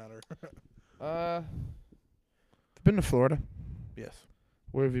it doesn't matter. I've been to Florida. Yes.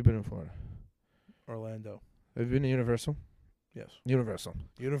 Where have you been in Florida? Orlando. Have you been to Universal? Yes. Universal.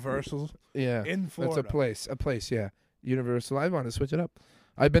 Universals Yeah. in Florida. That's a place, yeah. Universal. I want to switch it up.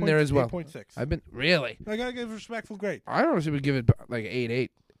 I've been there as well. 8.6. I've been really. I gotta give a respectful grade. I honestly would give it like 8.8.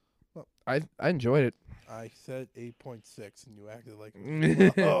 Well- I enjoyed it. I said 8.6, and you acted like,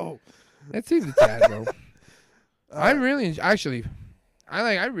 That oh. seems a tad though. I really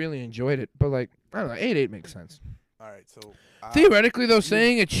I really enjoyed it, but like I don't know, 8.8 makes sense. All right, so Theoretically, though,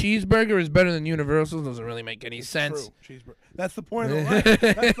 saying a cheeseburger is better than Universal doesn't really make any it's sense. true. Cheeseburger. That's the point of the life.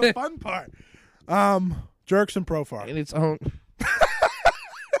 That's the fun part. Jerks and Profar. In its own.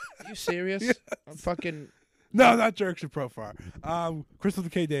 Are you serious? I'm fucking. No, not Jerks and Profar. Crystal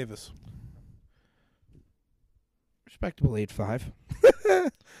K. Davis. Respectable 8.5. I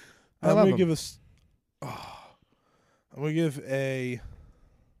I'm love gonna him. give us. I'm gonna give a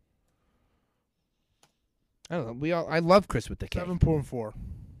I don't know. I love Chris with the K.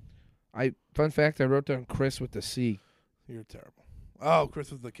 7.4. Fun fact, I wrote down Chris with the C. You're terrible. Oh, Chris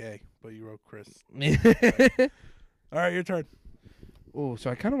with the K, but you wrote Chris. All right, your turn. Oh, so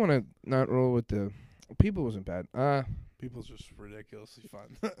I kind of want to not roll with the people. Wasn't bad. People's just ridiculously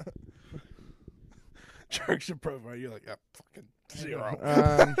fun. Jerks and Profar. You're like, fucking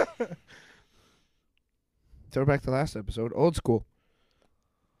 0. Throw back to last episode. Old school.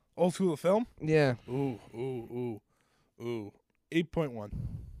 Old school film. Yeah, Ooh. 8.1.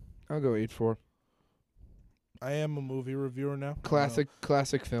 I'll go 8.4. I am a movie reviewer now. Classic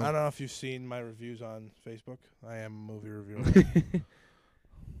film. I don't know if you've seen my reviews on Facebook. I am a movie reviewer.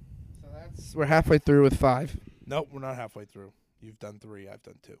 We're halfway through with 5. Nope, we're not halfway through. You've done 3. I've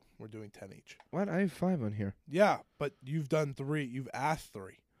done 2. We're doing 10 each. What? I have 5 on here. Yeah, but you've done 3. You've asked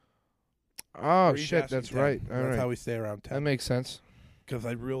 3. Oh Three's shit, asking that's 10. right. All That's right, how we stay around that 10. makes sense. Because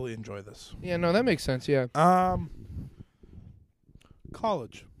I really enjoy this. Yeah, no, that makes sense. Yeah.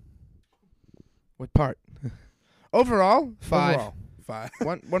 College. What part? Overall, 5. Overall, 5.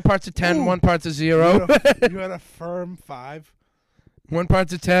 One part's a 10, Ooh. one part's a 0. You had a firm 5. One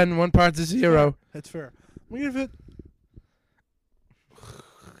part's a 10, one part's a 0. That's fair. We give it.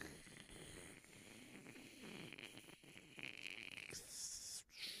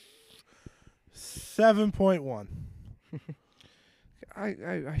 7.1.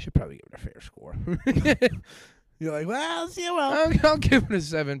 I should probably give it a fair score. You're like, well, see, well. I'll give it a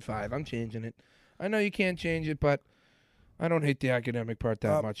 7.5. I'm changing it. I know you can't change it, but I don't hate the academic part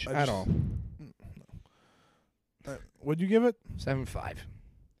that much at all. What'd you give it? 7.5.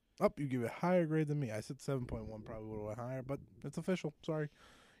 Oh, you give it a higher grade than me. I said 7.1, probably would have went higher, but it's official. Sorry.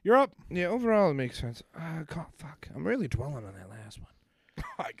 You're up. Yeah, overall it makes sense. God, fuck. I'm really dwelling on that last one.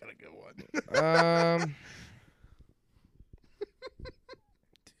 I got a good one.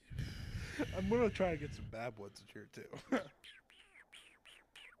 I'm going to try to get some bad ones here, too. Fuck.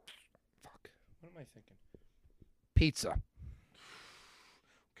 What am I thinking? Pizza. What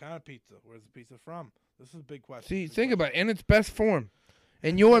kind of pizza? Where's the pizza from? This is a big question. See, think about it. In its best form.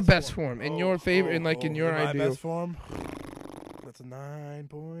 In your best form. In Oh, your favorite. In your my ideal. best form? That's a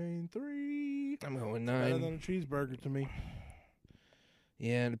 9.3. I'm going Better 9. than a cheeseburger to me.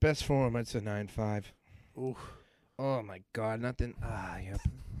 Yeah, in the best form, I'd say 9.5. Ooh, Oh, my God. Nothing. Yep.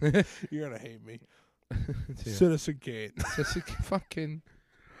 you're going to hate me. Yeah. Citizen Kane. Just a fucking.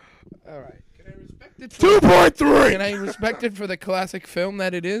 All right. Can I respect it? 2.3. Can I respect it for the classic film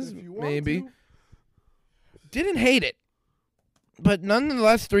that it is? If you want Maybe. to. Didn't hate it, but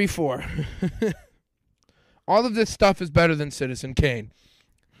nonetheless, 3-4. All of this stuff is better than Citizen Kane.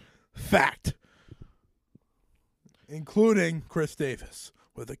 Fact. Including Chris Davis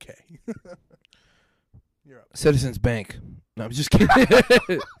with a K. You're up. Citizens Bank. No, I'm just kidding.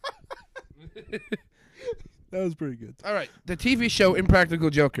 That was pretty good. All right, the TV show Impractical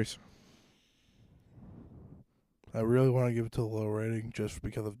Jokers. I really want to give it to the low rating just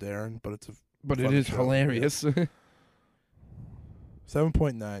because of Darren, but it's a But it funny is show. hilarious.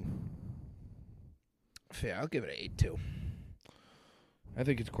 7.9. Fair, I'll give it an 8 too. I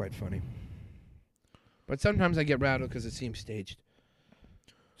think it's quite funny. But sometimes I get rattled because it seems staged.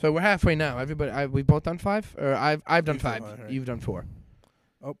 So we're halfway now. Everybody, we both done 5, or I've done You've done 5. mine, right? You've done 4.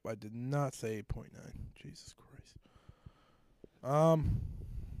 Oh, I did not say 8.9. Jesus Christ. I'm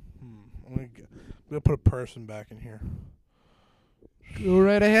gonna put a person back in here. Go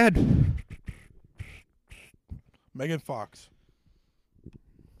right ahead. Megan Fox.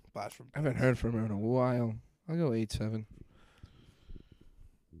 Flash from I haven't heard from her in a while. I'll go 8.7.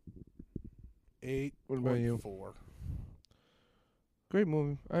 8. What about you? 4. Great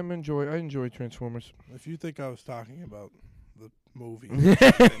movie. I enjoy Transformers. If you think I was talking about the movie, then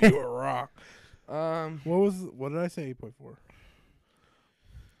you were wrong. What did I say? 8.4.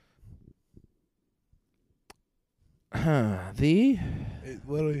 The It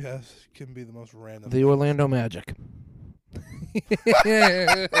literally can be the most random. The Orlando Magic.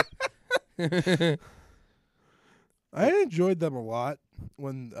 I enjoyed them a lot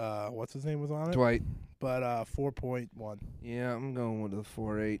when what's his name was on it. Dwight. But 4.1. Yeah, I'm going with the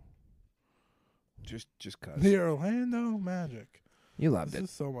 4.8. Just cause. The Orlando Magic. You loved This it.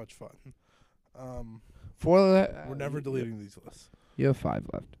 is so much fun. 4 We're never deleting these lists. You have 5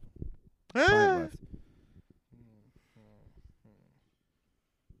 left. 5 left.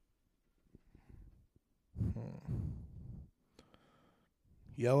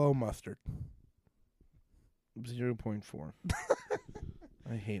 Yellow mustard. 0.4.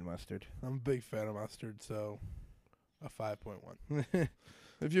 I hate mustard. I'm a big fan of mustard, so a 5.1.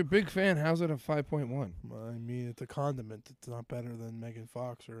 If you're a big fan, how's it a 5.1? I mean, it's a condiment. It's not better than Megan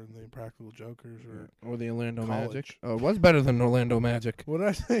Fox or the Impractical Jokers or. Or the Orlando College. Magic? Oh, it was better than Orlando Magic. What did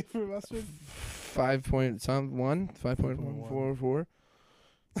I say for mustard? 5.144.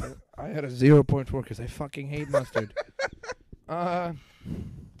 I had a 0.4 because I fucking hate mustard. I'm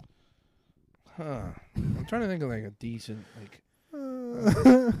trying to think of like a decent like.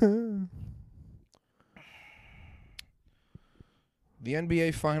 The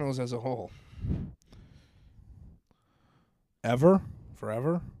NBA Finals as a whole. Ever?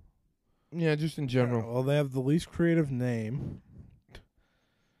 Forever? Yeah, just in general. Well, they have the least creative name.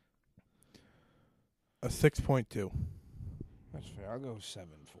 A 6.2. That's fair. I'll go 7.4.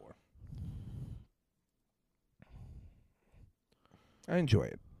 I enjoy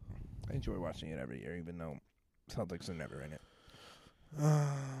it. I enjoy watching it every year, even though Celtics are never in it.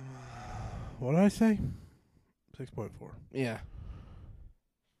 What did I say? 6.4. Yeah.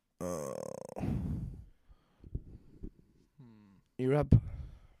 You're up.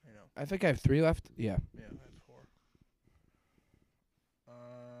 I know. I think I have 3 left. Yeah. Yeah, that's 4.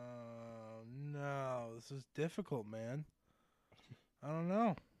 No, this is difficult, man. I don't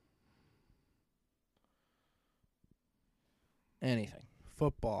know. Anything.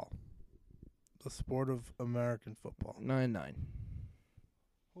 Football. The sport of American football. 9-9.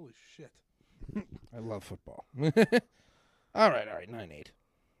 Holy shit. I love football. All right. 9-8.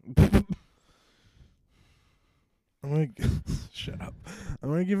 I'm gonna shut up. I'm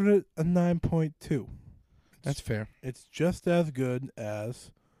gonna give it a 9.2. That's fair. It's just as good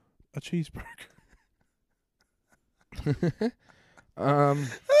as a cheeseburger.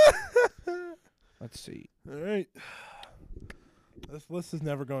 Let's see. All right. This list is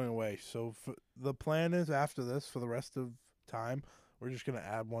never going away. So the plan is after this, for the rest of time, we're just gonna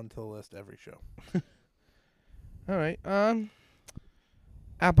add one to the list every show. All right.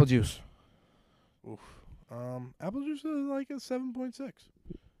 Apple juice. Oof. Apple juice is like a 7.6.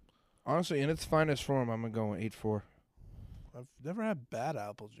 Honestly, in its finest form, I'm gonna go 8.4. I've never had bad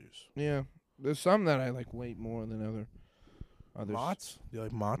apple juice. Yeah, there's some that I like way more than others. Mott's? Do you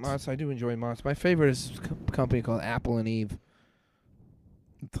like Mott's? Mott's, I do enjoy Mott's. My favorite is a company called Apple and Eve.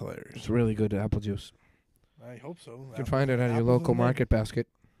 It's hilarious. It's really good apple juice. I hope so. You can find it at your local market basket.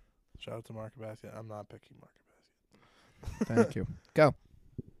 Shout out to Market Basket. I'm not picking Market Basket. Thank you. Go.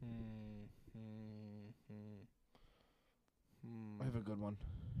 I have a good one.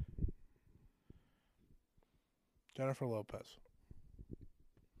 Jennifer Lopez.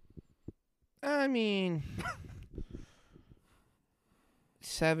 I mean,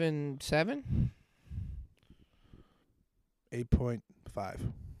 7. 8.5.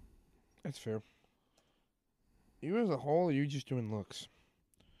 That's fair. You as a whole, or you just doing looks?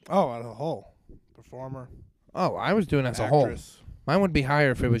 Oh, as a whole. Performer. Oh, I was doing as a whole. Actress. Mine would be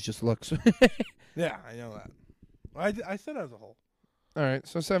higher if it was just looks. Yeah, I know that. I said as a whole. All right,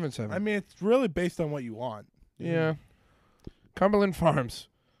 so 7. I mean, it's really based on what you want. Yeah. Cumberland Farms.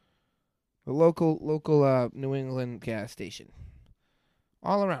 The local New England gas station.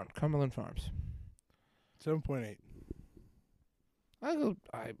 All around, Cumberland Farms. 7.8.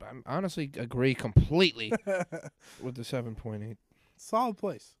 I honestly agree completely with the 7.8. Solid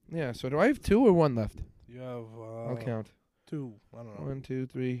place. Yeah, so do I have 2 or 1 left? You have I'll count. 2. I don't know. 1, 2,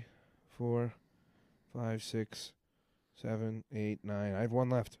 3, 4, 5, 6, 7, 8, 9. I have 1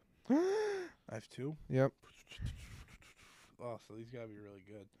 left. I have 2. Yep. Oh, so these gotta be really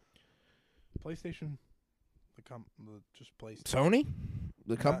good. PlayStation. Just PlayStation. Sony?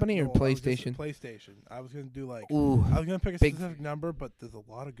 The company or PlayStation? PlayStation. I was gonna do like. Ooh. I was gonna pick a Big- specific number, but there's a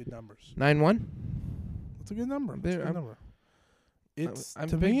lot of good numbers. 9-1? It's a good number. It's a good number. It's I'm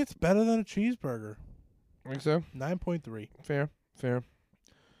to big- me, it's better than a cheeseburger. Think so? 9.3. Fair.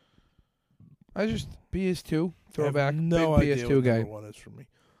 I just PS2 I throwback. have no big idea PS2 what guy. number 1 is for me.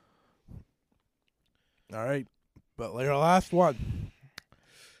 All right, but like our last one.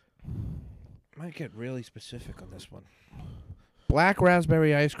 Might get really specific on this one. Black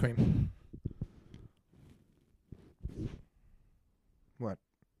raspberry ice cream.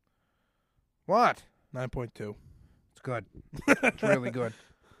 What? 9.2. It's good. It's really good.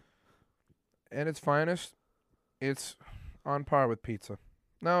 At its finest, it's on par with pizza.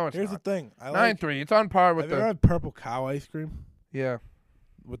 No, it's Here's not. the thing. I like. 9.3. It's on par with Have you ever the. had purple cow ice cream Yeah,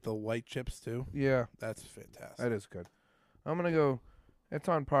 with the white chips too? yeah. That's fantastic. That is good. I'm gonna go. It's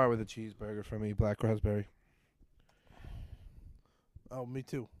on par with a cheeseburger for me. Black raspberry. Oh, me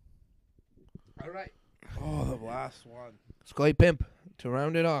too. All right. Oh, the last one. Scully Pimp to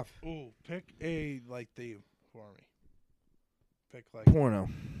round it off. Ooh, pick a like theme for me. Pick like Porno.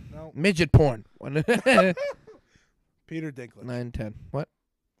 no Midget porn. 9, Peter Dinklage. 10. What?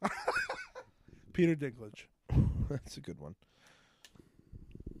 Peter Dinklage. That's a good one.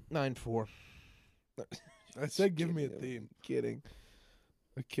 9.4. I said give me a theme. Kidding.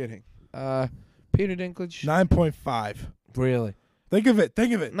 I'm kidding. Peter Dinklage. 9.5. Really? Think of it.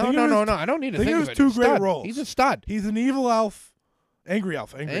 Think of it. No. Think of his- I don't need to think think of of his it. 2 great Stud. roles. He's a stud. He's an evil elf, angry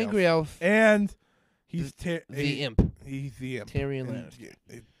elf, Angry elf. and he's The imp. He's the imp. Tyrion And- Lannister.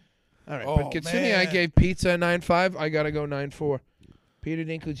 yeah, All right. Oh, but considering I man. gave pizza a 9.5, I got to go 9.4. Peter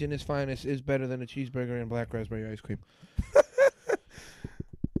Dinklage in his finest is better than a cheeseburger and black raspberry ice cream.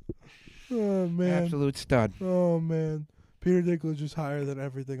 Oh man. Absolute stud. Oh man. Peter Dinklage is higher than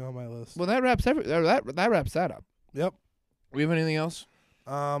everything on my list. Well, that wraps that wraps that up. Yep. We have anything else?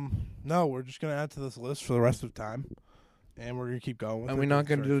 No, we're just gonna add to this list for the rest of time, and we're gonna keep going. With And it we're not 'cause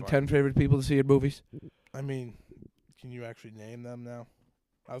going it's to do very 10 favorite people to see at movies? I mean, can you actually name them now?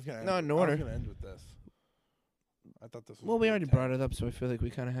 I was gonna end, Not in I order. was gonna end with this. I thought this was. Well, we gonna already be 10. brought it up, so I feel like we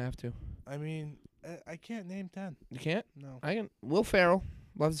kind of have to. I mean, I can't name 10. You can't? No. I can. Will Ferrell.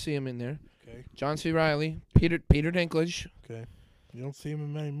 Love to see him in there. Okay. John C. Riley. Peter Dinklage. Okay. You don't see him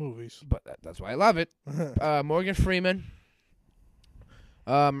in many movies. But that's why I love it. Morgan Freeman.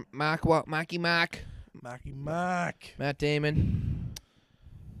 Mackie Mack. Mackie Mack. Matt Damon.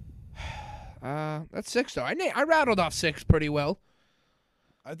 That's 6 though. I rattled off 6 pretty well.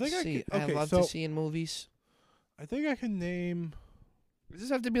 I think See, I can. Okay, I love so to see in movies. I think I can name Does this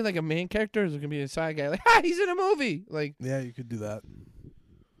have to be like a main character, or is it gonna be a side guy? Like, he's in a movie. Like Yeah, you could do that.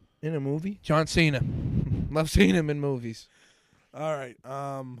 in a movie. John Cena. Love seeing him in movies. All right.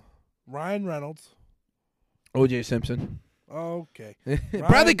 Ryan Reynolds. O.J. Simpson. Okay.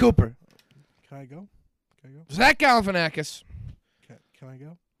 Bradley Cooper. Can I go? Zach Galifianakis. Can I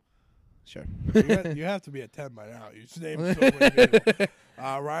go? Sure. You have to be at 10 by now. You just named so many people.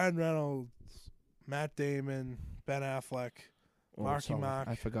 Ryan Reynolds, Matt Damon, Ben Affleck, Marky Mark.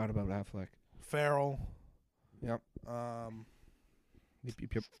 I forgot about Affleck. Farrell. Yep. Steve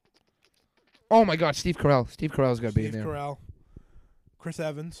Yep. Oh my God, Steve Carell. Steve Carell's got to be in there. Carell. Chris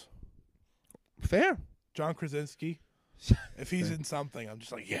Evans. Fair. John Krasinski. If he's in something, I'm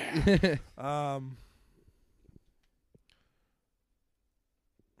just like, yeah.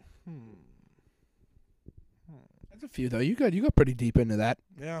 That's a few though. You got pretty deep into that.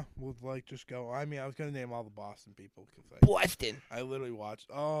 Yeah, we'll just go. I mean, I was gonna name all the Boston people because Boston. I literally watched.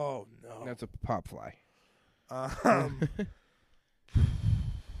 Oh no, That's a pop fly.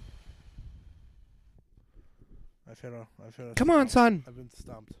 I've hit a. Come on, son. I've been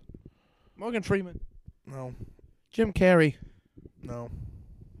stumped. Morgan Freeman. No, Jim Carrey. no.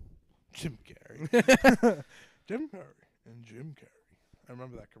 Jim Carrey. Jim Carrey and Jim Carrey. I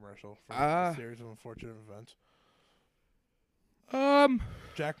remember that commercial from a series of unfortunate events.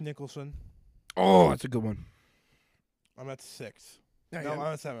 Jack Nicholson. Oh, that's a good one. I'm at 6. Yeah, No,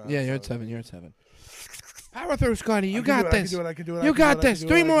 I'm at 7. Yeah, you're at 7. You're at 7. Power through, Scotty. You got this. I can do it. You got this.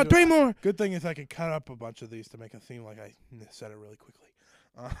 3 more. 3 more. Good thing is I can cut up a bunch of these to make it seem like I said it really quickly.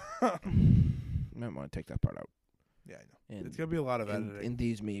 Might want to take that part out. Yeah, I know. It's going to be a lot of editing.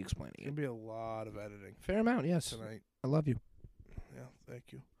 Indeed's me explaining It's going to be a lot of editing. Fair amount, yes. Tonight. I love you. Yeah, thank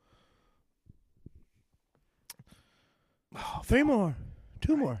you. 3 more.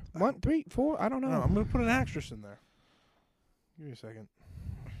 2 more. 1, 3, 4. I don't know. No, I'm going to put an actress in there. Give me a second.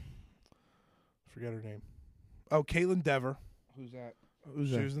 Forget her name. Oh, Caitlin Dever. Who's that?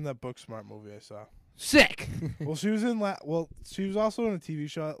 She was in that Booksmart movie I saw. Sick. Well, she was in she was also in a TV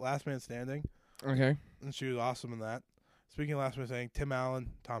show, Last Man Standing, Okay. and she was awesome in that. Speaking of Last Man Standing, Tim Allen,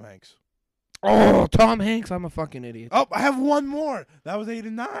 Tom Hanks. Oh, Tom Hanks. I'm a fucking idiot. Oh, I have one more. That was 8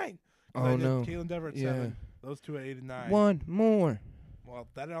 and 9. Oh, no. Caitlin Dever at 7. Those two at 8 and 9. 1 more. Well,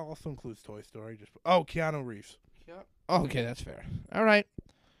 that also includes Toy Story. Keanu Reeves. Oh, okay, that's fair. All right.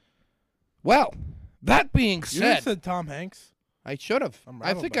 Well, that being You just said, said Tom Hanks. I should have. I'm I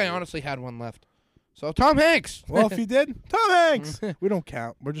rattled think by I you. honestly had one left. So Tom Hanks. Well, if you did, Tom Hanks. We don't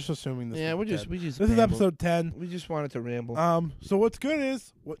count. We're just assuming this. Yeah, is we 10. just This is rambled. episode 10. We just wanted to ramble. So what's good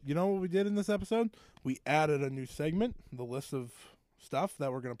is what we did in this episode? We added a new segment, the list of stuff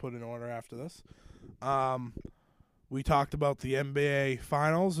that we're gonna put in order after this. We talked about the NBA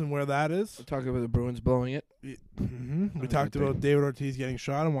Finals and where that is. We'll talk about the Bruins blowing it. We talked about David Ortiz getting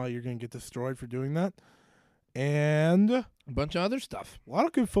shot and why you're gonna get destroyed for doing that, and A bunch of other stuff. a lot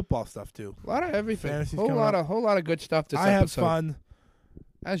of good football stuff too. A lot of everything. Fantasy's Whole coming lot of good stuff this I had episode. fun.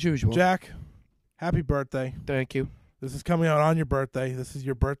 As usual. Jack, happy birthday. Thank you. This is coming out on your birthday. This is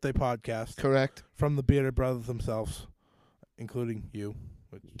your birthday podcast Correct. from the Bearded Brothers themselves, including you.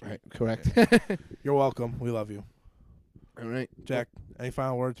 Right. Correct. You're welcome. We love you. All right. Jack, any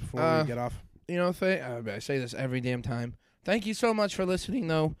final words before we get off? You know, I say this every damn time. Thank you so much for listening,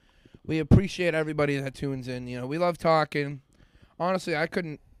 though. We appreciate everybody that tunes in. You know, we love talking. Honestly, I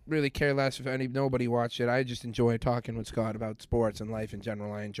couldn't really care less if nobody watched it. I just enjoy talking with Scott about sports and life in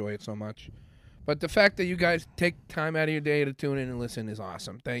general. I enjoy it so much. But the fact that you guys take time out of your day to tune in and listen is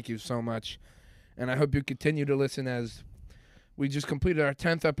awesome. Thank you so much. And I hope you continue to listen as we just completed our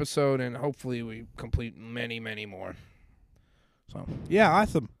 10th episode, and hopefully we complete many, many more. So, Yeah,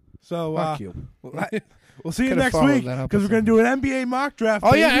 awesome. So fuck you. we'll see you Could've next followed week that because we're going to do an NBA mock draft.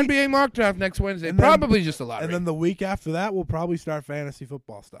 Oh, yeah, baby. NBA mock draft next Wednesday. And then- Probably just a lottery. And then the week after that, we'll probably start fantasy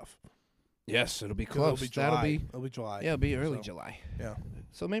football stuff. yes, it'll be 'Cause close. It'll be July. It'll be early So, July. Yeah.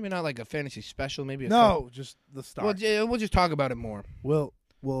 So maybe not like a fantasy special. Maybe Just the start. Well, yeah, we'll just talk about it more.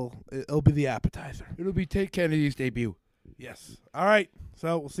 It'll be the appetizer. It'll be Tate Kennedy's debut. Yes. All right.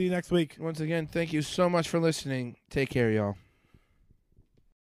 So we'll see you next week. Once again, thank you so much for listening. Take care, y'all.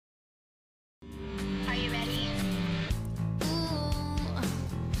 Are you ready? Ooh,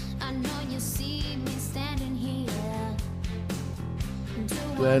 I know you see me standing here.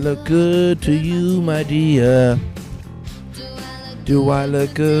 Do I look good to you, my dear? Do I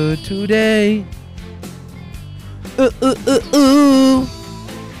look good today? Ooh.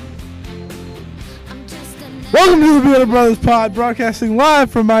 I'm just a Welcome to the Bearded Brothers Pod, broadcasting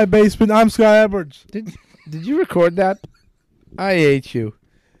live from my basement. I'm Scott Edwards. Did you record that? I hate you.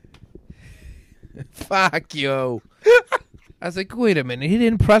 Fuck you. I was like, wait a minute, he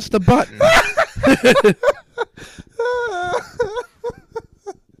didn't press the button.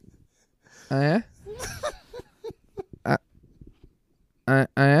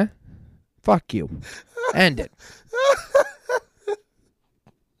 Fuck you. End it.